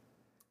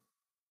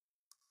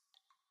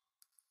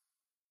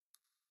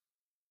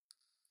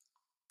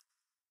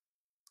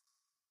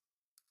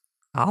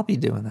 I'll be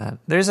doing that.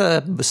 There's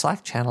a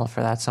Slack channel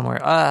for that somewhere.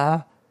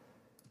 I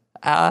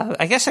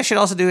guess I should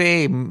also do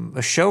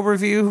a show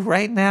review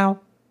right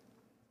now.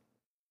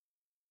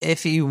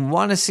 If you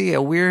want to see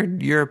a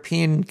weird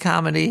European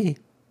comedy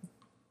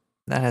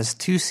that has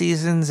 2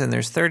 seasons and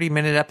there's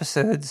 30-minute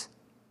episodes,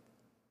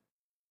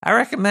 I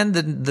recommend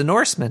the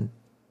Norseman.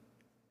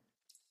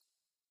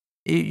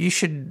 You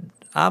should...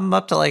 I'm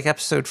up to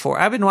episode 4.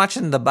 I've been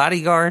watching The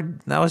Bodyguard.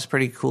 That was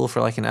pretty cool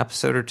for an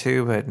episode or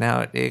 2, but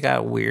now it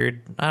got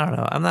weird. I don't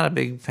know. I'm not a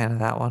big fan of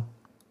that one.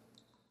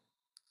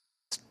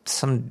 It's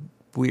some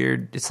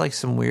weird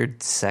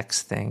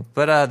sex thing.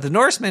 But The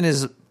Norseman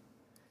is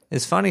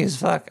funny as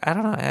fuck. I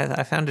don't know.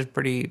 I found it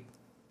pretty...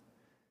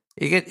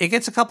 It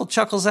gets a couple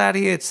chuckles out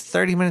of you. It's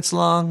 30 minutes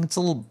long.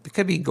 It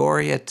could be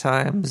gory at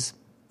times.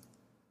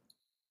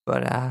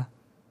 But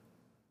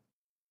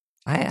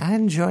I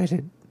enjoyed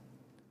it.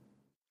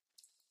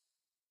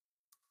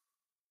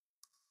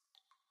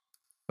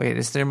 Wait,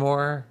 is there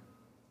more?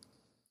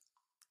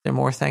 There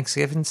more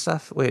Thanksgiving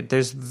stuff? Wait,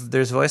 there's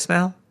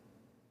voicemail?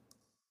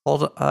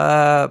 Hold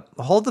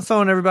the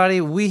phone,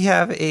 everybody. We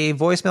have a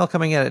voicemail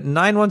coming in at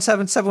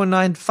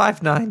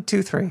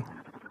 917-719-5923.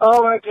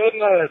 Oh my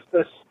goodness,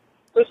 this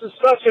is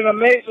such an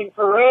amazing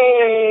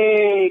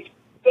parade.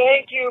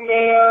 Thank you,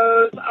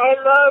 Mayos. I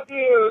love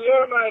you.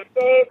 You're my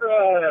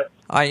favorite.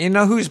 You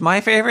know who's my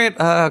favorite?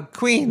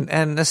 Queen,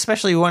 and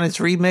especially when it's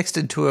remixed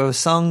into a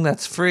song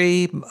that's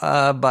free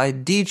by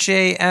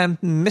DJ and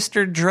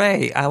Mr.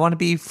 Dre. I want to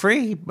be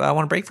free. I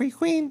want to break free,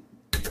 Queen.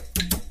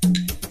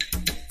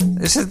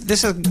 This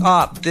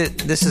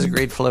is a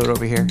great float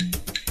over here.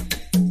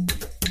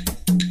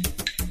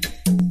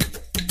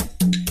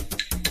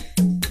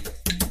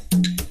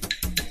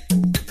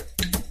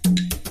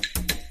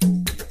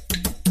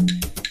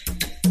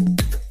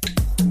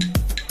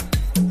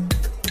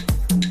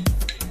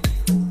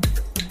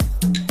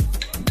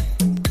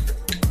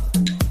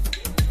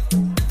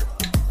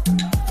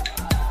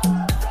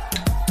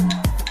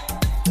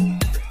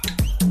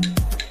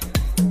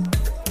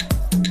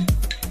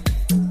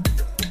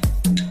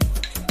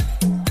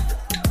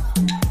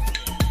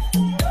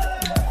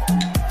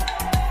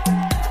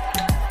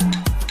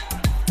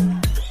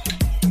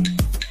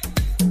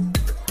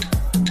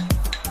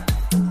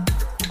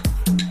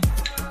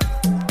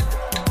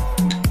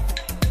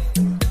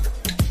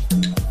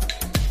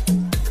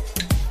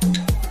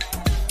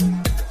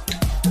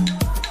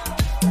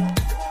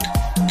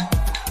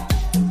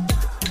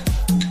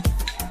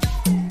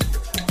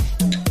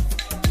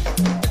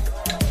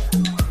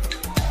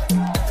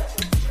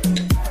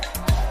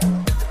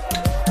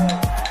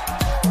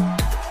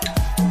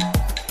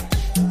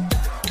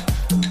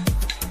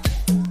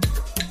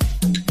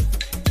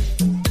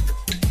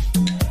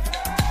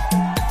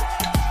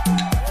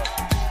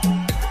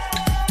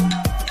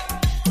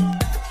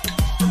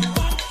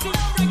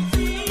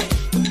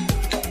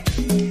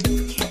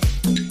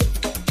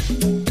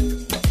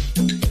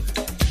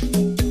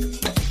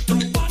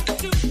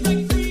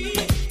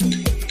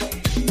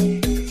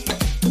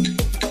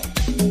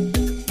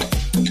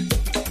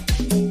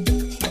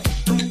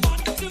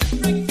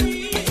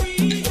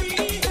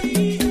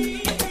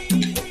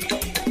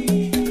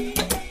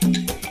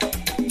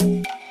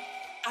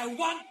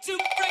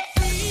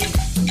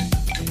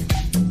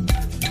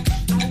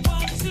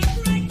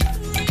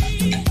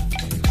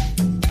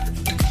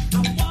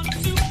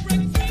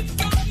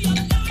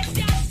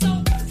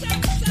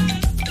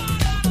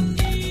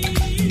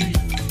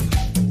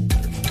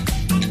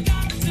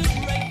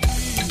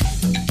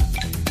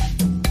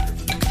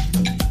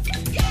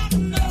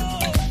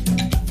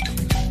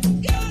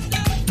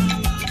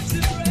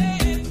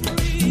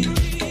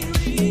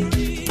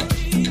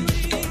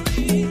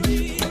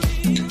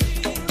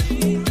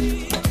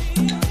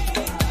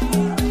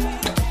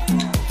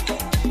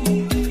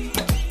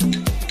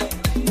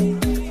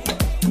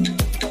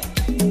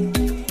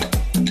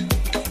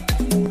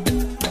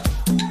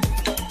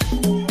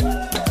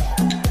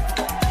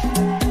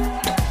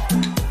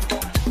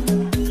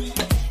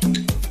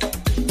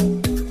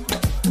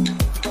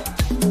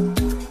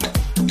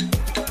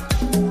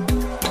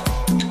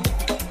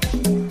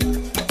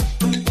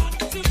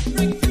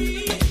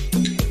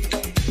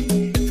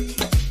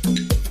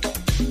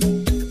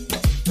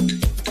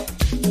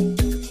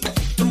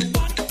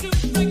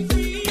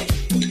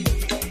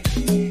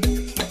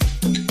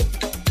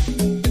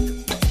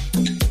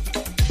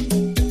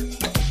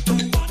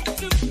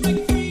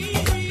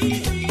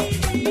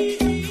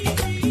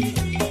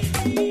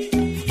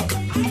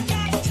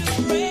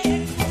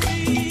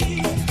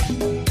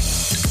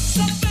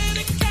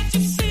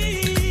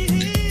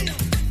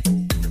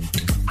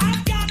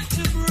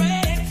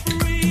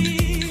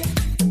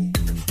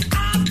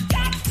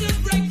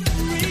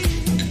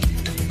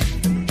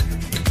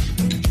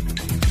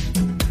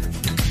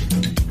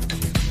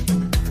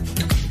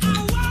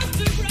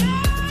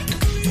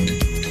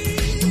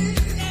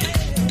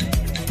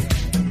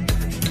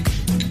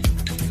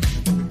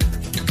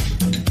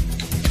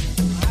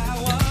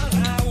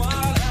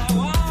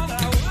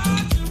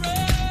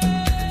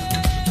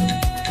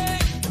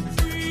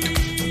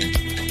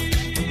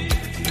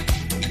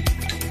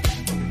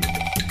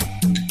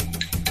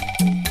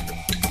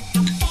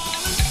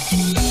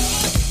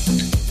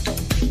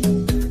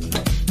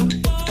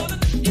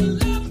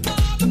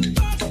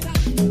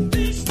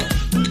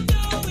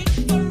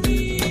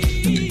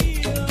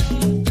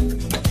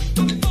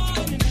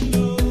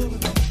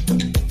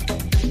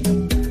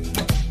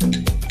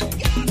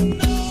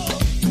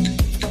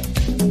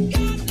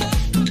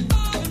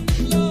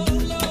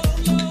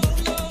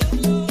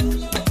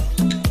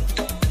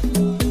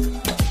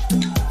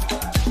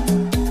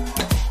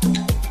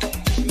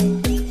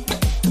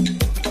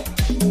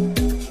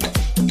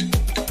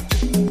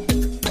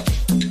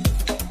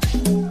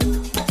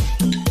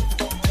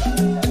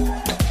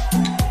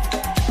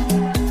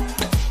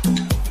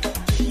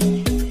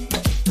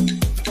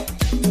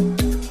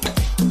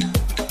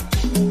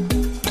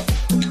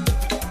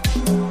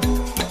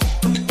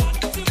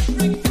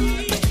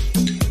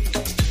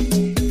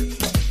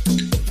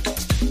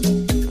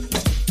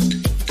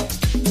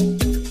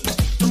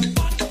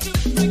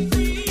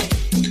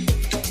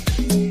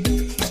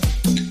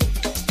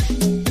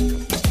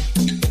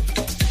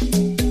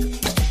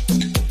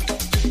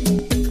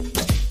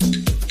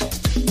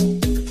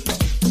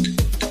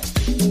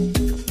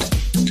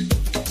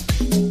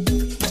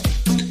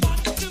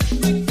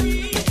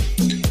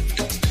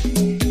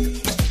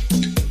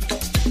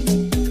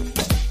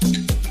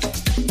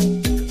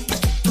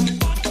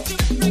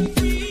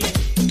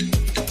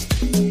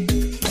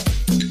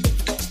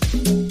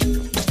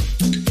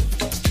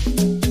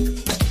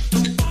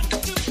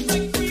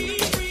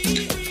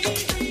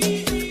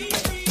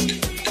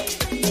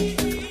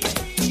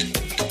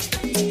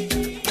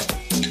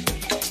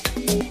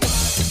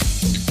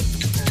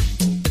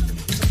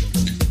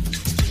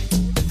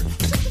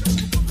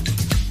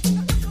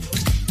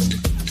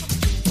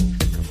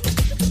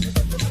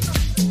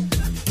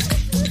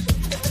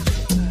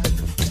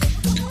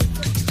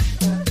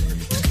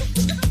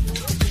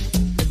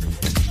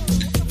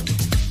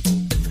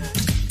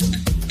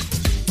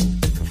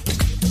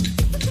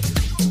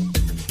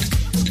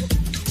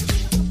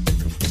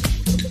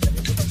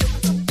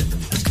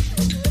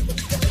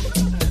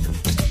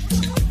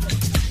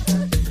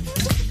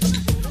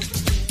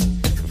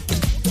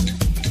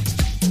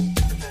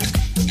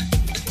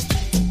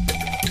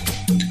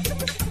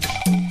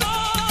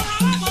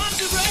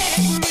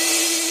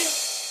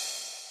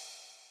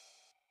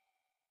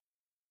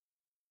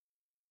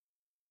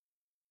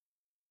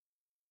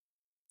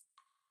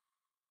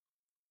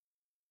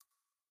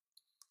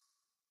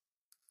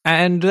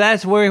 And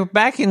we're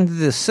back into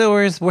the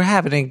sewers. We're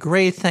having a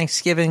great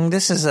Thanksgiving.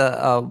 This is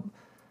an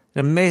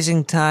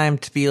amazing time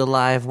to be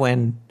alive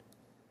when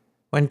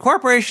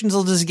corporations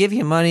will just give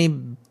you money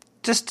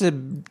just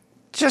to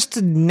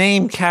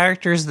name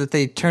characters that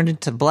they turned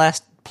into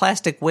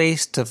plastic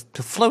waste to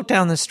float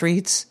down the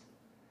streets.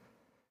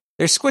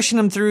 They're squishing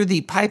them through the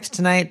pipes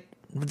tonight.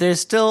 There's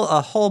still a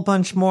whole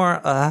bunch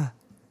more. I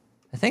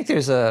think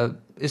is there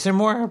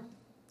more?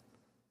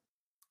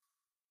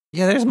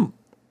 Yeah,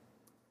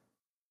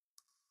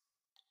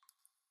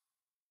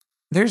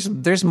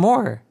 there's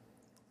more.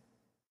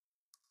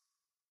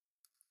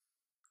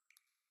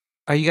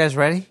 Are you guys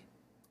ready?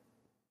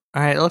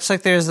 All right, it looks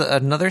like there's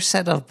another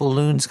set of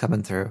balloons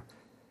coming through.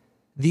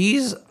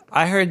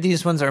 I heard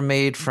these ones are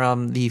made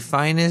from the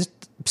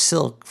finest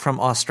silk from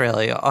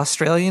Australia.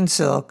 Australian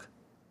silk.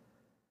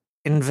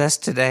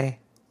 Invest today.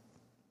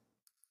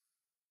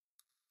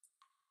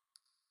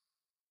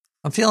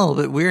 I'm feeling a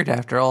little bit weird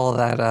after all of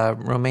that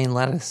romaine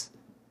lettuce.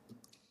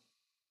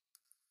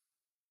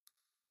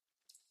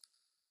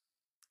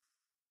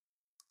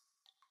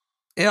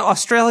 Yeah,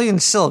 Australian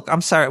silk.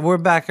 I'm sorry, we're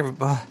back. I'm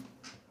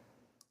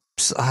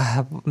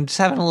just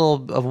having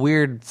a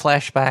weird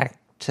flashback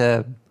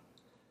to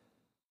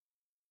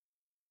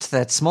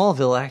that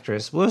Smallville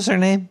actress. What was her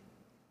name?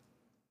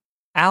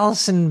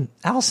 Allison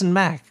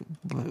Mack.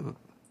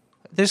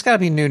 There's got to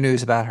be new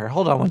news about her.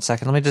 Hold on one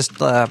second. Let me just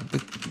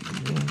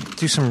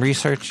do some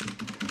research.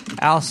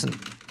 Allison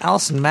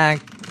Mack,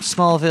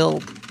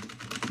 Smallville,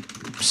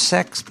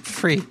 sex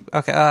free.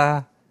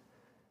 Okay.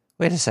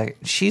 Wait a second.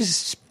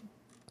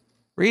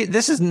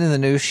 This isn't in the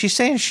news. She's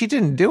saying she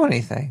didn't do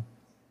anything.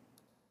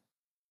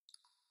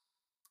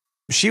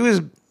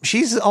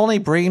 She's only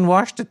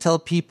brainwashed to tell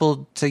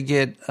people to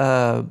get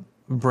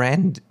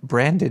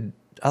branded.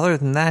 Other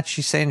than that,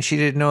 she's saying she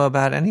didn't know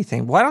about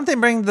anything. Why don't they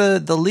bring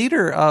the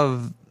leader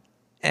of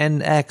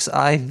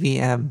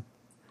NXIVM?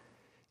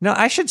 No,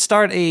 I should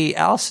start a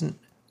Allison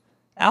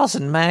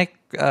Mack,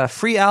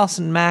 free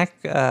Allison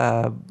Mack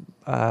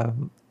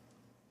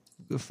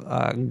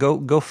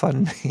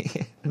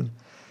GoFundMe.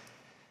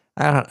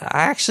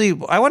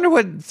 I wonder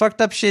what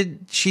fucked up shit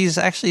she's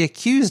actually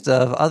accused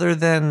of, other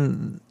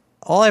than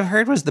all I've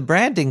heard was the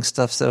branding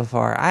stuff so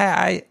far.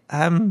 I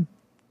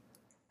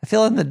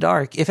feel in the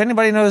dark. If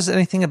anybody knows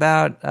anything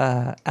about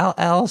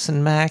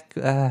Allison Mack,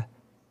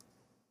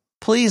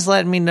 please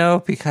let me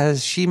know,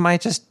 because she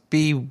might just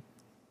be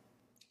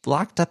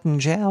locked up in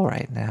jail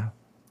right now.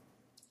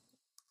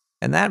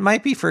 And that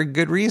might be for a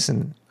good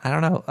reason. I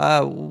don't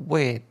know.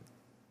 Wait.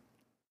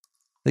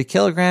 The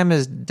kilogram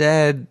is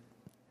dead.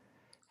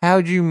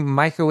 How'd you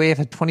microwave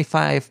a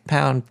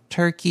 25-pound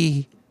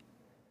turkey?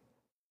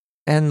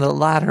 And the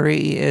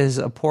lottery is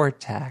a poor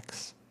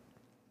tax.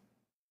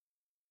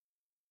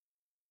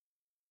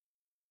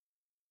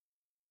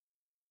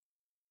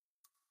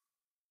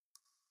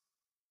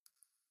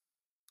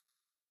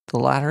 The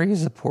lottery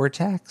is a poor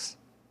tax?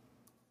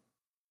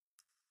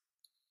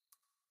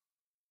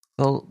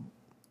 The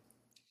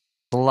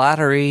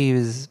lottery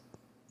is...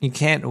 You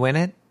can't win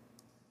it?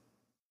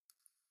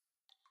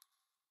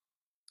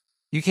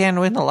 You can't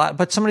win the lot,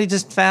 but somebody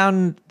just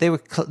found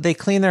they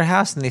cleaned their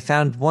house and they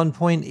found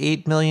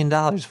 $1.8 million.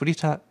 What are you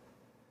talking?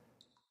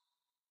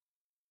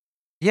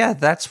 Yeah,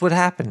 that's what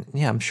happened.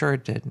 Yeah, I'm sure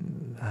it did.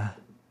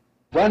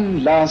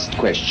 One last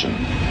question.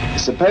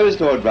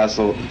 Suppose, Lord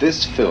Russell,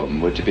 this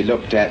film were to be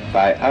looked at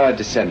by our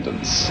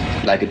descendants,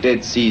 like a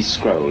Dead Sea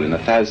Scroll in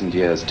 1,000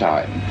 years'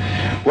 time.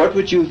 What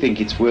would you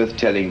think it's worth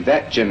telling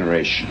that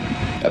generation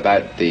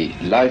about the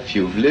life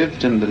you've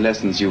lived and the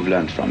lessons you've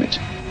learned from it?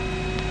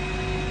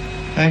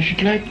 I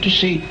should like to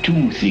say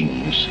two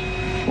things.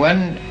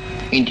 One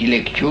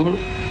intellectual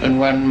and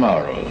one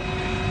moral.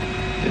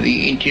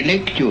 The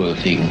intellectual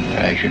thing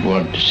I should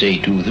want to say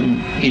to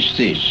them is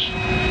this.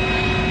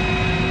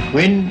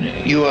 When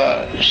you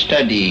are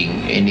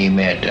studying any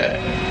matter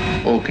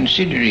or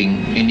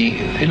considering any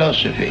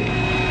philosophy,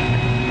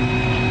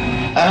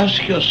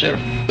 ask yourself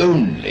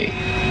only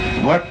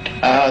what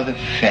are the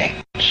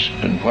facts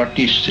and what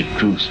is the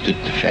truth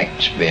that the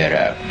facts bear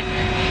out.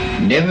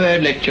 Never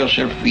let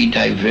yourself be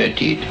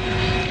diverted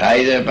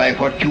either by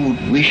what you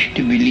would wish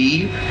to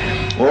believe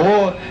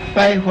or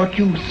by what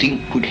you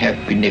think would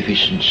have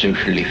beneficent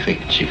social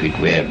effects if it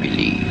were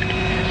believed.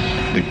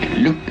 But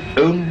look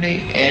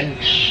only and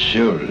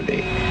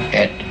solely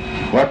at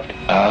what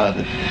are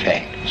the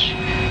facts.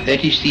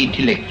 That is the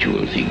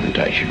intellectual thing that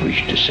I should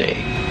wish to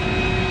say.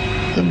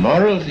 The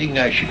moral thing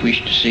I should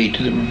wish to say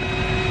to them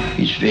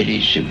is very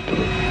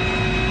simple.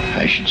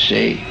 I should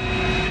say,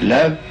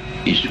 love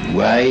is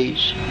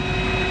wise,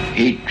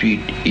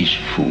 hatred is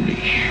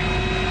foolish.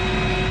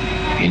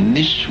 In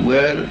this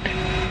world,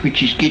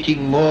 which is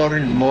getting more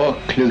and more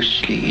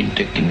closely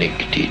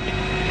interconnected,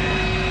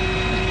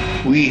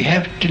 we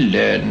have to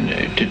learn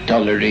to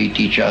tolerate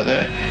each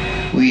other.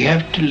 We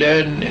have to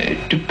learn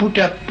to put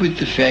up with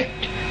the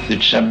fact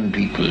that some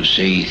people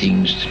say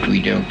things that we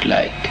don't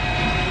like.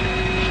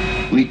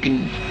 We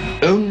can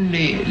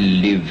only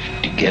live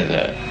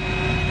together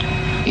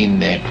in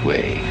that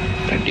way.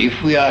 But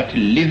if we are to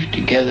live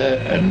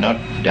together and not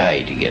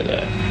die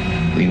together,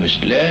 we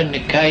must learn a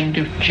kind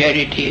of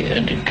charity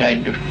and a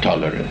kind of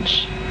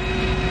tolerance,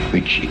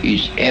 which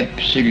is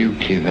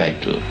absolutely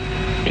vital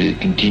to the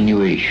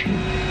continuation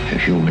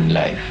of human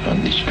life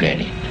on this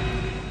planet.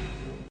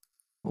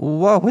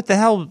 Whoa, what the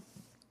hell?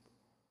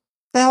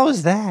 The hell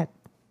is that?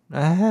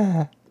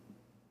 Well,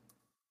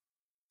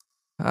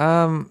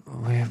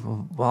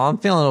 I'm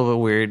feeling a little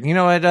bit weird. You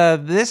know what?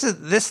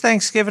 This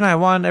Thanksgiving, I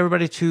want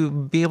everybody to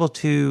be able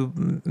to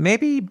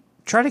maybe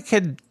try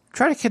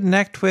to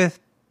connect with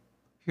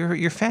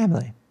your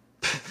family.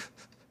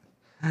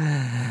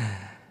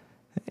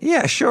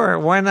 Yeah, sure.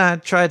 Why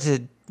not try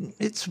to?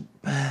 It's you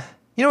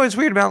know what's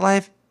weird about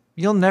life?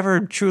 You'll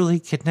never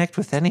truly connect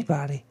with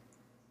anybody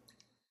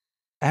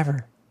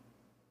ever.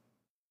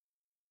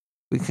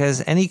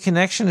 Because any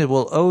connection, it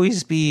will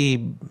always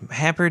be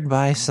hampered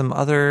by some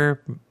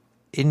other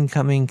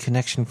incoming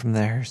connection from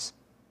theirs.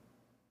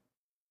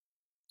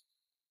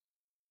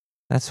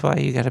 That's why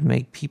you got to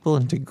make people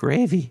into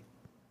gravy.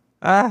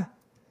 No,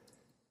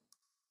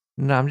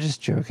 I'm just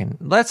joking.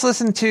 Let's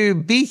listen to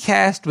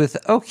B-Cast with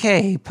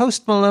OK,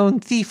 Post Malone,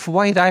 Thief,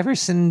 White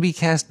Iverson,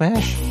 B-Cast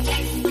mash.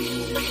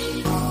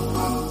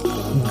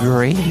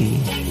 Gravy.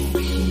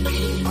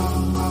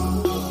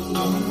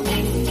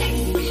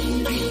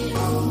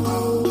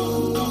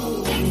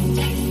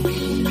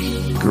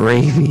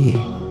 Gravy.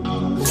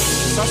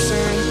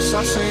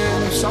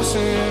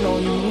 Saucing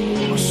on you.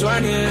 I'm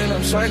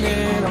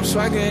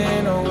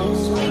swagging on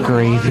you.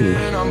 Gravy.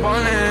 I'm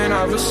ballin', I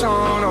have a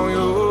song on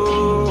you.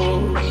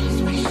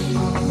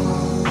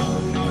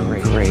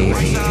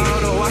 Gravy.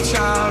 Watch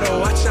out.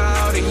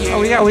 Oh,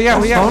 we got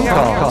phone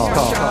call.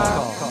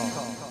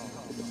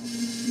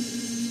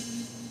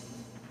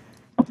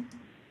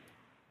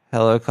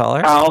 Hello,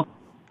 caller. Al.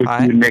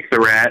 Hi. Nick the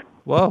Rat.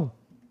 Whoa.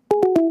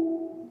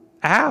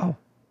 Ow.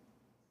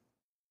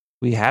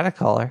 We had a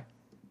caller.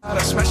 I'm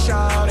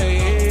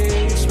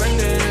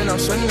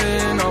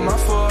spending on my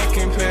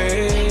fucking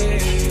pay.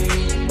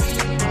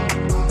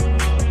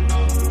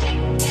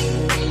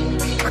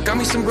 I got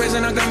me some braids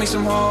and I got me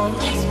some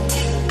hoes.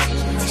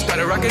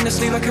 Started rocking the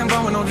sleeve, I can't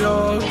buy with no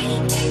jaws.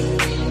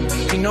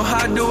 You know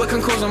how I do it,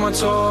 can close on my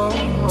toes.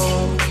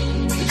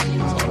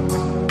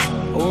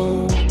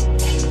 Oh,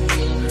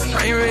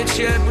 I ain't rich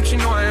yet, but you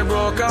know I ain't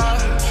broke.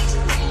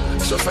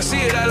 So if I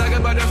see it, I like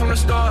it, buy that from the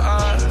store.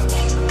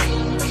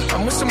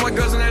 I'm with some white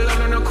girls and they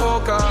love on the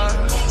coca.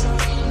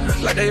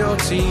 Like they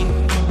OT,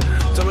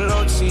 double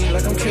OT,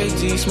 like I'm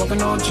KD,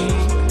 smoking OG.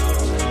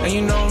 And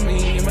you know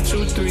me, in my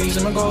 2 3s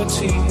and my gold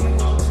tee.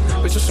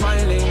 But you're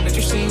smiling, that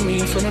you see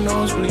me from the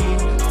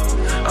nosebleed.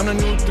 I'm the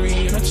new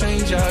 3 and I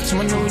change out to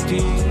my new D.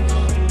 You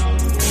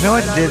know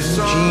what didn't,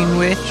 Gene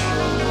Witch?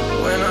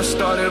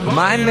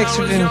 My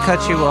mixer didn't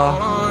cut you off.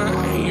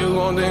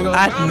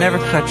 I'd never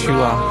cut you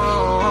off.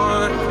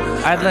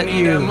 I'd let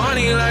you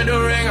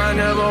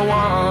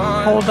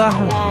hold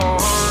on.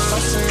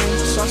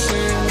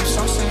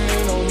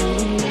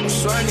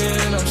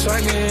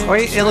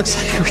 Wait, it looks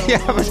like we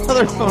have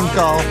another phone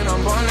call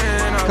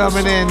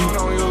coming in.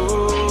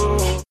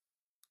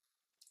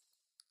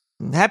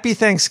 Happy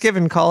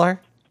Thanksgiving,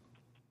 caller.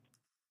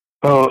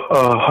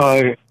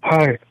 Hi.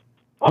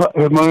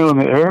 Am I on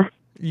the air?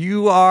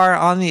 You are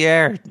on the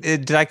air.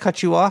 Did I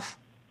cut you off?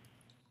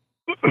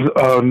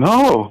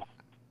 No.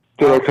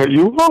 Did I cut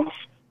you off?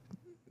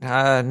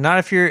 Not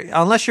if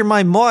unless you're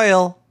my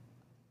Moyle.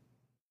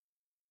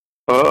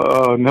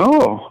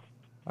 No.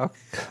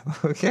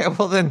 Okay,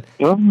 well then.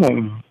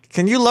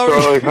 Can you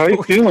lower? So, how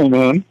you feeling,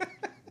 man?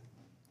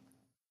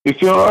 You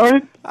feel all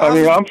right? I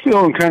mean, I'm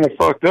feeling kind of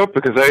fucked up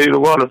because I ate a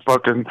lot of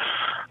fucking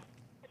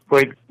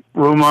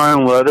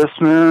romaine lettuce,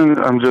 man.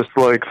 I'm just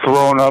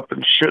throwing up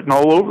and shitting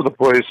all over the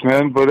place,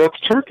 man. But that's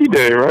Turkey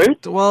Day,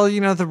 right? Well,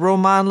 the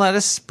romaine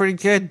lettuce is pretty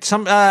good.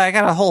 I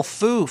got a whole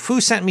Foo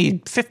sent me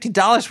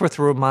 $50 worth of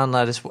romaine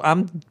lettuce.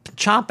 I'm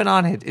chomping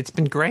on it. It's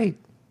been great.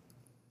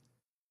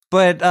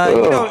 But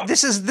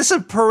this is a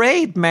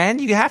parade, man.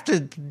 You have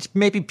to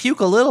maybe puke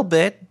a little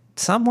bit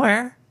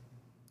somewhere.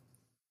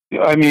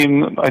 I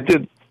mean, I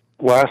did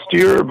last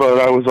year, but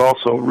I was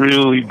also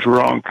really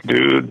drunk,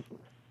 dude.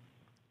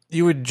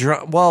 You were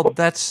drunk. Well,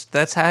 that's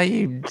how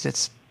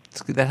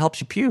that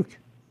helps you puke.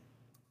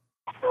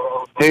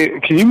 Hey,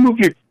 can you move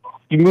your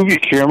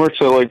camera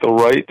to the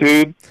right,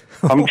 dude?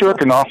 I'm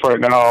jerking off right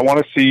now. I want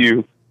to see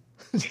you.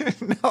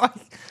 No,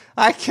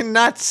 I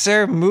cannot,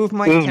 sir. Move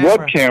my camera. This is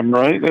webcam,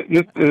 right?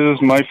 This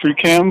is My Free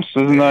Cams,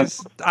 isn't that?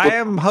 I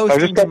am hosting.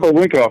 I just got the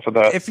link off of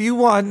that. If you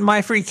want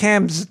My Free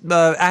Cams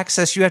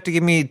access, you have to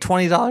give me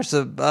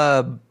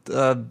 $20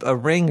 a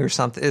ring or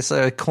something. It's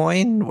a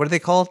coin. What are they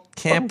called?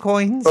 Cam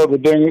coins? Oh, the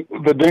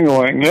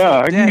dingling. Yeah,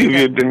 I can give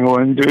you a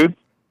dingling, dude.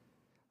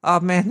 Oh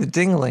man, the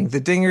dingling,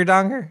 the dinger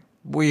donger.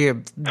 We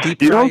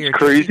deep. You know what's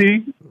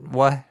crazy?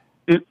 What?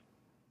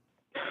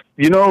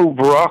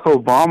 Barack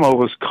Obama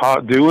was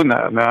caught doing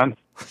that, man.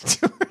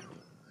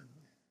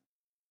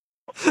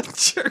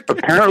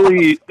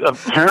 Apparently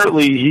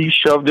he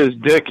shoved his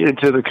dick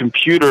into the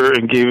computer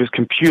and gave his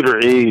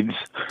computer AIDS.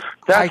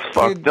 That's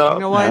fucked up,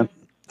 you know what? man.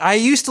 I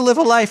used to live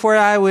a life where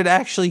I would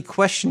actually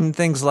question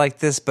things like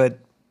this, but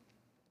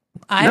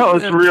no,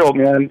 it's real,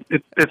 man.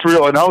 It's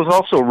real. And I was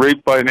also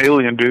raped by an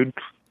alien, dude.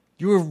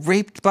 You were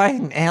raped by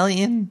an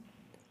alien?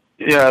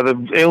 Yeah,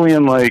 the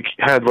alien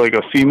had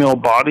a female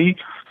body,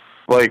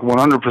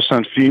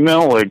 100%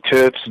 female,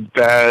 tits,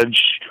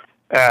 badge,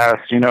 ass,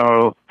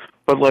 but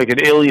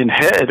an alien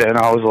head. And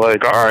I was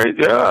like, all right,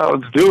 yeah,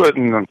 let's do it.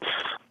 And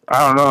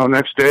I don't know,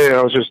 next day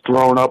I was just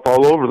throwing up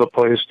all over the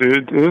place,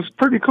 dude. It was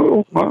pretty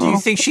cool. Do you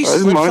think she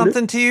slipped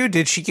something to you?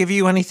 Did she give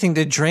you anything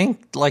to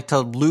drink, to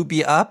lube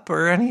you up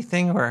or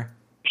anything? Or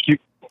she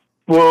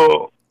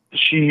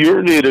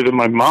urinated in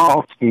my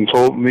mouth and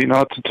told me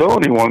not to tell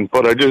anyone,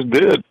 but I just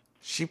did.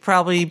 She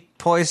probably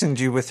poisoned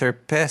you with her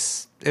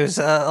piss. It was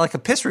like a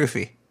piss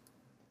roofie.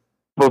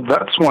 Well,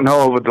 that's one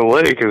hell of a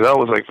delay, because that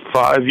was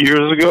 5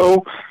 years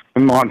ago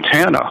in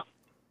Montana.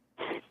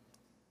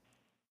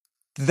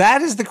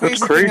 That is the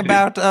crazy thing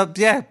about,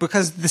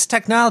 because this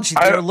technology,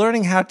 they're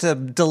learning how to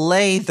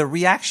delay the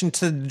reaction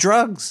to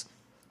drugs.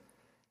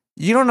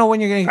 You don't know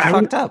when you're going to get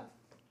fucked up.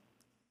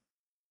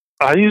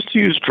 I used to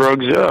use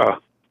drugs, yeah.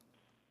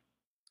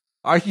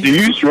 Do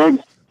you use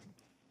drugs?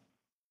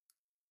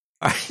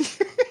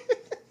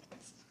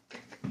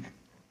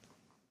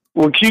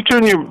 Well, can you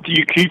turn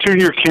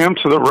your cam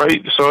to the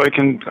right so I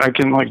can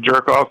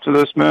jerk off to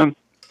this, man?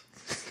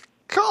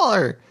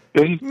 Caller.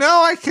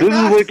 No, I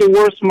cannot. This is the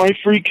worst my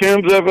free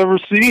cams I've ever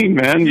seen,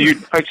 man.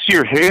 I see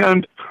your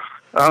hand.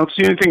 I don't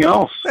see anything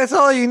else. That's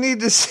all you need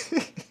to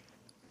see.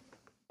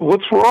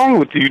 What's wrong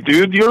with you,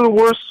 dude? You're the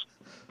worst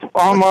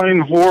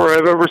online whore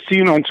I've ever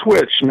seen on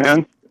Twitch,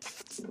 man.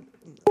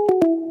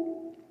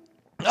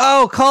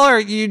 Oh, caller,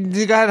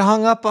 you got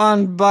hung up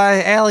on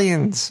by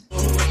aliens.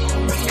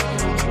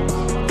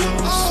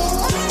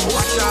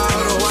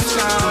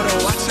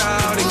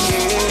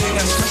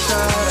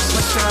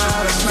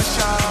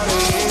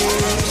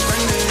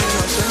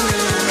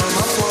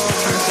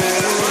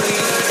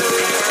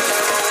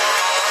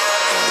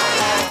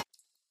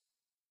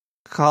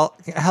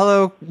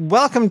 Hello,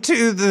 welcome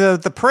to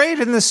the parade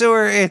in the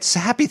sewer. It's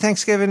Happy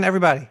Thanksgiving,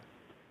 everybody.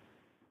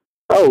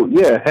 Oh,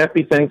 yeah,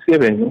 Happy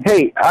Thanksgiving.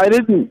 Hey, I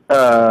didn't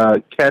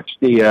catch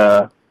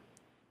the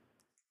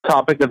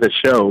topic of the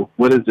show.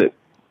 What is it?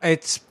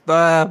 It's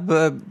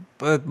the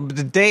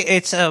day.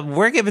 It's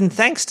we're giving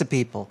thanks to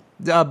people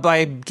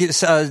by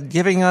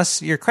giving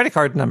us your credit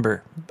card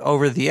number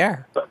over the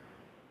air.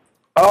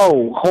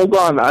 Oh, hold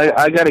on,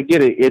 I gotta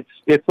get it. It's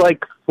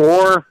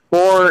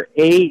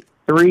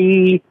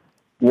 44831024.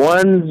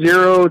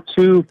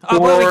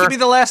 Well, we give me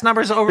the last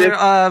numbers over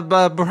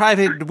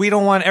private. We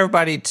don't want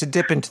everybody to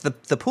dip into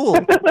the pool.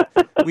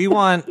 We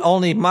want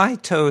only my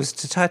toes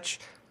to touch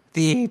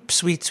the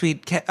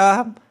sweet cat.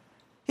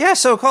 Yeah.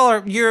 So,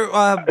 caller, you're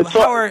I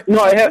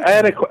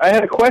had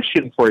a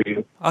question for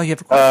you. Oh, you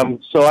have a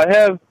question. So I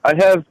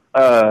have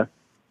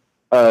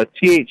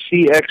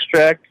THC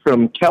extract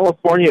from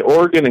California,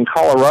 Oregon, and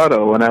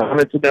Colorado, and I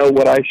wanted to know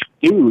what I should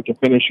do to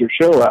finish your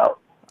show out.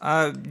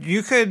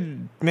 You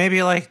could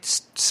maybe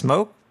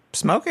smoke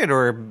it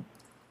or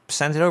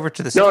send it over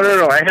to the. No.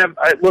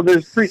 Well,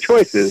 there's three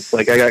choices.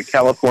 I got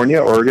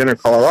California, Oregon, or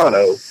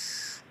Colorado.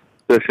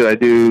 So should I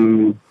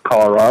do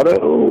Colorado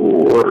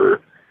or?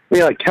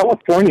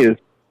 California is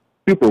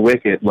super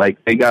wicked.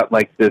 They got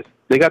this.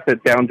 They got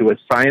that down to a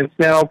science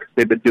now because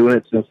they've been doing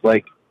it since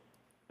the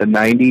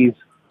 90s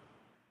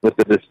with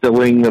the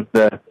distilling of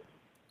the,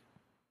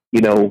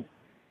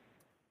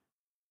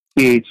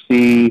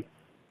 THC.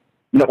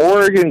 And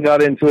Oregon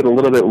got into it a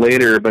little bit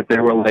later, but they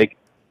were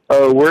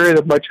we're at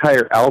a much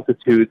higher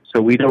altitude, so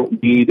we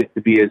don't need it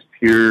to be as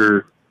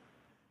pure.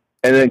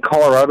 And then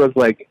Colorado's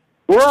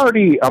we're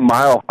already a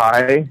mile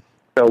high,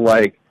 so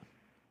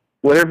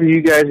whatever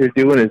you guys are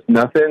doing is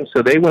nothing.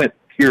 So they went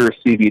pure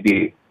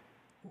CBD.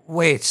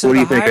 Wait, so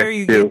the higher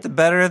you get, the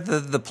better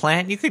the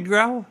plant you could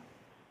grow?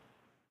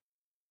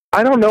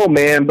 I don't know,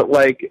 man, but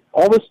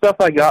all the stuff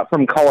I got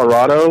from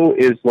Colorado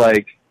is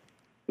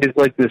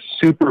this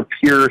super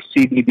pure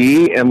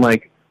CBD, and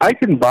I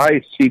can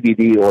buy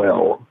CBD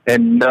oil,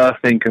 and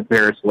nothing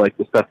compares to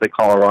the stuff that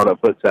Colorado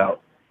puts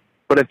out.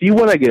 But if you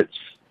want to get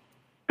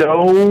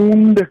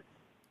stoned,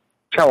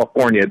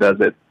 California does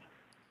it,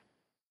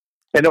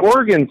 and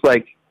Oregon's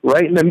right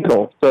in the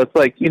middle. So it's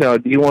do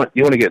you want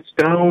to get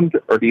stoned,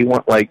 or do you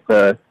want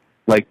the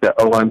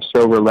oh, I'm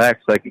so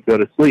relaxed I could go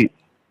to sleep?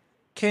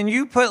 Can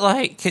you put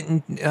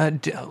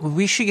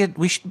we should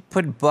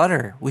put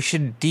butter. We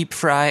should deep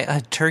fry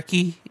a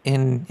turkey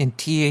in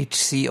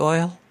THC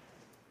oil.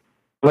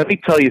 Let me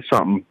tell you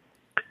something.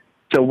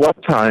 So one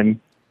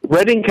time,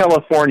 Redding,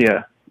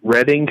 California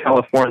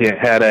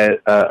had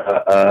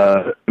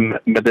a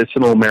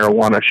medicinal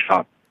marijuana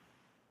shop,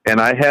 and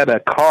I had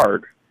a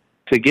card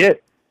to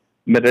get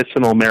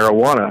medicinal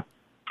marijuana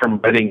from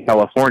Redding,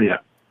 California.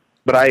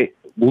 But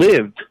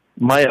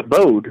my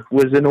abode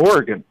was in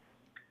Oregon.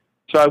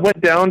 So I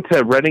went down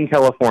to Redding,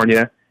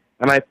 California,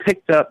 and I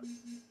picked up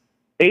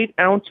 8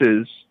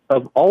 ounces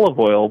of olive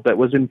oil that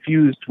was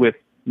infused with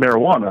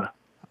marijuana.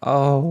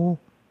 Oh.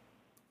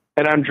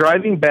 And I'm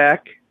driving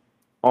back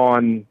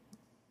on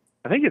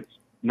I think it's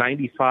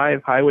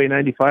 95, Highway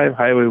 95,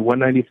 Highway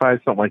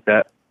 195, something like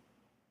that.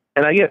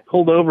 And I get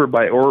pulled over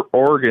by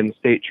Oregon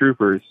State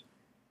Troopers,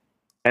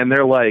 and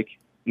they're like,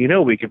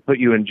 we could put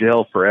you in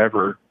jail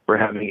forever for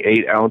having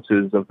 8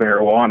 ounces of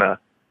marijuana.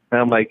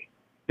 And I'm like,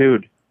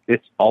 dude,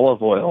 it's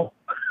olive oil.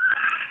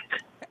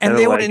 And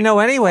they wouldn't know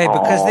anyway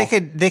because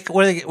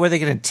were they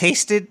going to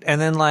taste it and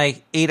then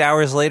like 8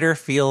 hours later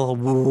feel,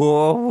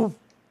 whoa,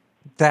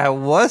 that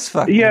was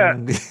fucking. Yeah.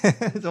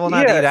 Well,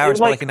 not 8 hours,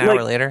 but like an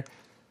hour later.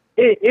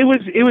 It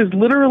was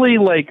literally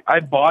like I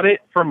bought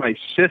it for my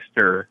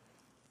sister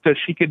so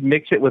she could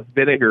mix it with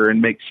vinegar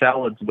and make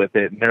salads with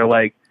it. And they're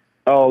like,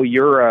 oh,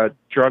 you're a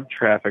drug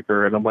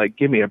trafficker. And I'm like,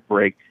 give me a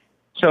break.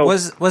 So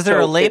was there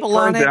a label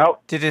on it?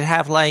 Did it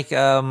have like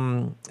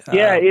yeah,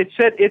 it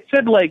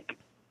said like,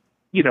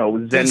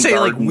 Zen did it say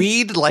like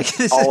weed, like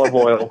olive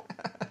oil.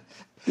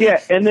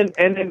 Yeah, and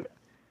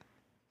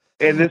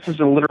this is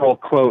a literal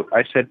quote.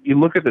 I said, you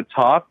look at the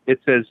top, it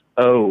says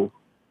 "O,"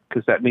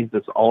 because that means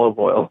it's olive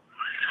oil.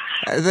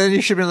 And then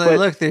you should be like,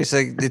 look,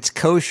 it's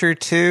kosher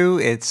too.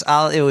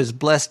 It was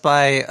blessed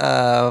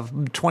by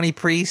 20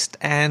 priests,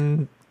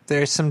 and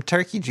there's some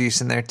turkey juice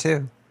in there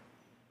too.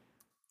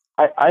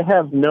 I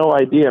have no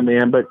idea,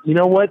 man. But you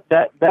know what?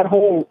 That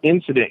whole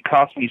incident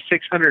cost me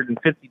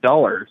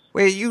 $650.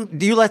 Wait,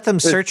 you let them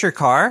search your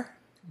car?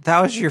 That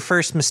was your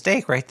first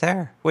mistake right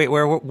there. Wait,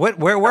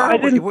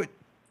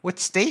 what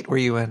state were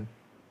you in?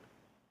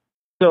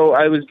 So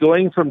I was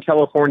going from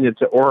California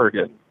to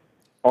Oregon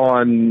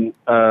on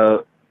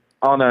a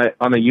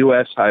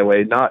U.S.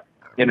 highway, not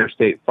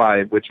Interstate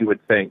 5, which you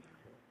would think.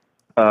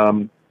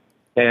 And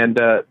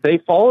they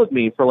followed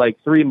me for like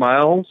 3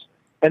 miles,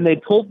 and they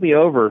pulled me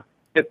over.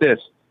 Get this.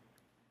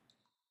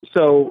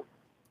 So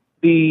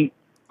the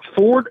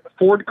Ford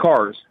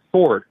cars,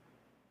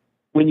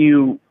 when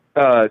you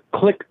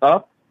click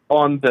up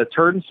on the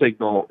turn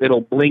signal,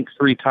 it'll blink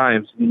 3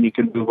 times and you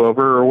can move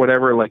over or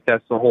whatever. Like,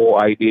 that's the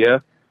whole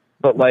idea.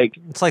 But like,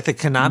 it's like the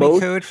Konami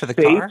code for the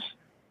car.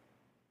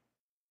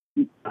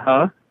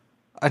 Huh?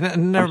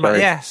 Never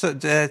mind. Yeah. So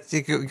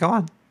go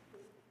on.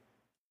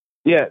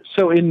 Yeah.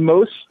 So in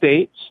most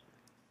states,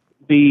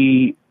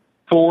 the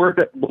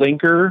Ford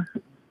blinker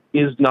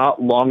is not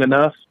long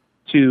enough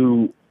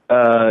to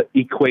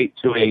equate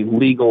to a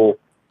legal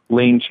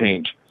lane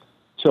change.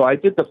 So I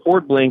did the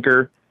Ford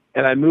blinker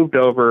and I moved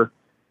over,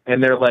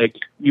 and they're like,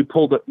 you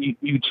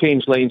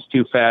changed lanes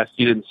too fast.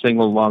 You didn't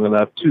signal long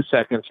enough, 2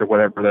 seconds or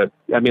whatever.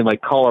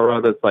 Like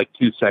Colorado's like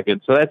 2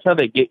 seconds. So that's how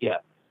they get you.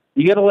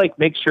 You got to like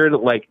make sure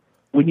that like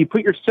when you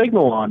put your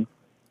signal on,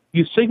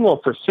 you signal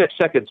for 6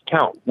 seconds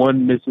count.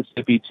 1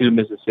 Mississippi, 2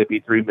 Mississippi,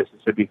 3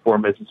 Mississippi, 4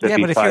 Mississippi. Yeah,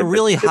 but if you're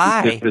really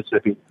high,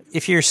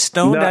 if you're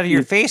stoned out of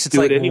your face, it's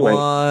like anyway.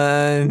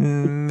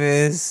 1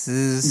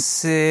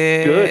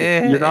 Mississippi.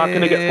 Good. You're not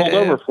going to get pulled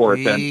over for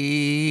it then.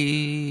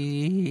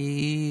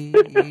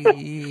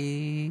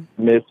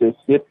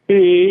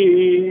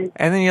 Mississippi.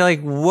 And then you're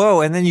like,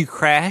 whoa, and then you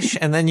crash,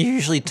 and then you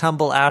usually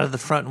tumble out of the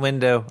front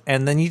window,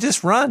 and then you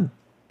just run.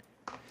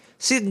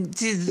 See,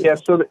 yeah,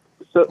 so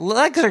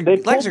legs are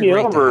great.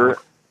 Over.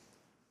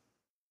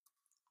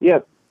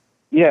 Yeah.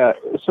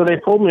 So they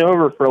pulled me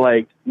over for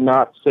like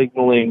not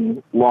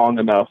signaling long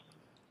enough,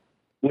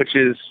 which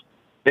is,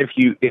 if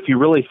you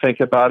really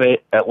think about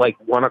it, at like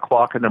 1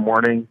 o'clock in the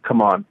morning,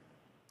 come on.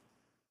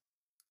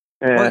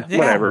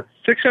 Whatever.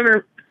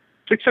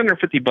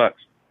 $650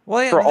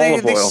 well, for olive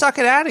oil. They suck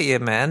it out of you,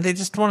 man. They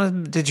just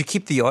want to. Did you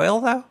keep the oil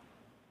though?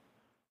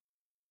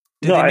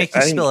 Did they make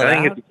you spill it out?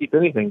 I didn't get to keep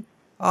anything.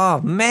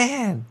 Oh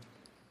man.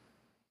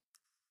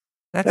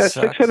 That's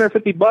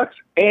 $650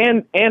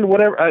 and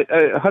whatever,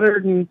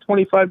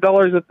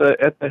 $125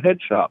 at the head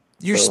shop.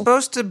 You're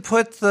supposed to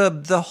put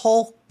the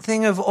whole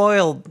thing of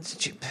oil.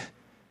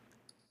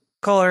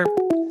 Caller,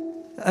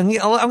 I'm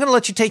going to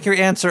let you take your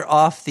answer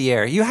off the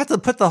air. You have to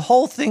put the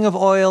whole thing of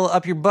oil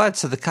up your butt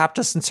so the cop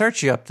doesn't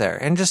search you up there,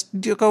 and just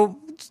go,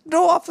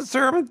 no,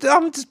 officer,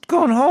 I'm just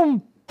going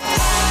home.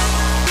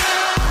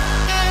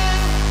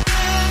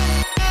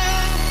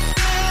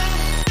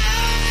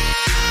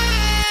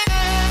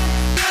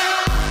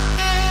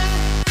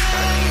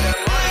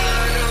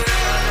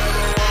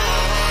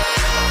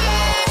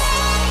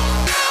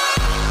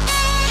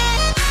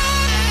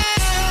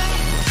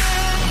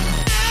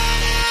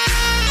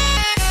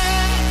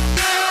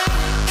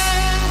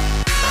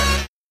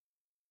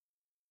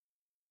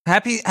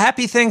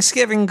 Happy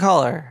Thanksgiving,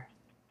 caller.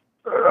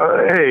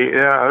 Hey,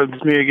 yeah,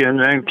 it's me again,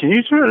 man. Can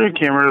you turn the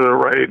camera to the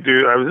right,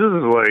 dude?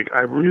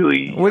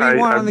 What do you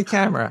want on the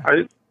camera?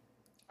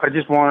 I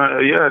just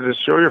want to,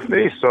 just show your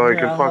face so I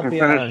can fucking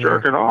finish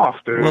jerking off,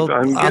 dude. Well,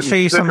 I'll show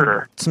you some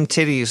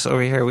titties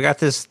over here. We got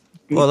this.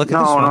 Well, look at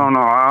this one. No.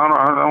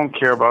 I don't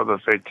care about the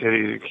fake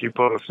titties you keep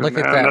posting. Look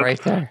at that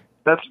right there.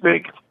 That's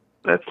fake.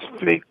 That's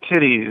fake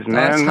titties,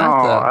 man. No,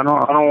 I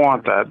don't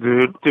want that,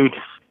 dude. Dude.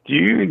 Do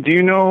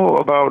you know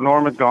about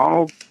Norm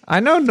Macdonald? I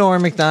know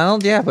Norm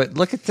Macdonald, yeah, but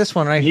look at this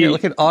one right here.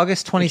 Look at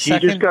August 22nd.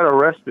 He just got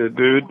arrested,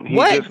 dude.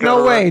 What?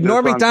 No way.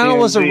 Norm Macdonald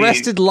was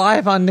arrested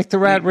live on Nick the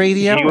Rat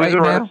Radio right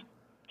now?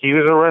 He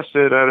was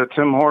arrested at a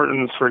Tim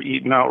Hortons for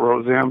eating out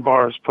Roseanne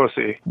Barr's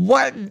pussy.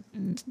 What?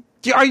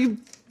 Are you...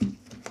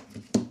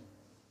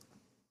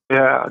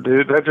 Yeah,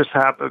 dude, that just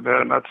happened,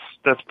 man.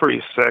 That's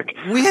pretty sick.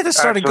 We had to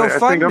start a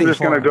GoFundMe. I think I'm just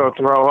going to go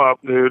throw up,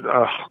 dude.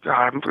 Oh,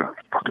 God, I'm going to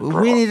fucking throw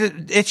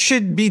up. It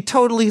should be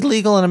totally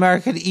legal in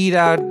America to eat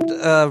out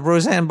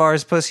Roseanne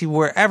Barr's pussy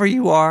wherever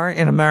you are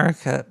in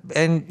America.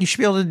 And you should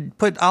be able to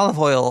put olive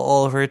oil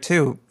all over it,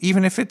 too,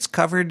 even if it's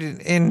covered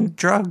in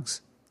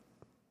drugs.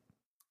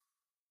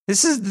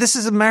 This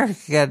is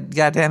America,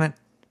 God damn it.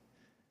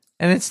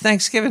 And it's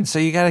Thanksgiving, so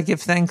you got to give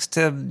thanks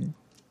to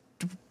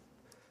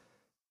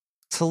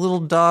little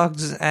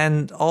dogs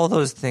and all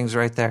those things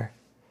right there.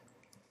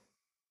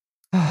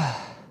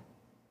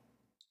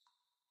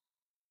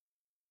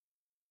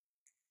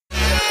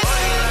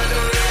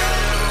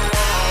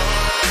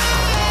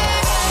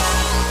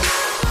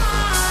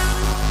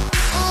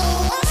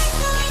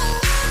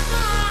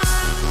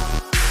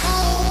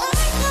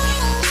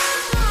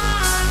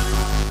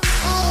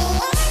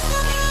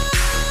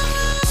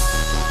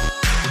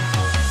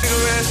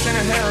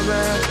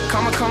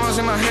 Commas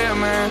in my head,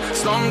 man.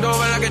 Stormed over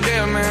like a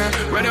dead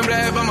man. Red and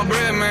black by my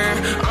bread,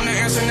 man. I'm the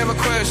answer, never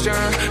question.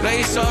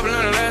 Lace up,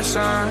 learn a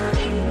lesson.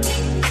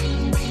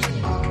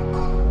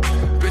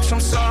 Bitch, I'm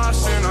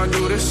saucing. I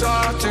do this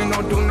often.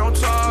 Don't do no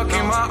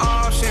talking. My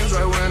options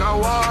right when I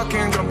walk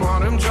in. Jump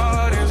on them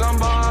Jordans, I'm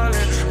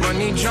ballin'.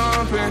 Money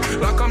jumping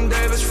like I'm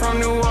Davis from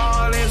New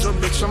Orleans. Oh,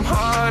 bitch, I'm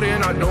hard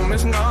and I don't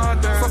miss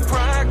nothing. For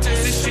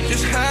practice, this shit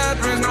just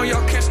happens. No,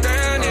 y'all can't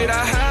stand it.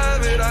 I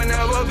have it, I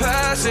never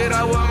pass it.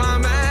 I wear my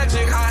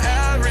magic, high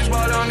average,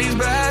 but on these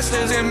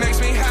bastards, it makes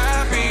me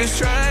happy. It's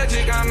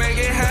tragic, I make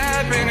it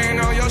happen. Ain't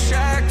no you're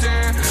shacked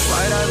in.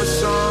 White Iver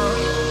song.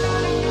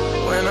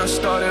 When I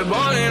started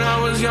balling, I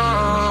was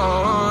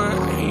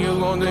young. You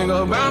gon' think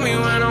about me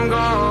when I'm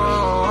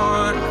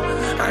gone.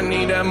 I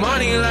need that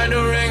money like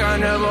the ring I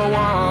never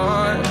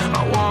won.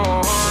 I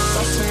want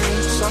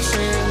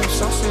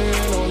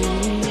saucing on you.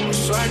 I'm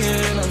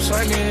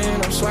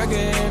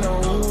swagging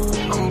on you.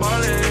 I'm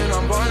ballin',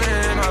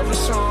 I've a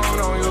song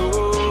on you.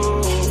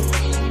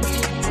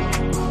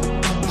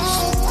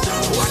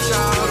 Watch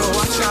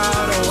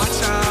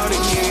out,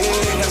 yeah.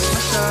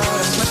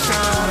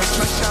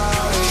 Smash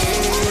out,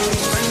 yeah.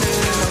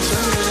 Spending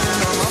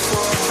on my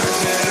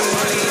forecast,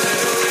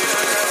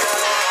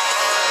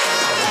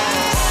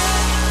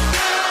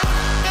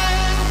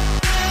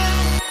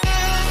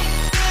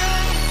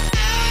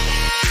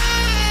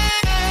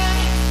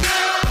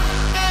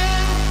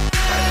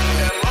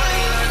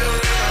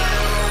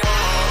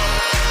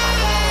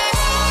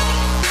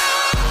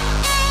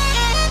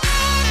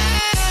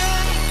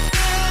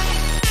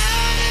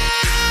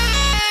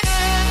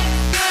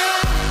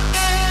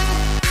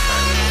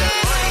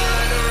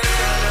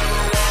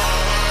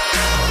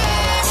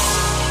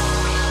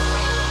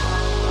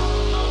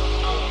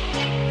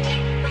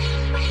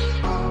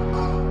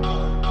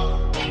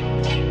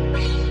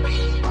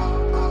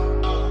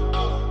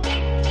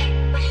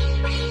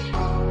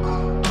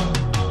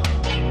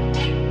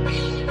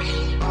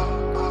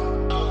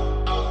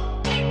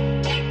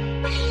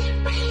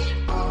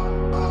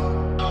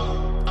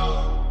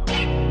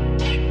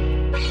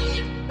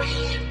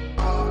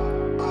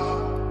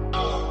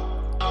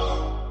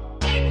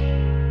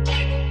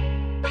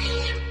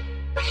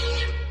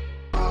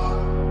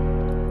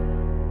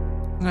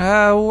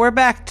 We're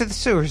back to the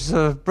sewers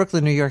of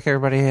Brooklyn, New York,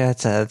 everybody.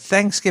 It's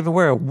Thanksgiving.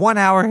 We're 1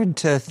 hour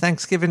into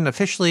Thanksgiving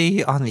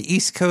officially on the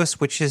East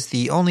Coast, which is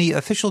the only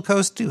official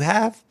coast to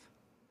have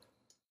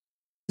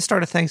the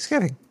start of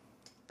Thanksgiving.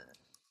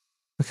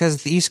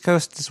 Because the East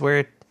Coast is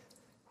where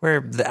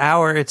the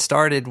hour it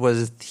started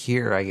was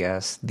here, I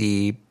guess.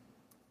 The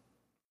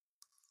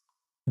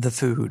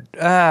food.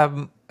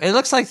 It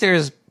looks like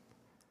there's...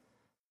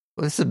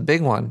 Well, this is a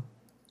big one.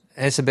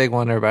 It's a big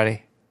one,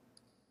 everybody.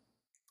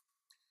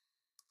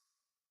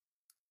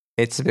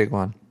 It's a big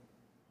one.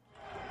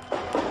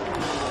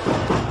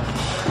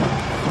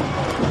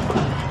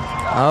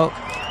 Oh.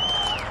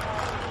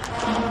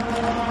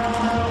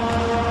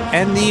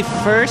 And the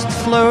first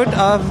float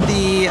of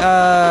the,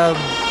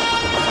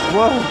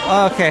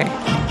 whoa, okay.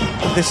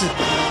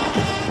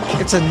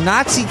 It's a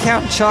Nazi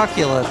Count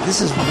Chocula. This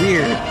is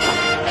weird.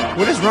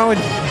 What is wrong with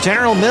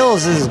General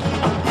Mills is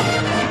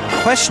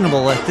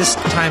questionable at this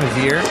time of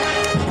year.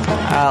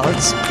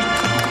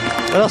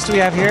 What else do we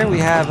have here? We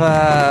have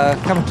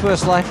coming to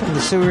us live from the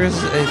sewers.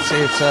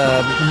 It's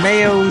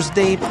Mayo's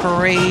Day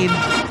Parade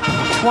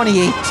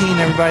 2018.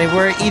 Everybody,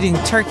 we're eating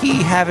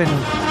turkey, having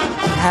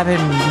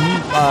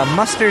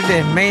mustard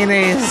and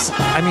mayonnaise.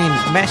 I mean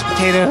mashed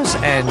potatoes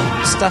and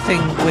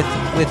stuffing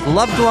with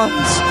loved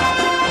ones,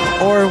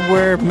 or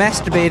we're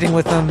masturbating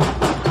with them,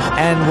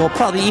 and we'll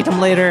probably eat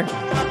them later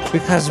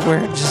because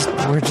we're just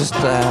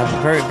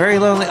very very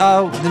lonely.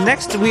 The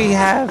next we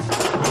have.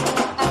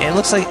 It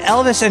looks like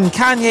Elvis and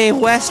Kanye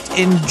West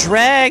in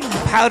drag,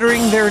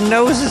 powdering their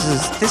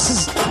noses. This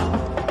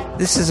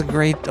is a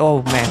great.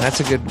 Oh man, that's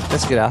a good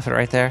outfit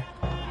right there.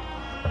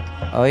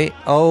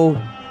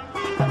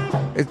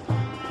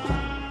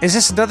 Is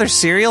this another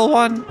cereal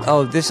one?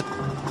 Oh, this.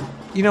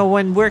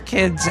 when we're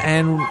kids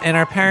and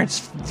our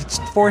parents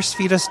force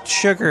feed us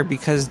sugar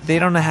because they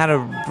don't know how to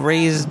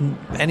raise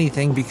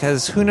anything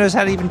because who knows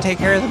how to even take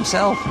care of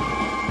themselves.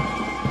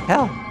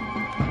 Hell,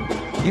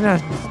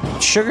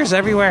 sugar's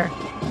everywhere.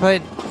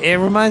 But it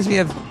reminds me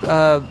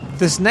of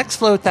this next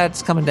float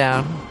that's coming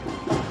down.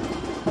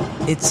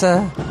 It's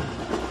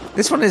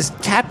this one is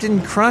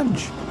Captain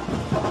Crunch.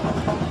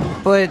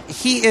 But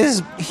he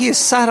is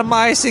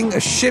sodomizing a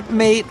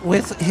shipmate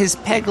with his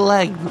peg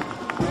leg.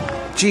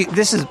 Gee,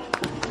 this is...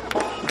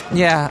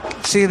 Yeah,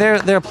 see,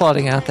 they're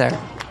applauding out there.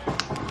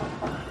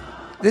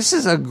 This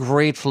is a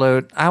great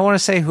float. I want to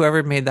say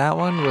whoever made that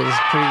one was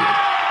pretty...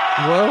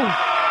 Whoa.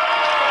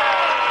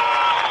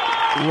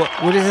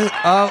 What is it?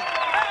 Oh.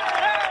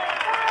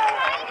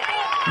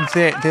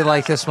 They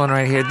like this one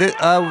right here.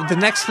 The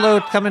next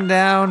float coming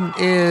down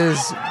is...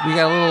 We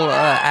got a little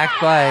act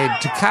by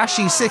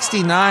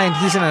Takashi69.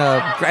 He's in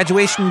a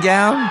graduation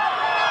gown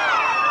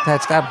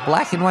that's got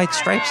black and white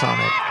stripes on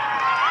it.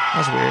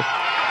 That's weird.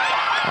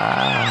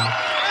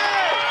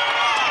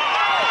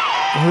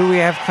 Who we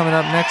have coming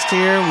up next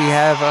here? We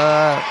have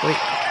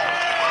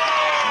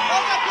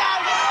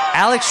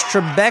Alex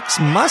Trebek's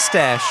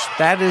Mustache.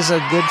 That is a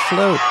good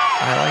float.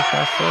 I like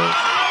that float.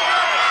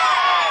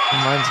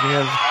 Reminds me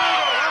of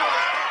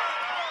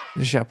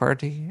the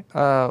Chaparty.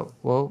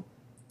 Whoa.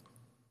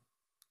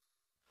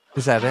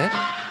 Is that it?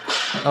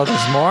 Oh,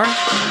 there's more?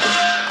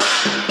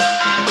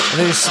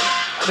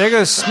 There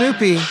goes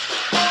Snoopy.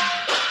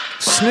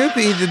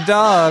 Snoopy the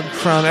dog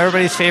from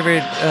everybody's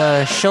favorite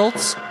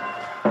Schultz.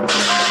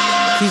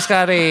 He's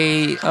got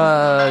a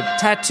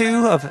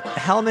tattoo of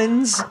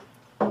Hellman's.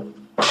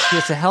 He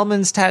has a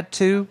Hellman's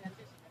tattoo.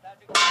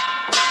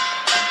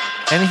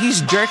 And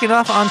he's jerking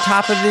off on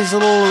top of his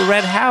little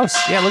red house.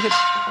 Yeah, look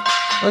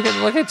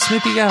at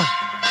Snoopy go.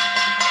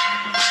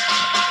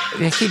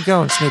 Yeah, keep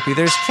going, Snoopy.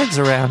 There's kids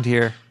around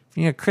here.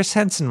 Chris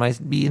Henson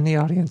might be in the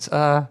audience.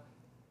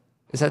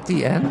 Is that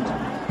the end?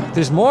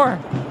 There's more.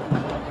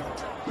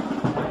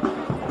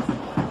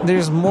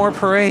 There's more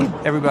parade,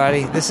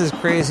 everybody. This is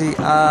crazy.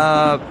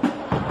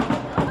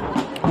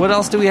 What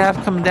else do we have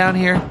coming down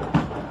here?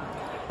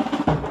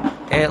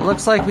 It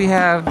looks like we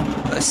have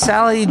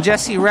Sally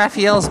Jesse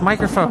Raphael's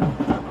microphone.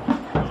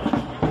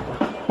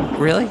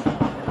 Really?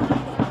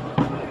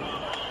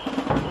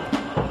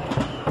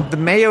 The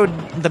Mayo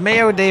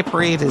Day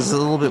parade is a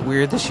little bit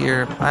weird this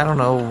year. I don't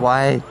know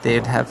why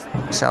they'd have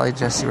Sally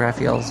Jesse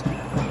Raphael's.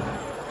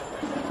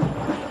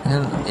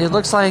 And it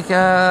looks like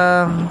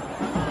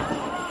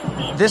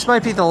this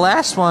might be the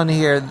last one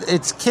here.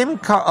 It's Kim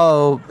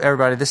Oh,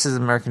 everybody, this is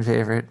American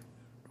Favorite.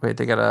 Wait,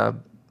 they gotta...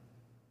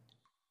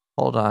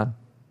 Hold on.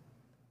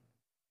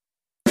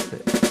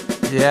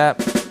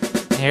 Yep.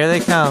 Here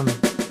they come.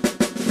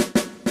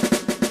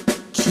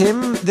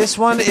 This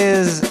one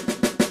is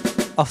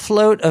a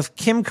float of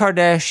Kim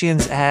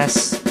Kardashian's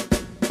ass.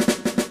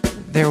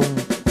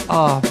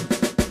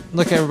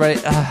 Look, everybody.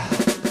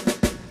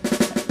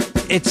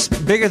 It's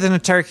bigger than a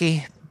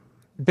turkey.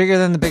 Bigger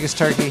than the biggest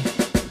turkey.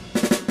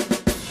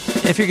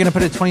 If you're going to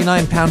put a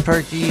 29-pound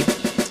turkey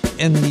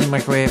in the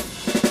microwave,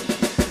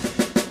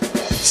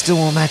 it still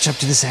won't match up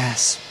to this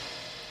ass.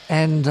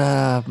 And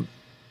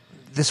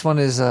this one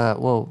is,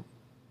 whoa.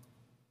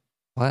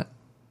 What?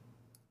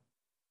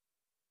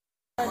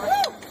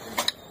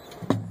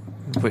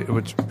 Wait,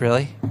 which,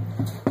 really?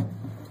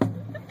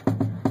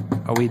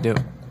 Oh, we do.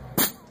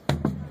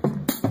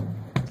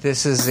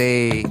 This is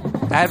a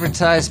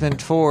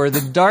advertisement for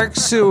the Dark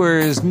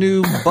Sewers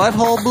new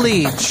butthole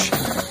bleach.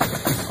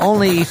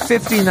 Only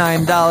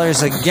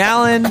 $59 a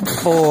gallon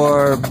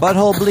for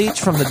butthole bleach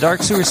from the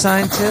Dark Sewer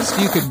Scientist.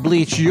 You could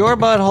bleach your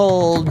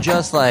butthole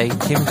just like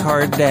Kim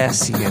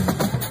Kardashian.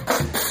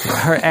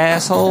 Her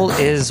asshole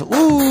is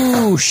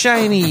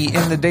shiny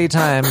in the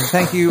daytime.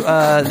 Thank you.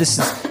 This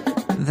is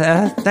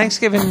the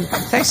Thanksgiving.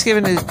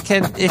 Thanksgiving is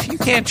if you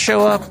can't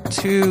show up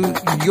to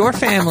your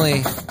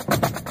family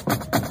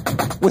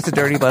with a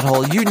dirty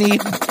butthole, you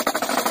need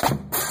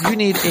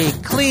a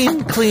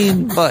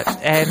clean butt,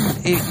 and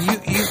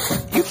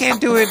you can't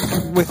do it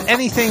with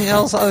anything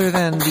else other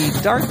than the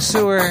Dark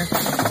Sewer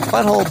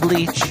butthole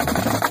bleach.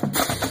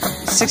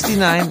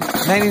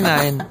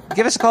 $69.99.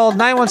 Give us a call,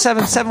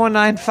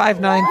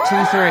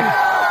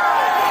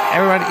 917-719-5923.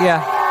 Everybody,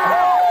 yeah.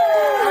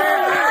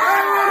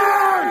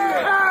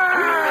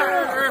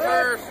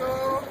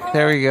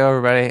 There we go,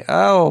 everybody.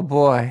 Oh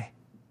boy,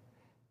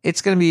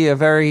 it's going to be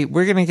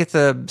we're getting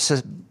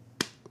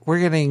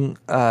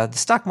the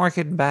stock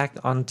market back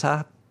on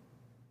top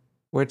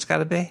where it's got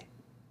to be.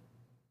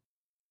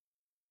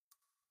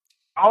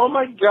 Oh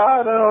my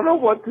God, I don't know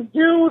what to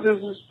do.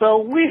 This is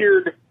so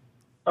weird.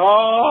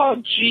 Oh,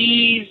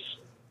 jeez.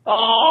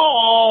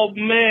 Oh,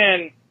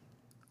 man.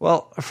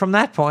 Well, from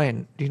that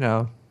point,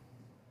 I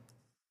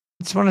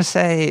just want to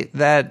say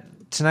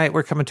that tonight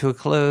we're coming to a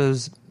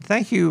close.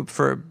 Thank you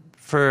for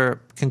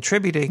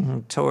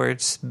contributing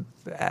towards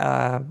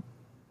the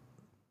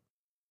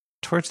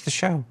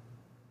show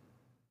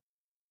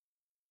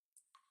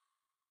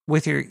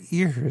with your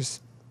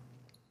ears.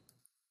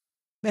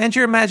 And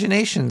your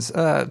imaginations.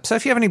 So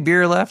if you have any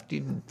beer left,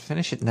 you can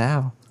finish it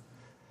now.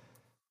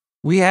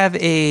 We have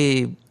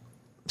a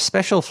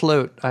special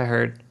float, I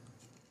heard.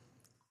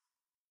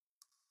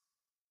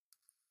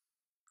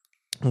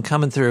 I'm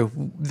coming through.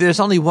 There's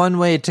only one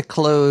way to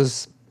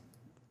close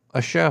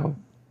a show,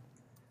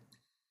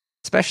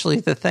 especially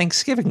the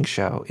Thanksgiving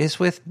show, is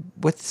with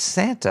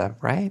Santa,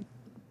 right?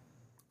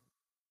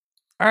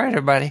 All right,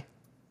 everybody.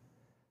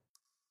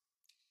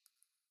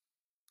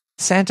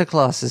 Santa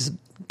Claus is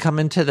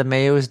coming to the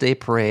Mayo's Day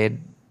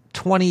Parade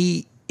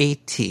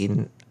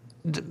 2018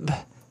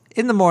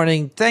 in the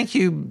morning. Thank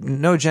you,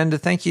 No Agenda.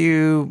 Thank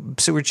you,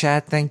 Sewer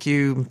Chat. Thank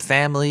you,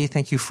 family.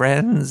 Thank you,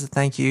 friends.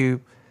 Thank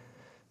you,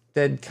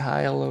 Dead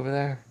Kyle over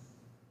there.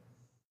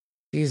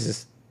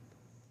 Jesus.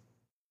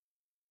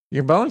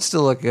 Your bones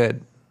still look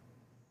good.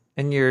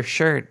 And your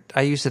shirt,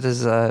 I use it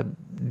as a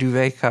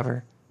duvet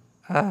cover.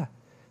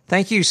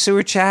 Thank you,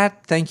 Sewer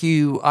Chat. Thank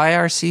you,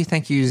 IRC.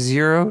 Thank you,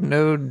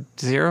 Void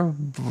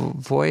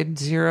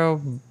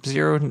Zero,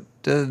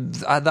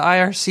 the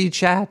IRC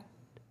chat.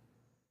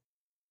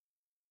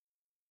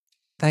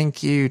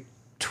 Thank you,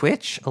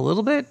 Twitch, a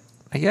little bit,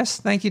 I guess.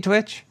 Thank you,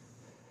 Twitch.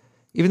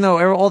 Even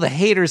though all the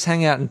haters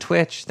hang out in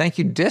Twitch. Thank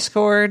you,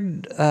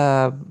 Discord.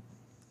 Thank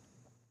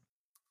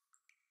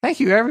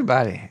you,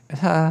 everybody.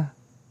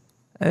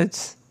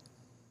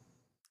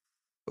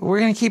 We're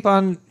gonna keep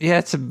on. Yeah,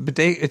 it's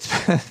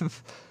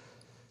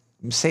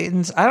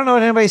Satan's. I don't know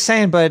what anybody's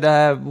saying, but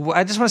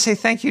I just want to say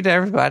thank you to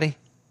everybody.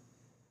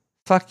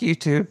 Fuck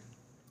YouTube.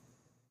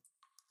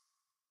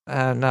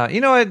 No, you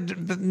know what?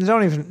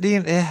 Don't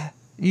even.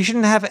 You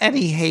shouldn't have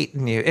any hate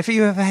in you. If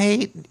you have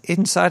hate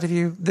inside of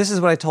you, this is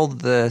what I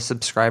told the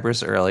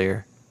subscribers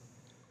earlier.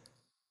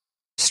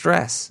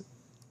 Stress.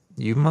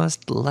 You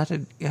must let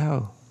it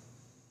go.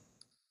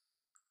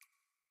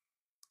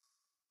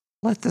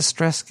 Let the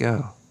stress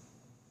go.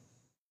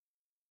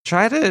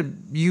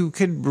 You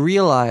could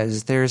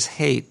realize there's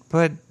hate,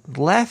 but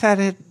laugh at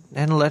it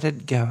and let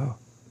it go.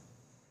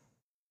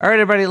 All right,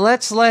 everybody,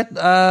 let's let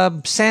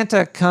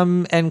Santa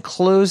come and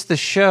close the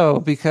show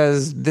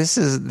because this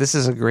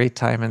is a great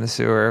time in the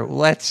sewer.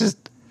 Let's just...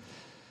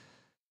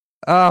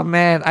 Oh,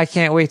 man, I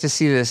can't wait to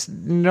see this.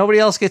 Nobody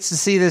else gets to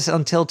see this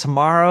until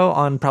tomorrow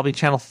on probably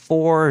Channel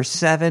 4 or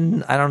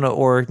 7. I don't know,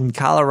 or in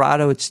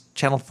Colorado, it's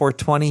Channel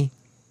 420.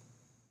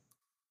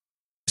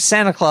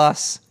 Santa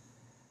Claus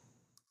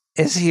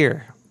is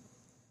here.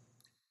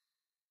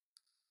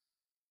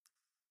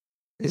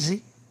 Is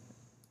he?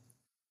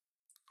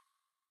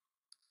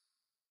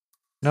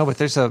 No, but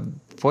there's a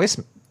voice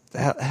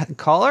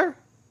caller.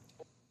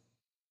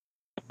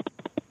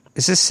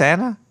 Is this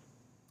Santa?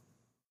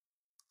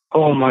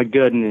 Oh my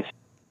goodness.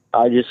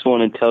 I just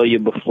want to tell you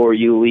before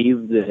you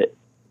leave that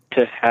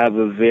to have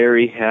a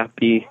very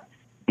happy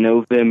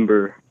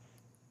November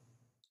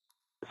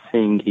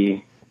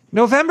thingy.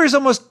 November's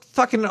almost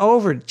fucking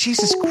over.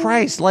 Jesus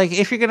Christ. Like,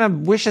 if you're going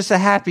to wish us a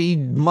happy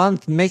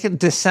month, make it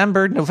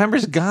December.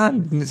 November's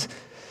gone.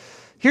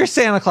 Here's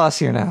Santa Claus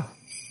here now.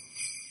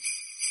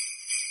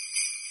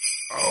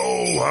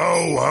 Oh,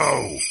 ho,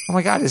 ho. Oh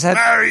my God, is that...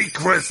 Merry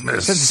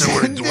Christmas,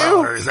 sewer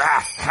dwellers.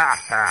 Ah, ha,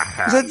 ha,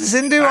 ha. Is that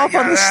Zindu up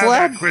on the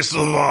sled? I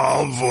crystal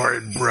ball before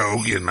it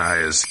broke and I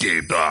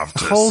escaped off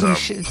to Holy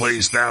some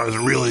place that was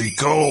really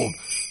cold.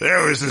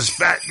 There was this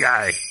fat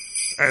guy.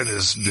 And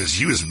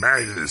he was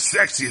married to this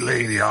sexy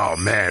lady. Oh,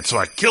 man. So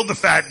I killed the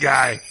fat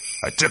guy.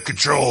 I took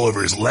control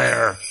over his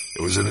lair.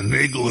 It was in an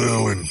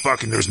igloo and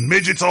fucking there's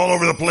midgets all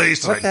over the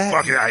place. And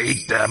I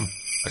ate them.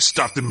 I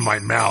stuffed them in my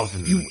mouth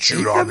and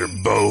chewed on their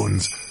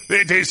bones.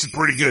 They tasted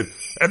pretty good.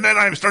 And then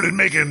I started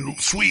making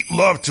sweet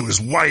love to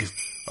his wife,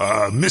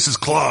 Mrs.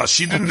 Claus.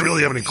 She didn't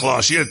really have any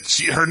claws.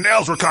 Her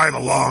nails were kind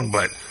of long,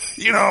 but,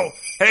 you know,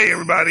 hey,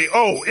 everybody.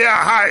 Oh, yeah,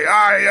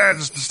 hi. Yeah,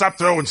 just stop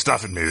throwing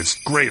stuff at me. It's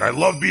great. I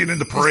love being in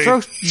the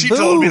parade. She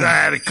told me that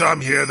I had to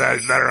come here,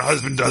 that her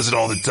husband does it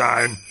all the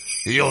time.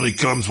 He only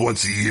comes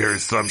once a year.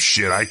 Some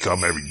shit. I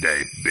come every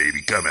day,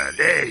 baby. Come on.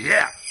 Hey,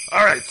 yeah.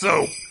 All right,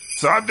 so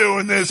I'm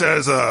doing this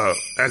as a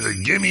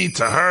gimme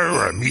to her,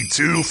 or a me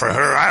too for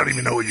her. I don't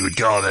even know what you would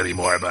call it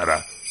anymore, but,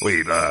 all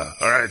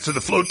right, so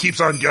the float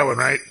keeps on going,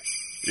 right?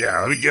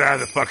 Yeah, let me get out of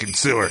the fucking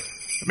sewer.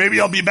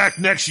 Maybe I'll be back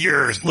next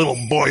year, little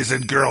boys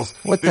and girls.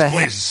 This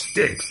place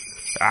stinks.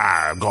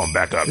 I'm going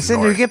back up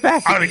north. Get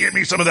back. I'm gonna get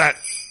me some of that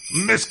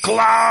Miss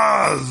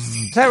Claus.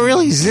 Is that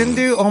really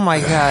Zindu? Oh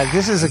my God,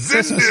 this is a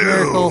Christmas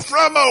miracle.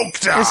 From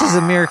Oaktown. This is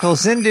a miracle.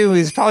 Zindu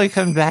is probably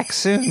coming back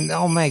soon.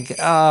 Oh my God.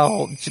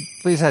 Oh,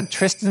 please,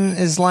 Tristan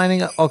is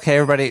lining up. Okay,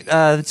 everybody.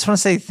 I just want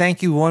to say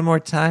thank you one more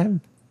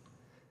time.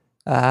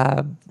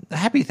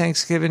 Happy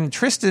Thanksgiving.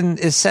 Tristan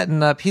is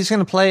setting up. He's going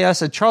to play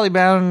us a Charlie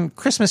Brown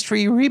Christmas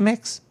Tree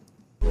remix.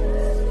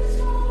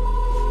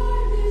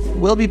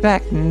 We'll be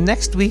back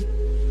next week.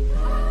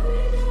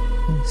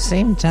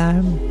 Same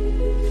time.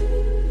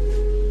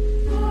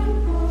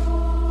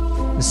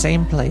 The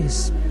same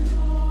place.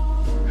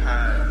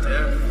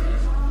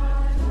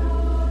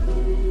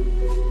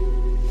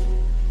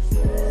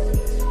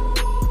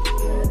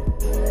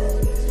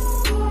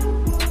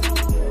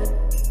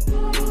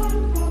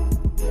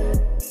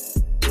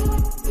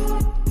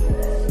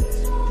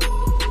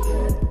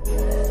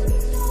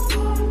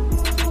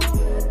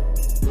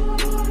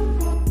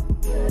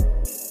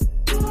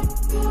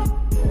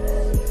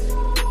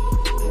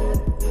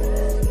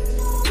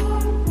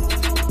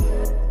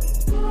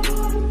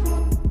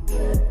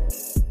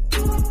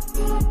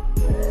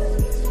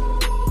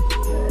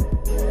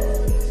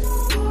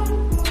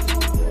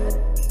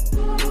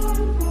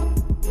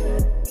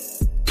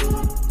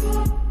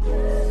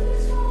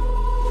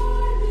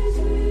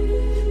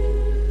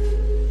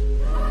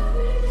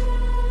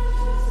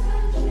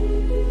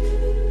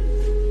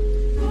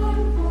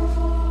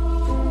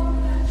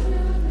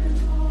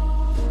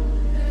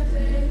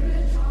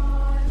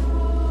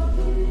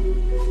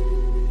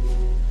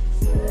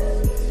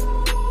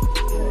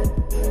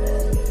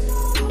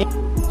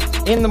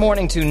 In the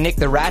morning to Nick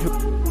the Rat.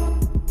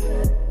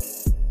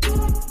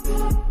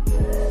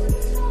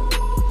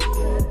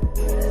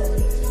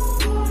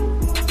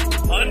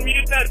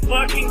 Unmute that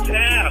fucking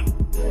tab.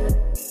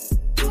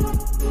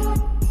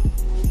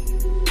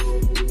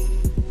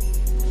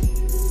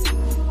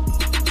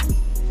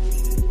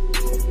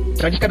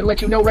 So I just gotta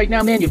let you know right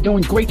now, man, you're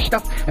doing great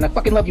stuff, and I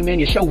fucking love you, man.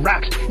 Your show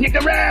rocks. Nick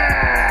the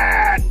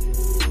Rat!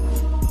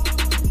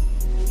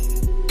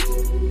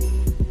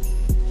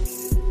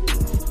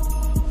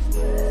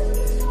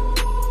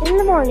 In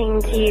the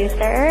morning to you,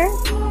 sir.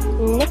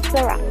 Nick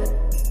the Rat.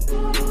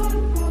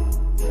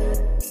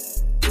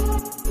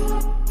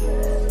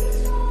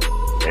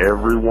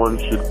 Everyone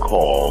should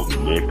call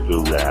Nick the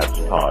Rat's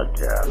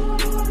podcast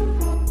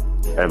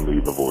and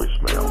leave a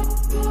voicemail.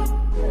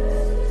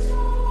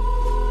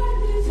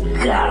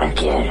 Gotta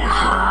get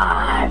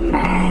high,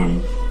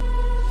 man.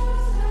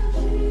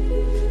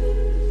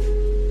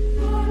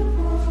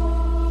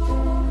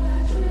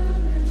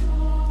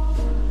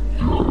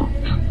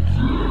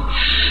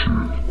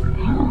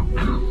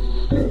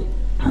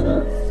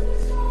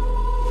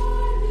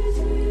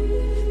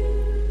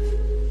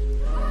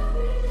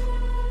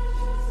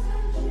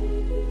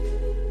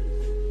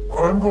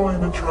 I'm going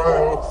to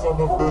try out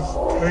some of this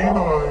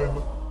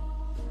canine.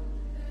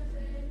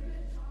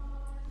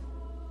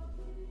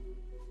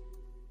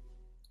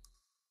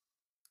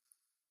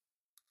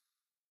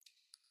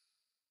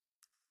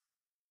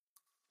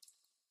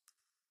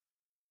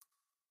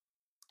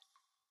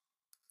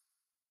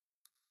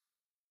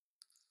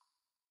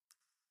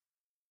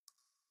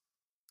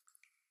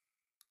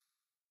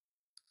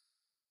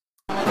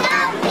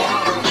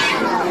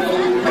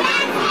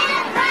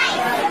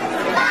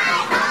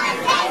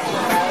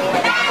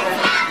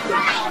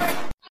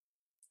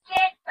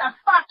 Get the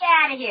fuck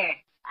out of here.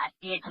 I'll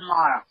see you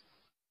tomorrow.